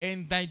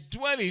 and thy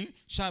dwelling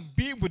shall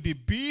be with the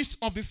beasts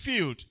of the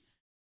field.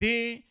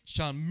 They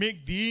shall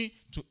make thee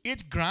to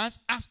eat grass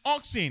as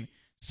oxen.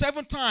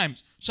 7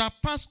 times shall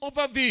pass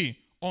over thee,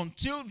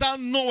 until thou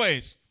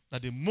knowest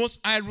that the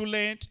Most High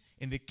ruleth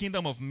in the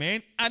kingdom of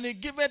men, and he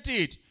giveth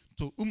it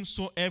to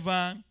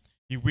whomsoever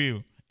he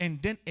will.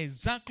 And then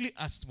exactly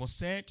as it was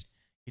said,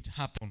 it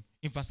happened.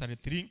 In verse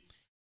 33,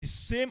 the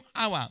same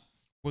hour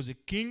was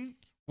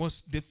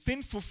the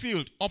thing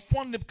fulfilled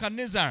upon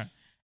Nebuchadnezzar,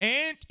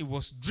 and he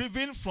was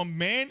driven from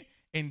men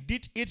and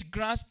did eat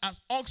grass as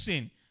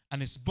oxen,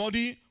 and his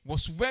body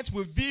was wet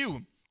with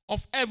dew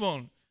of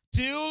heaven,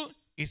 till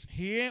his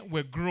hair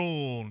were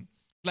grown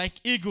like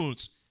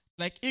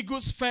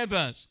eagles'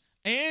 feathers,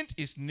 and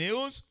his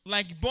nails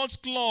like bird's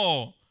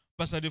claw.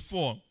 Verse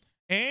 34,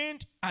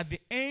 and at the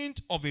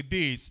end of the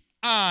days,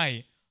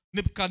 I,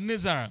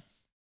 Nebuchadnezzar,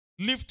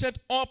 lifted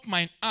up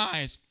mine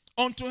eyes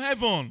unto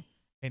heaven,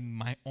 and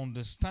my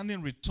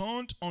understanding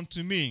returned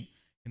unto me,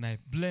 and I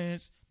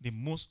blessed the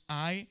Most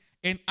High,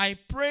 and I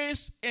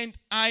praised and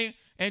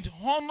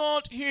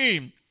honored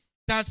him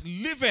that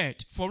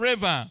liveth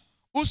forever,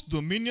 whose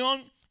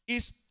dominion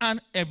is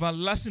an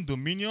everlasting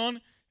dominion,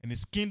 and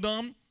his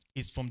kingdom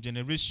is from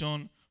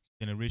generation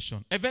to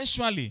generation.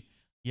 Eventually,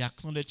 he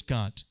acknowledged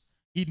God.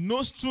 He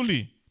knows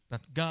truly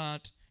that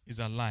God is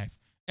alive.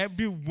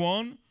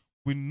 Everyone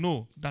will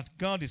know that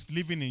God is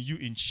living in you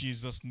in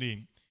Jesus'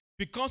 name,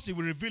 because he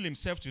will reveal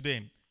himself to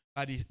them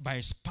by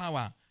his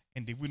power,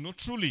 and they will know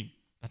truly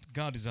that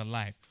God is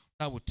alive.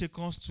 That will take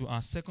us to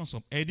our second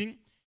subheading,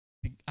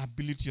 the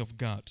ability of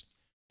God.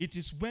 It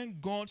is when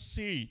God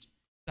said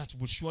that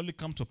will surely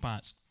come to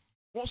pass.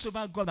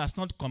 Whatsoever God has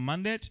not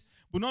commanded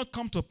will not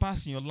come to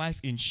pass in your life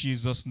in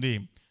Jesus'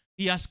 name.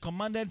 He has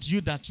commanded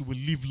you that you will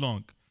live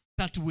long,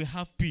 that you will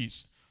have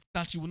peace,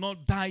 that you will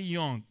not die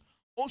young.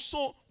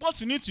 Also, what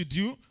you need to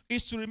do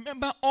is to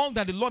remember all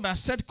that the Lord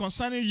has said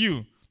concerning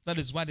you. That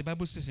is why the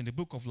Bible says in the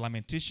book of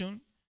Lamentation,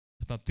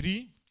 chapter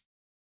 3,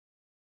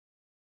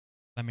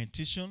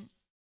 Lamentation,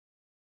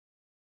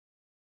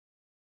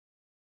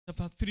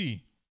 chapter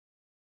 3,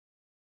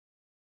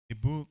 the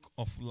book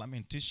of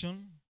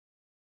Lamentation,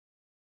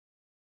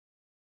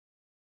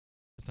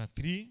 chapter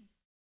 3,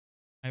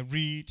 I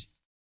read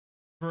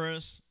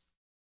verse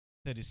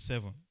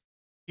 37.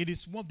 It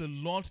is what the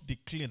Lord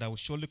declared that will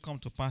surely come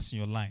to pass in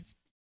your life.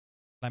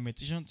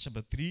 Lamentation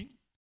chapter 3,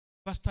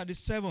 verse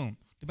 37.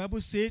 The Bible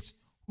says,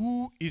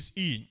 who is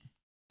he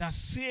that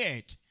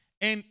saith,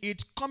 and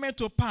it cometh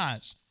to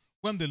pass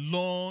when the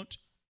Lord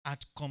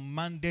hath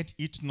commanded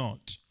it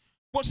not?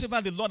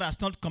 Whatsoever the Lord has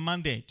not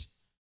commanded,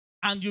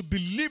 and you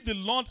believe the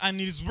Lord and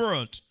his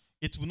word,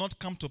 it will not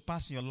come to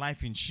pass in your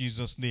life in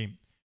Jesus' name.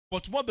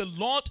 But what the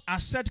Lord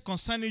has said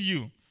concerning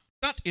you,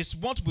 that is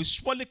what will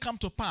surely come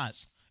to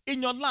pass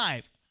in your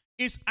life.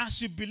 Is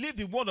as you believe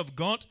the word of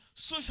God,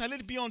 so shall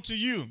it be unto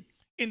you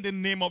in the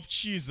name of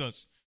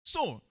Jesus.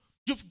 So,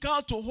 you've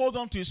got to hold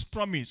on to his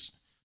promise.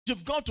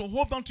 You've got to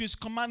hold on to his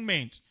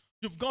commandment.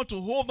 You've got to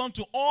hold on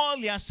to all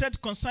he has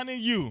said concerning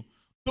you.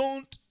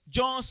 Don't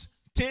just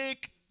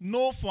take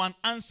no for an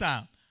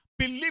answer.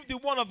 Believe the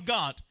word of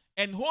God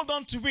and hold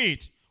on to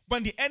it.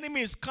 When the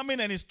enemy is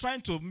coming and is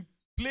trying to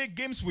play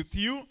games with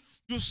you,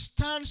 you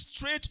stand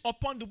straight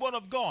upon the word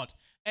of God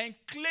and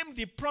claim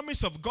the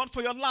promise of God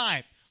for your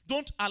life.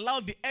 Don't allow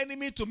the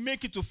enemy to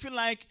make you to feel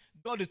like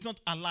God is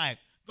not alive.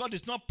 God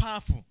is not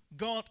powerful.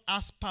 God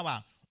has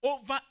power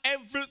over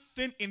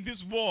everything in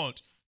this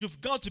world.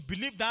 You've got to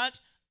believe that,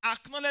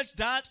 acknowledge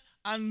that,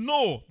 and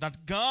know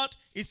that God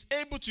is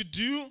able to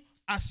do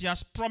as he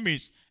has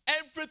promised.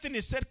 Everything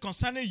is said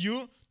concerning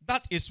you,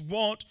 that is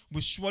what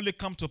will surely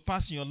come to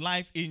pass in your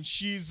life in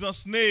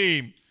Jesus'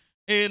 name.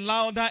 A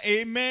louder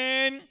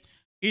amen.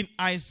 In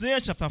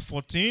Isaiah chapter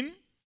 14,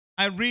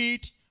 I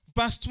read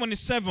verse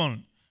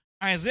 27.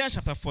 Isaiah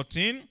chapter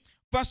 14,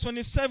 verse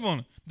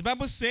 27. The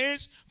Bible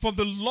says, for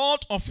the Lord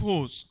of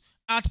hosts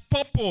hath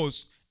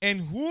purpose,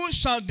 and who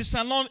shall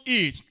disannul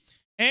it?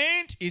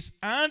 And his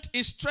hand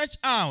is stretched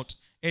out,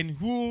 and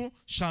who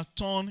shall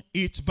turn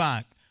it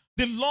back?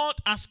 The Lord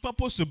has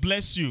purpose to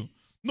bless you.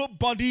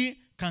 Nobody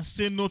can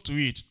say no to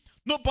it.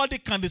 Nobody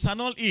can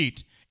disannul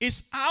it.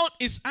 His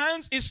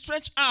hands is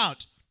stretched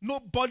out.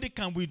 Nobody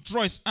can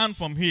withdraw his hand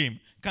from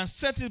him, can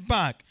set it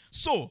back.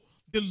 So,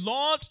 the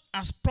Lord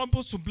has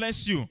purpose to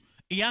bless you.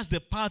 He has the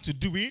power to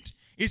do it.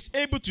 He's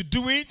able to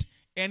do it.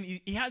 And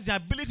he has the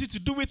ability to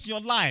do it in your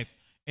life.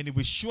 And he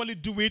will surely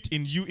do it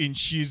in you in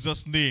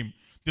Jesus' name.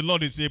 The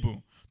Lord is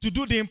able to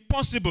do the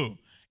impossible.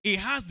 He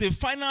has the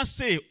final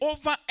say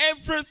over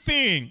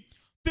everything.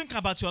 Think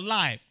about your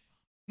life.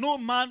 No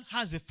man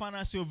has the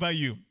final say over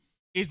you.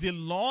 It's the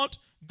Lord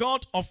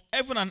God of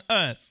heaven and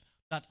earth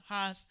that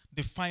has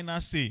the final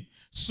say.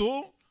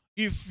 So,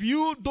 if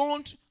you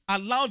don't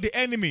allow the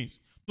enemies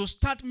to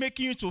start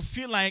making you to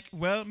feel like,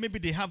 well, maybe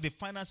they have the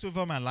final say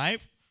over my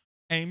life,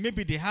 and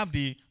maybe they have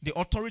the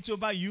authority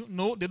over you.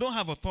 No, they don't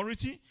have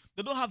authority.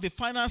 They don't have the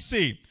final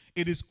say.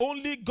 It is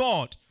only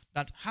God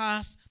that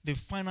has the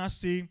final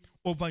say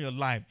over your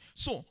life.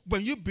 So,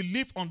 when you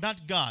believe on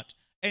that God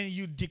and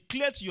you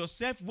declare to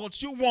yourself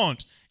what you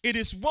want, it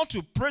is what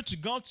you pray to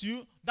God to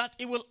you that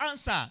it will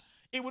answer.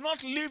 It will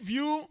not leave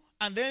you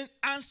and then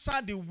answer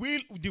the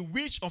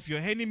wish of your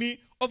enemy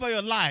over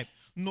your life.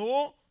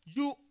 No,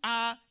 you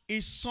are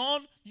his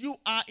son, you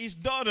are his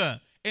daughter.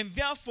 And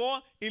therefore,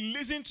 he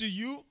listens to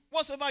you.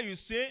 Whatever you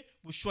say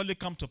will surely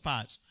come to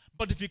pass.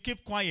 But if you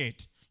keep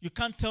quiet, you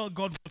can't tell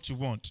God what you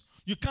want.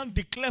 You can't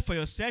declare for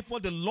yourself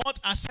what the Lord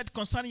has said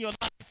concerning your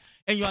life.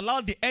 And you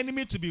allow the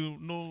enemy to be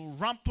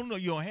ramping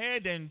on your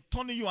head and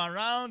turning you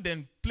around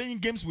and playing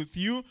games with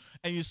you.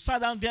 And you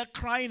sat down there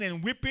crying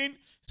and weeping.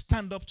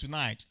 Stand up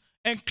tonight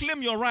and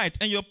claim your right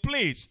and your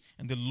place.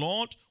 And the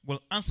Lord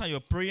will answer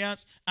your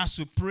prayers as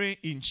you pray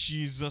in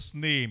Jesus'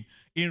 name.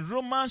 In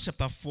Romans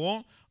chapter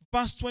 4,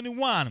 verse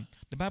 21,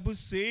 the Bible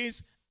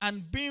says,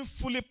 and being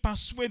fully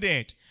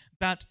persuaded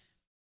that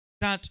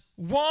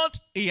what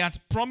he had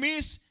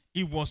promised,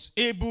 he was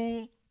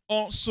able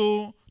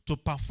also to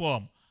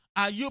perform.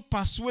 Are you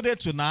persuaded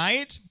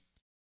tonight?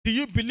 Do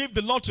you believe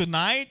the Lord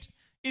tonight?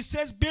 It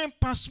says, being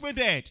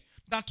persuaded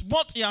that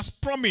what he has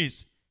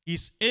promised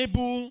is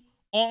able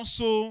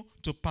also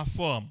to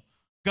perform.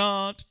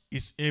 God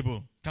is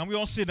able. Can we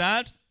all say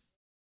that?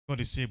 God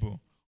is able.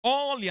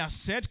 All he has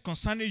said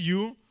concerning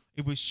you,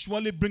 it will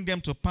surely bring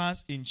them to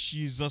pass in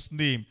Jesus'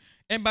 name.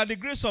 And by the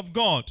grace of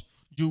God,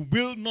 you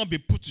will not be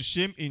put to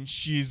shame in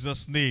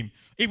Jesus' name.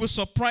 It will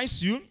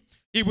surprise you.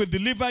 It will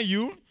deliver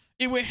you.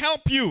 It will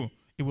help you.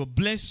 It will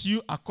bless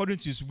you according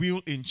to his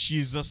will in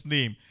Jesus'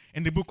 name.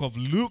 In the book of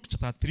Luke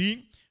chapter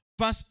 3,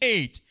 verse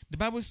 8, the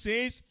Bible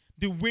says,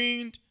 the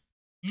wind,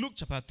 Luke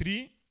chapter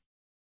 3,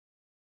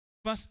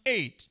 verse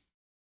 8,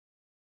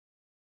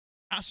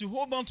 as you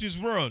hold on to his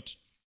word,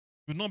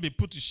 you will not be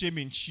put to shame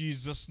in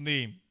Jesus'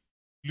 name.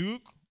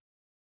 Luke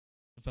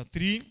chapter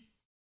 3,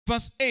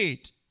 verse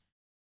 8,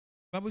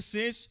 the Bible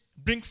says,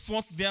 bring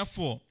forth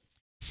therefore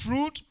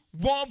fruit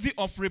worthy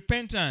of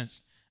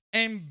repentance,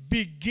 and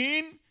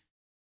begin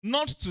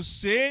not to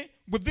say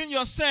within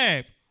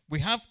yourself, we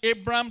have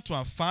Abraham to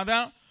our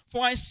father,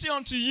 for I say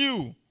unto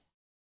you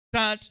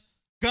that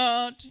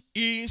God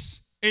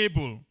is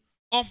able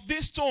of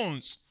these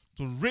stones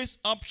to raise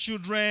up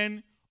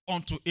children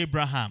unto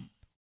Abraham.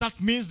 That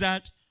means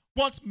that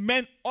what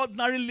men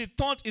ordinarily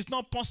thought is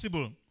not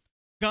possible,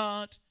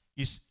 God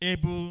is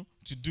able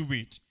to do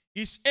it.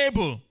 He's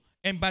able,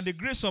 and by the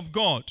grace of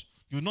God,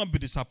 you will not be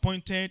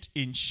disappointed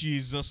in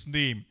Jesus'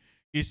 name.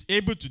 He's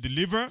able to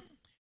deliver.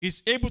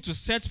 He's able to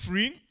set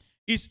free.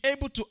 He's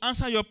able to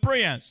answer your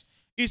prayers.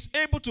 He's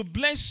able to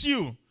bless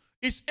you.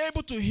 He's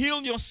able to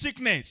heal your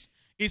sickness.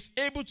 He's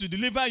able to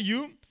deliver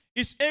you.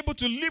 He's able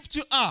to lift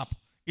you up.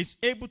 He's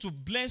able to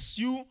bless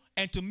you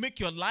and to make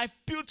your life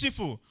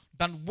beautiful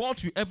than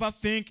what you ever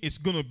think it's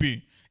going to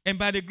be. And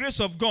by the grace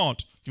of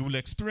God, you will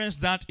experience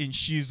that in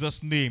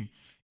Jesus' name.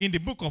 In the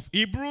book of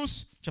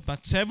Hebrews, chapter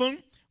 7,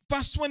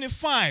 verse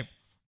 25,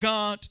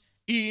 God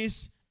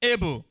is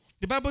able.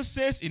 The Bible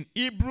says in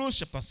Hebrews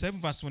chapter 7,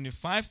 verse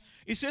 25,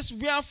 it says,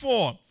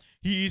 wherefore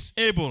he is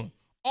able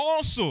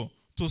also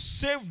to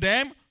save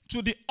them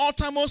to the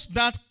uttermost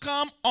that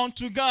come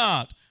unto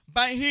God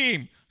by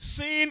him,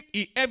 seeing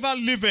he ever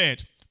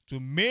liveth, to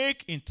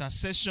make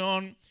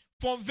intercession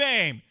for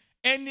them.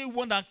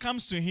 Anyone that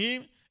comes to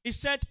him, he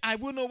said, I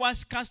will no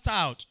wise cast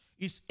out.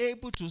 He's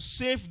able to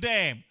save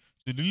them,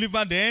 to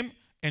deliver them,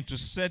 and to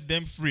set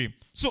them free.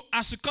 So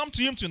as you come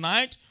to him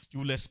tonight, you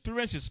will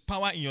experience his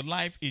power in your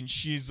life in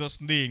Jesus'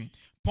 name.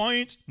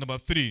 Point number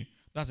 3.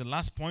 That's the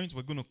last point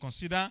we're going to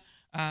consider.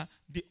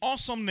 The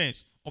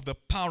awesomeness of the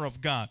power of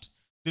God.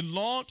 The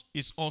Lord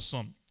is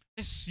awesome.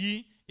 Let's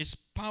see his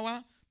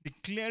power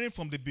declaring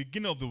from the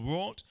beginning of the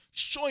world,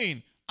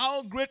 showing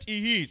how great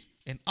he is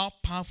and how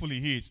powerful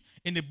he is.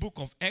 In the book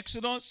of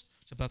Exodus,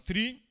 chapter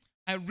 3,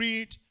 I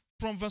read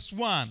from verse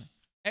 1.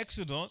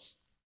 Exodus,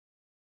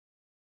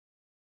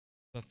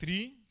 chapter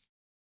 3,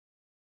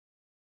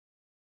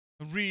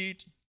 I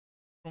read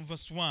from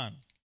verse 1.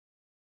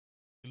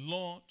 The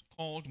Lord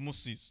called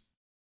Moses,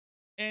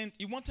 and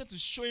he wanted to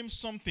show him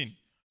something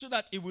so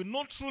that he will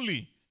know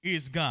truly he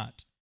is God.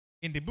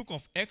 In the book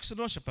of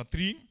Exodus, chapter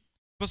 3,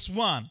 verse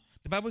 1,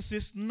 the Bible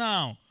says,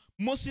 now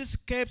Moses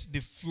kept the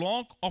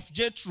flock of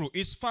Jethro,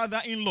 his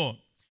father-in-law,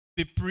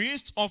 the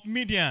priest of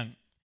Midian,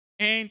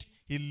 and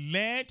he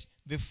led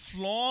the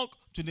flock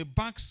to the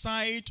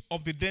backside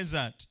of the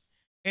desert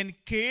and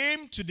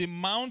came to the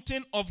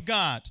mountain of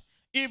God,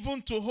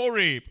 even to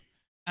Horeb.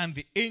 And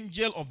the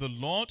angel of the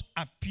Lord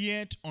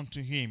appeared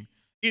unto him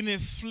in a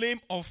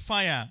flame of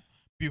fire.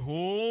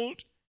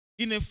 Behold,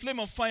 in a flame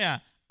of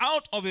fire,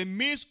 out of the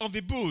midst of the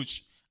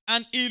bush.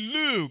 And he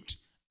looked,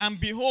 and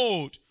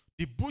behold,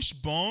 the bush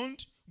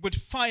burned with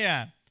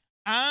fire,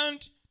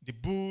 and the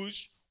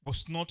bush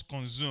was not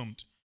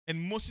consumed.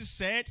 And Moses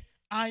said,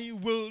 I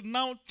will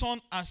now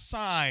turn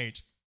aside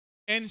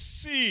and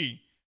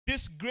see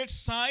this great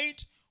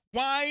sight,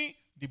 why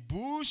the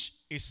bush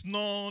is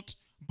not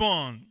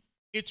burned.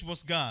 It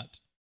was God.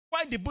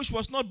 Why the bush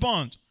was not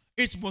burned?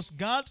 It was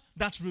God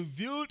that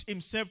revealed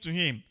himself to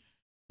him.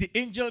 The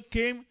angel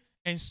came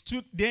and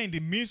stood there in the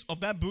midst of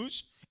that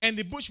bush, and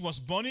the bush was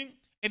burning,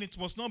 and it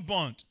was not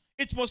burnt.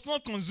 It was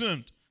not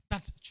consumed.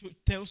 That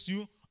tells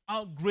you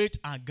how great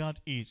our God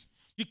is.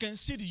 You can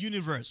see the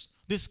universe,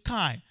 the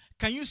sky.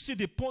 Can you see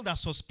the pole that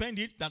suspend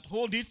it, that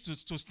hold it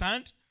to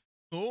stand?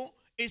 No,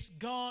 it's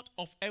God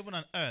of heaven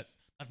and earth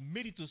that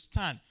made it to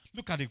stand.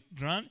 Look at the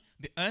ground,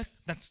 the earth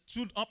that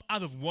stood up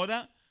out of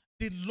water.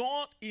 The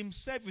Lord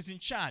himself is in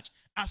charge.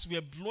 As we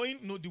are blowing,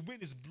 the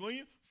wind is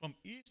blowing from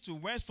east to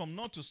west, from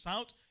north to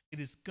south. It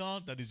is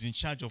God that is in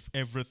charge of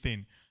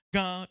everything.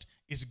 God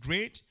is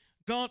great.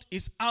 God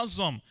is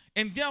awesome.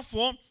 And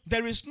therefore,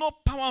 there is no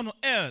power on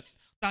earth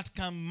that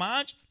can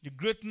match the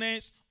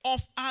greatness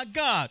of our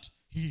God.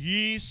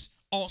 He is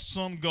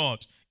awesome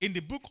God. In the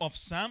book of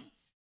Psalm,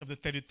 chapter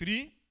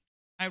 33,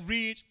 I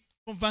read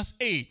from verse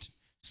 8.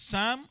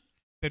 Psalm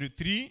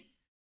 33,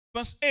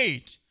 verse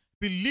 8.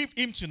 Believe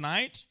him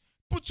tonight.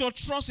 Put your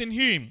trust in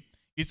him.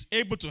 It's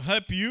able to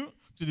help you,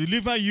 to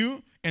deliver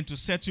you, and to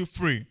set you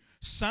free.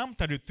 Psalm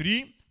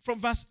 33, from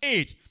verse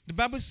 8. The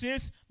Bible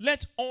says,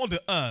 let all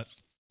the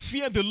earth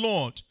fear the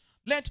Lord.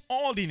 Let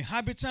all the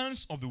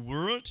inhabitants of the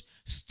world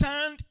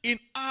stand in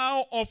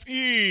awe of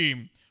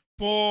him.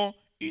 For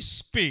he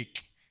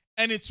spake,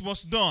 and it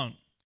was done.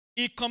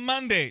 He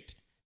commanded,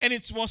 and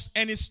it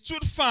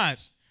stood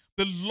fast.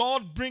 The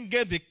Lord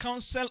bringeth the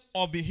counsel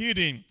of the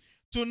hidden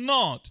to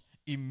naught.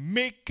 He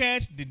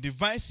maketh the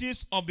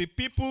devices of the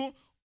people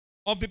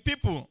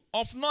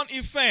of none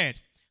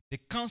effect. The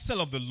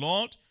counsel of the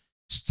Lord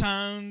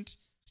standeth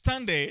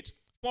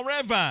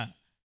forever.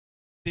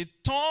 The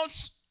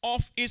thoughts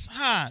of his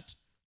heart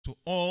to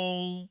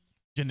all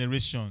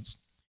generations.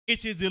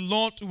 It is the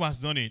Lord who has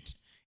done it.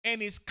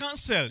 And his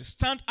counsel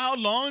stand how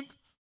long?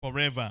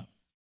 Forever.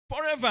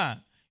 Forever.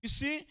 You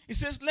see, it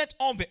says, let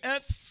all the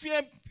earth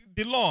fear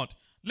the Lord.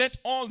 Let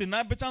all the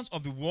inhabitants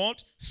of the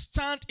world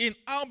stand in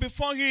awe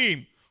before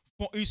him.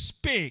 For he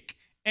spake,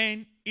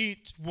 and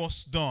it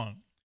was done.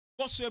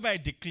 Whatsoever he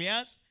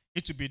declares,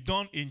 it will be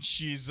done in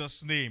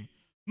Jesus' name.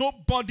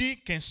 Nobody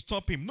can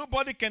stop him.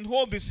 Nobody can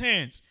hold his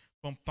hands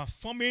from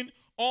performing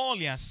all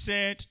he has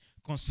said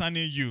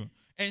concerning you.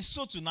 And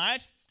so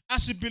tonight,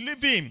 as you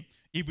believe him,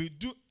 he will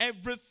do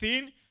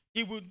everything.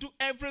 He will do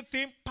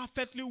everything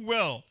perfectly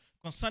well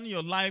concerning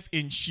your life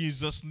in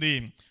Jesus'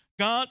 name.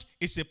 God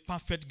is a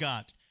perfect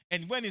God.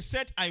 And when he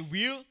said, I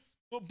will,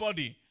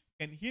 nobody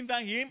can hinder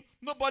him.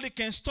 Nobody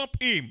can stop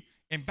him.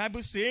 And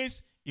Bible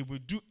says he will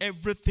do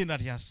everything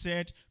that he has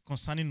said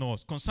concerning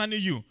us,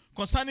 concerning you,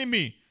 concerning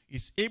me.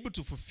 Is able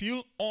to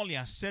fulfill all he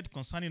has said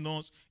concerning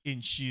us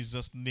in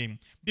Jesus' name.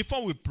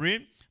 Before we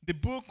pray, the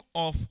book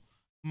of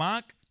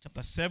Mark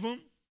chapter 7,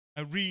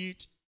 I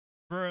read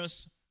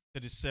verse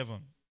 37.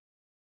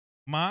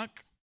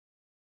 Mark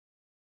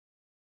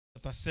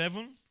chapter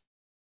 7,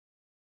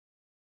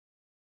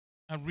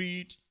 I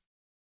read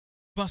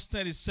verse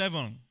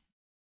 37.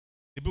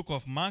 The book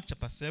of Mark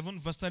chapter 7,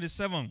 verse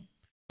 37.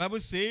 Bible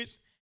says,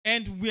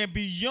 and we are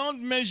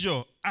beyond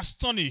measure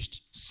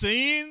astonished,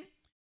 saying,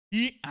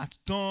 he hath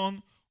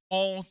done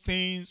all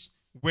things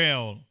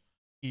well.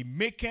 He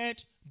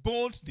maketh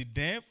both the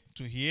deaf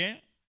to hear,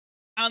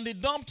 and the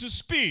dumb to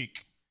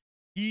speak.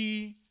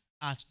 He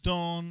hath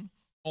done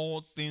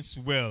all things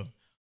well.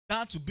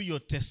 That will be your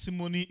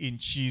testimony in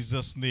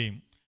Jesus'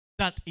 name.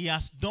 That he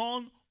has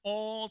done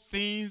all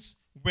things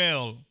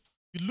well.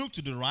 You look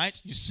to the right,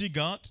 you see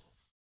God.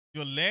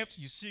 Your left,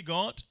 you see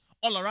God.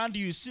 All around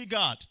you, you see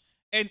God.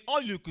 And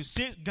all you could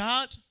say,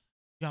 God,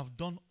 you have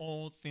done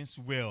all things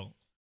well.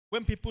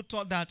 When people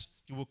thought that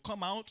you will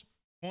come out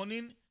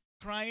mourning,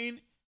 crying,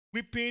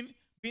 weeping,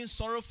 being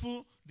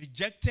sorrowful,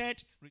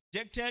 dejected,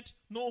 rejected,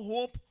 no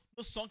hope,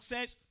 no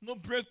success, no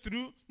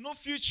breakthrough, no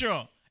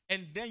future.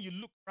 And then you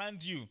look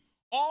around you.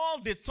 All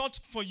they thought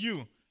for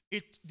you,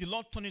 the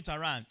Lord turned it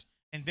around.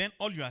 And then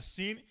all you are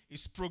seeing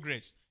is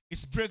progress,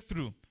 is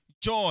breakthrough,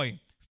 joy,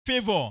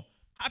 favor,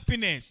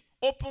 happiness,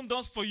 open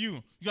doors for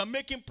you. You are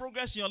making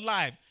progress in your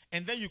life.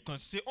 And then you can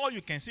say, all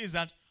you can say is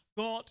that,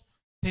 God,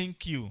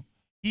 thank you.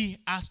 He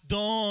has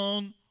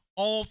done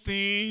all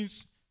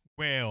things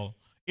well.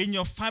 In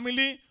your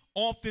family,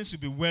 all things will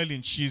be well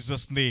in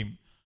Jesus' name.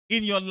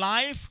 In your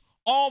life,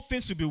 all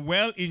things will be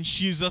well in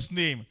Jesus'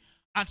 name.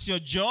 At your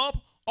job,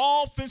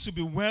 all things will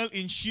be well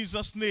in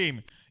Jesus'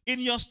 name. In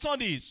your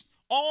studies,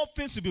 all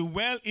things will be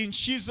well in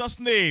Jesus'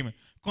 name.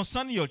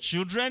 Concerning your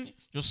children,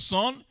 your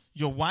son,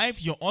 your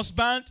wife, your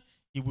husband,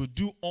 he will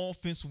do all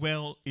things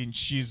well in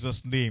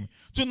Jesus' name.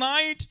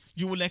 Tonight,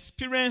 you will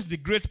experience the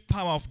great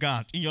power of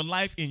God in your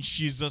life in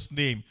Jesus'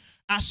 name.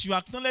 As you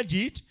acknowledge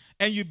it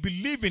and you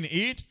believe in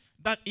it,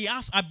 that he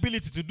has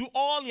ability to do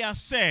all he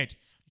has said,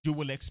 you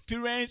will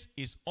experience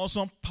his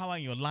awesome power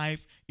in your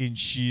life in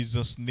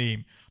Jesus'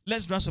 name.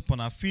 Let's rise upon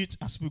our feet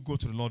as we go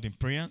to the Lord in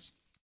prayers.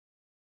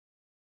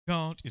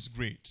 God is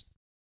great.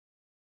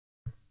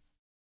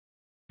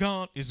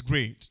 God is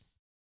great.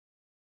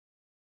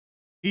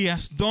 He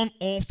has done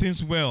all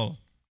things well.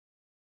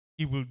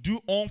 He will do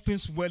all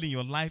things well in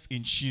your life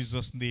in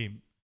Jesus'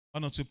 name.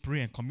 Why not you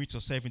pray and commit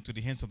yourself into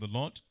the hands of the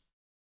Lord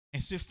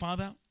and say,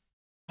 Father,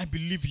 I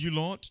believe you,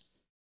 Lord.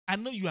 I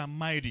know you are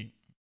mighty.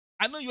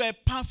 I know you are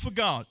a powerful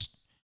God.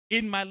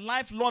 In my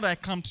life, Lord, I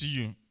come to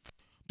you.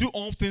 Do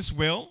all things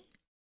well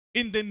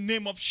in the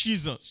name of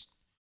Jesus.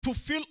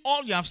 Fulfill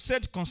all you have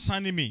said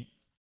concerning me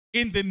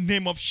in the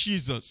name of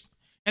Jesus.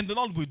 And the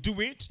Lord will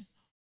do it.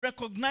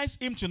 Recognize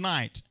him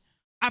tonight.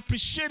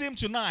 Appreciate him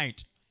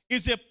tonight.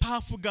 He's a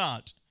powerful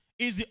God.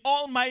 He's the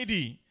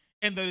Almighty.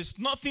 And there is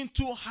nothing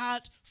too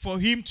hard for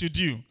him to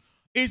do.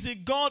 He's a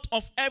God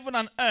of heaven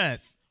and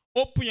earth.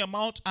 Open your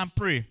mouth and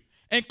pray.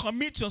 And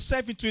commit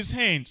yourself into his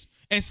hands.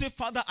 And say,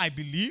 Father, I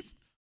believe.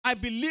 I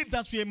believe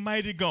that you're a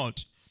mighty God.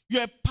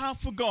 You're a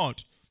powerful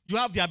God. You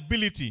have the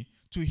ability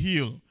to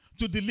heal,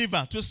 to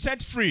deliver, to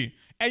set free.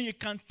 And you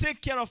can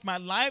take care of my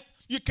life.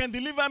 You can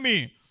deliver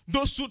me.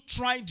 Those who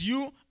tried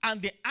you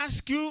and they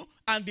asked you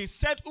and they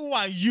said, who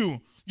are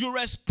you? You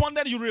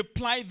responded, you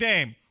replied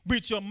them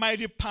with your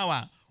mighty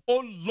power.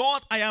 Oh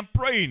Lord, I am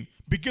praying.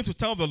 Begin to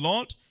tell the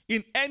Lord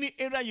in any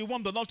area you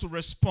want the Lord to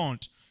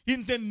respond.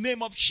 In the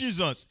name of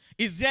Jesus,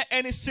 is there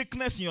any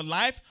sickness in your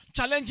life?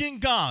 Challenging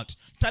God,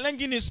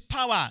 challenging his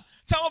power.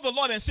 Tell the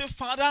Lord and say,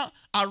 Father,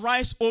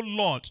 arise, oh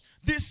Lord.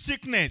 This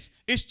sickness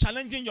is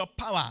challenging your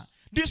power.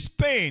 This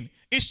pain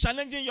is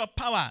challenging your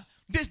power.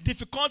 This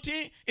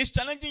difficulty is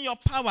challenging your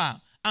power.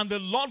 And the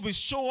Lord will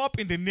show up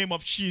in the name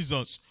of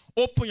Jesus.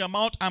 Open your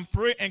mouth and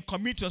pray and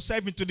commit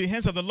yourself into the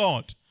hands of the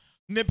Lord.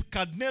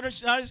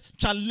 Nebuchadnezzar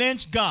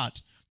challenged God.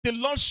 The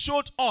Lord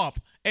showed up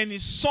and he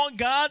saw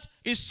God.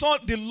 He saw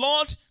the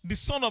Lord, the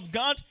Son of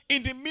God,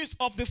 in the midst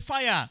of the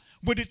fire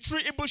with the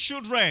three Hebrew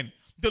children.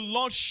 The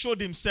Lord showed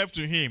himself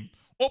to him.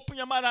 Open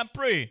your mouth and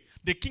pray.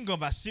 The king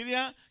of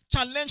Assyria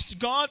challenged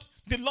God.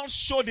 The Lord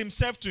showed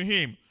himself to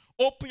him.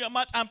 Open your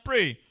mouth and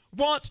pray.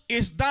 What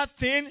is that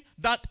thing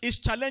that is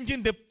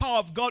challenging the power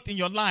of God in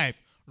your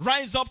life?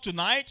 Rise up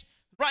tonight.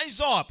 Rise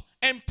up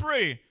and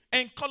pray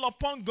and call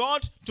upon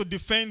God to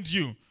defend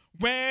you.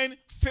 When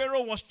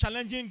Pharaoh was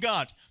challenging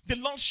God, the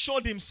Lord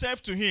showed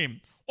himself to him.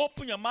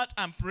 Open your mouth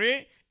and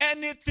pray.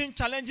 Anything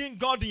challenging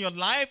God in your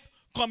life,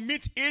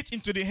 commit it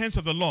into the hands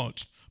of the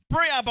Lord.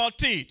 Pray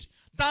about it.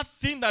 That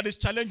thing that is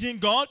challenging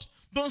God,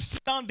 don't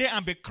sit down there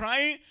and be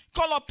crying.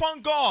 Call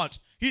upon God.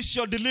 He's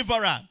your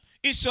deliverer.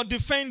 He's your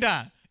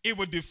defender. He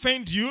will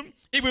defend you.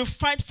 He will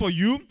fight for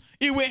you.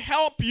 It will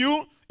help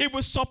you. It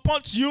will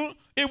support you.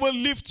 It will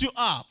lift you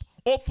up.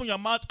 Open your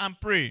mouth and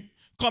pray.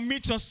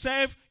 Commit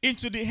yourself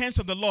into the hands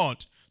of the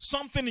Lord.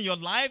 Something in your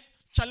life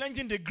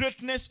challenging the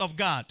greatness of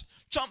God.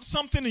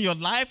 Something in your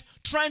life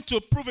trying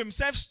to prove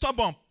himself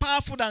stubborn,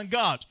 powerful than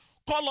God.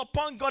 Call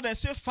upon God and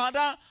say,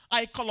 Father,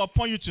 I call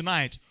upon you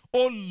tonight.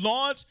 Oh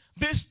Lord,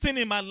 this thing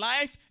in my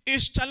life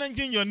is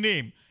challenging your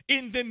name.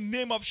 In the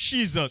name of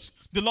Jesus,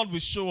 the Lord will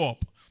show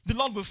up. The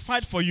Lord will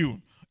fight for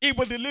you. He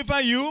will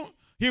deliver you.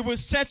 He will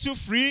set you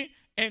free.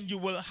 And you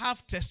will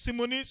have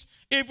testimonies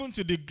even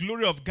to the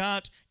glory of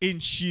God in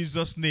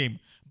Jesus' name.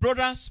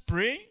 Brothers,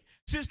 pray.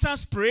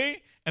 Sisters,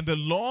 pray. And the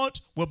Lord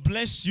will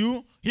bless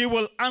you. He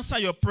will answer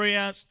your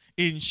prayers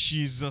in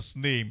Jesus'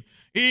 name.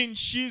 In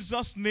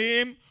Jesus'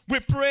 name, we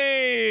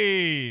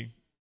pray.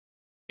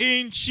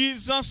 In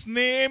Jesus'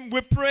 name, we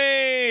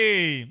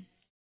pray.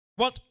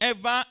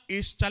 Whatever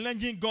is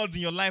challenging God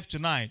in your life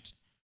tonight,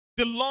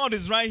 the Lord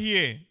is right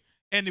here.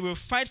 And he will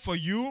fight for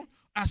you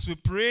as we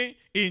pray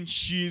in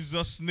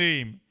Jesus'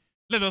 name.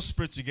 Let us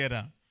pray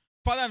together.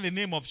 Father, in the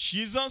name of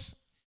Jesus,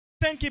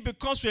 thank you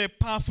because you're a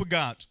powerful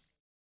God.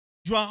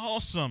 You are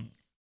awesome.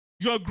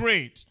 You are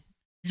great.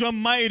 You are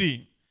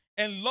mighty.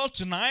 And Lord,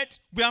 tonight,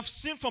 we have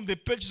seen from the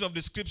pages of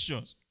the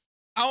scriptures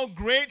how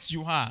great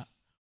you are.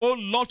 Oh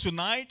Lord,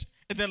 tonight,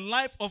 in the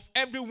life of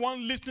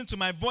everyone listening to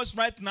my voice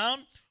right now,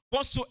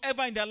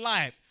 whatsoever in their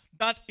life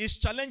that is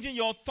challenging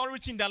your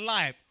authority in their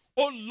life,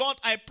 oh Lord,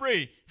 I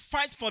pray,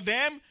 fight for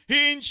them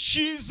in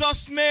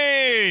Jesus'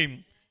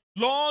 name.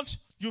 Lord,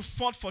 you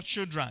fought for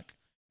Shadrach,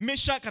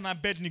 Meshach, and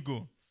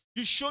Abednego.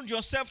 You showed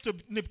yourself to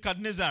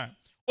Nebuchadnezzar.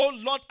 Oh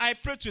Lord, I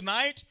pray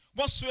tonight,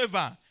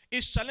 whatsoever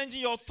is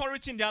challenging your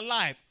authority in their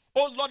life,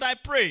 oh Lord, I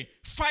pray,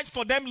 fight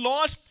for them,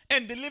 Lord,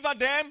 and deliver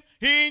them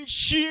in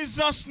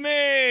Jesus'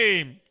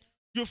 name.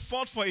 You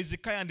fought for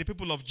Ezekiel and the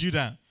people of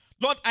Judah.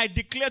 Lord, I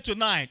declare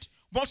tonight,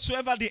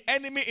 whatsoever the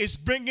enemy is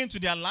bringing to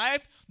their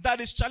life that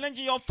is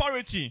challenging your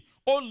authority,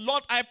 oh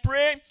Lord, I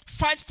pray,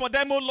 fight for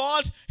them, oh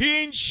Lord,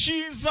 in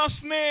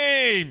Jesus'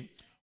 name.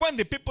 When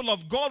the people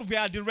of God were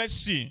at the Red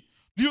Sea,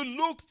 you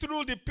looked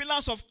through the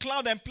pillars of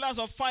cloud and pillars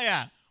of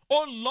fire.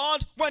 Oh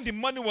Lord, when the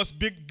money was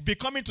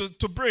becoming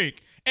to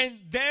break, and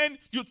then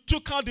you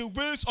took out the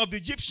wheels of the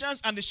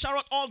Egyptians and the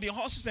chariot, all the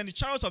horses and the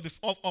chariots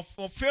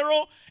of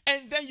Pharaoh,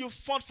 and then you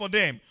fought for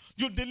them.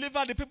 You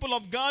delivered the people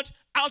of God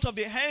out of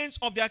the hands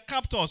of their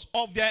captors,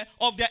 of their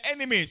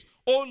enemies.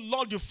 Oh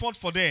Lord, you fought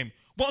for them.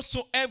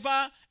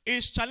 Whatsoever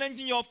is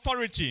challenging your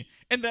authority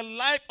in the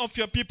life of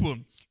your people,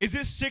 is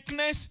this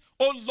sickness?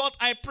 Oh Lord,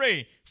 I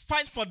pray,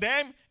 fight for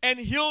them and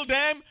heal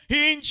them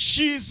in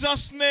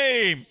Jesus'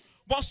 name.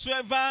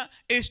 Whatsoever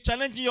is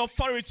challenging your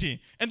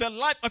authority in the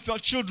life of your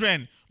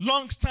children,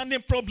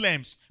 long-standing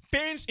problems,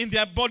 pains in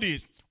their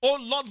bodies, oh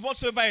Lord,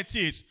 whatsoever it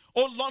is,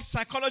 oh Lord,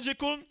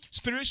 psychological,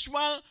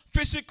 spiritual,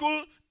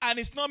 physical, and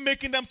it's not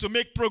making them to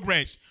make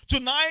progress.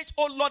 Tonight,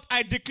 oh Lord,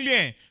 I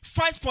declare,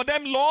 fight for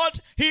them, Lord,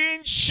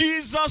 in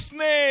Jesus'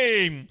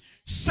 name.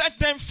 Set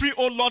them free,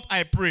 oh Lord,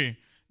 I pray.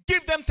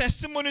 Give them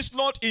testimonies,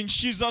 Lord, in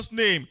Jesus'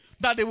 name,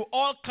 that they will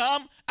all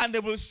come and they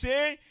will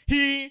say,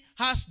 he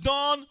has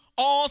done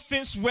all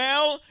things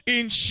well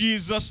in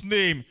Jesus'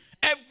 name.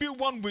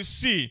 Everyone will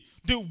see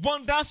the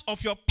wonders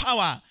of your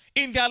power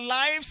in their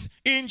lives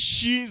in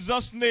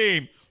Jesus'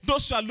 name.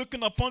 Those who are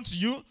looking upon to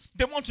you,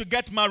 they want to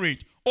get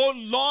married. Oh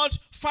Lord,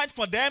 fight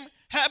for them,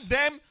 help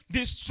them,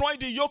 destroy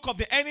the yoke of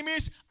the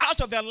enemies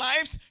out of their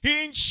lives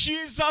in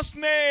Jesus'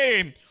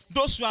 name.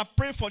 Those who are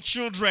praying for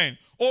children,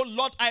 oh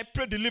Lord, I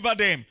pray, deliver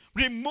them.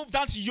 Remove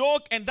that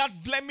yoke and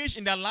that blemish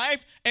in their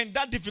life and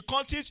that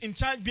difficulties in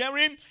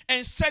childbearing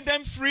and set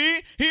them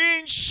free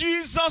in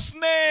Jesus'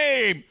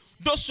 name.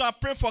 Those who are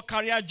praying for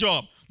career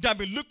job, they have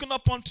been looking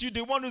up unto you,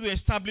 they want you to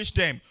establish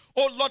them.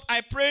 Oh Lord,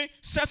 I pray,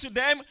 settle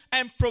them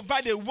and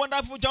provide a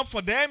wonderful job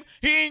for them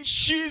in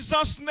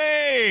Jesus'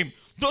 name.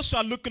 Those who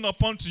are looking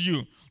upon to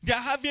you, they are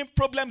having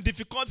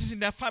difficulties in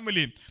their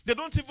family. They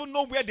don't even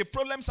know where the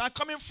problems are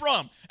coming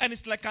from. And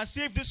it's like as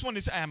if this one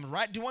is I am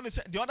right, the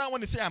other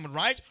one is I am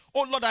right.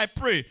 Oh Lord, I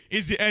pray,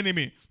 is the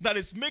enemy that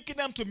is making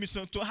them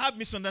to have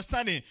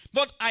misunderstanding.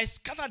 Lord, I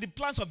scatter the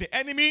plans of the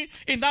enemy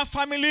in that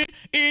family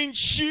in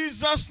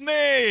Jesus'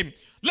 name.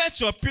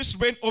 Let your peace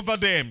reign over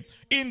them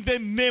in the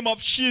name of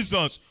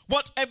Jesus.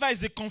 Whatever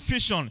is the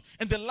confusion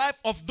in the life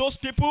of those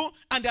people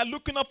and they are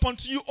looking up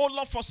unto you, oh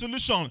Lord, for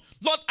solution.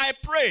 Lord, I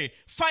pray,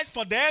 fight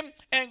for them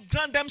and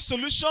grant them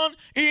solution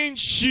in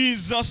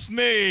Jesus'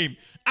 name.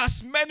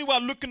 As many who are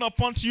looking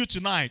upon to you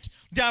tonight,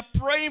 they are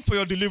praying for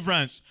your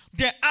deliverance.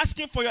 They are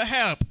asking for your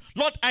help.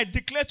 Lord, I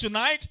declare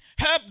tonight,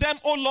 help them,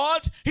 oh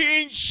Lord,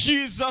 in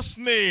Jesus'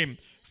 name.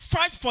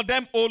 Fight for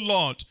them, oh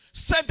Lord.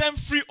 Set them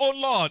free, oh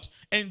Lord,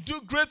 and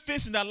do great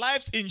things in their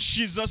lives in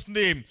Jesus'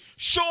 name.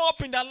 Show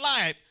up in their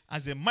life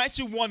as a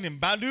mighty one in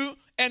battle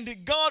and the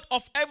God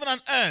of heaven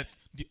and earth,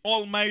 the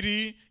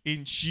Almighty,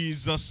 in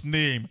Jesus'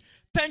 name.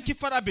 Thank you,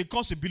 Father,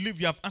 because we believe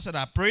you have answered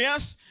our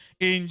prayers.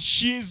 In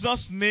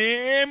Jesus'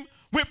 name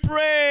we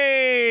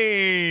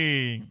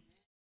pray.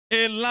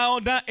 A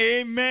louder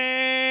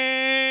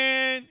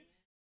amen.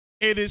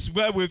 It is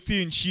well with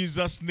you in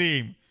Jesus'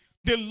 name.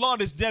 The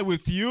Lord is there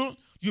with you.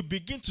 You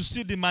begin to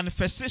see the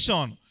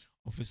manifestation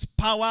of his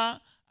power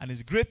and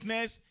his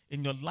greatness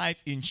in your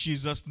life in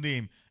Jesus'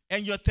 name.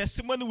 And your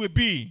testimony will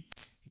be,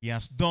 he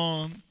has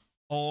done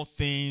all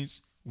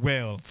things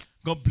well.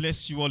 God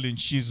bless you all in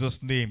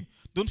Jesus' name.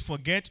 Don't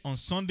forget, on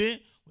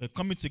Sunday, we're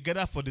coming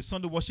together for the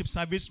Sunday worship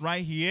service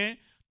right here,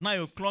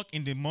 9 o'clock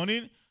in the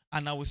morning.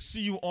 And I will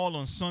see you all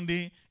on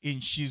Sunday in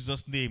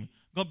Jesus' name.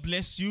 God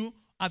bless you.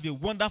 Have a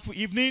wonderful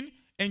evening.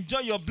 Enjoy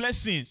your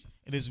blessings.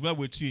 It is well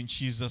with you in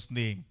Jesus'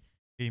 name.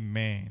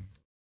 Amen.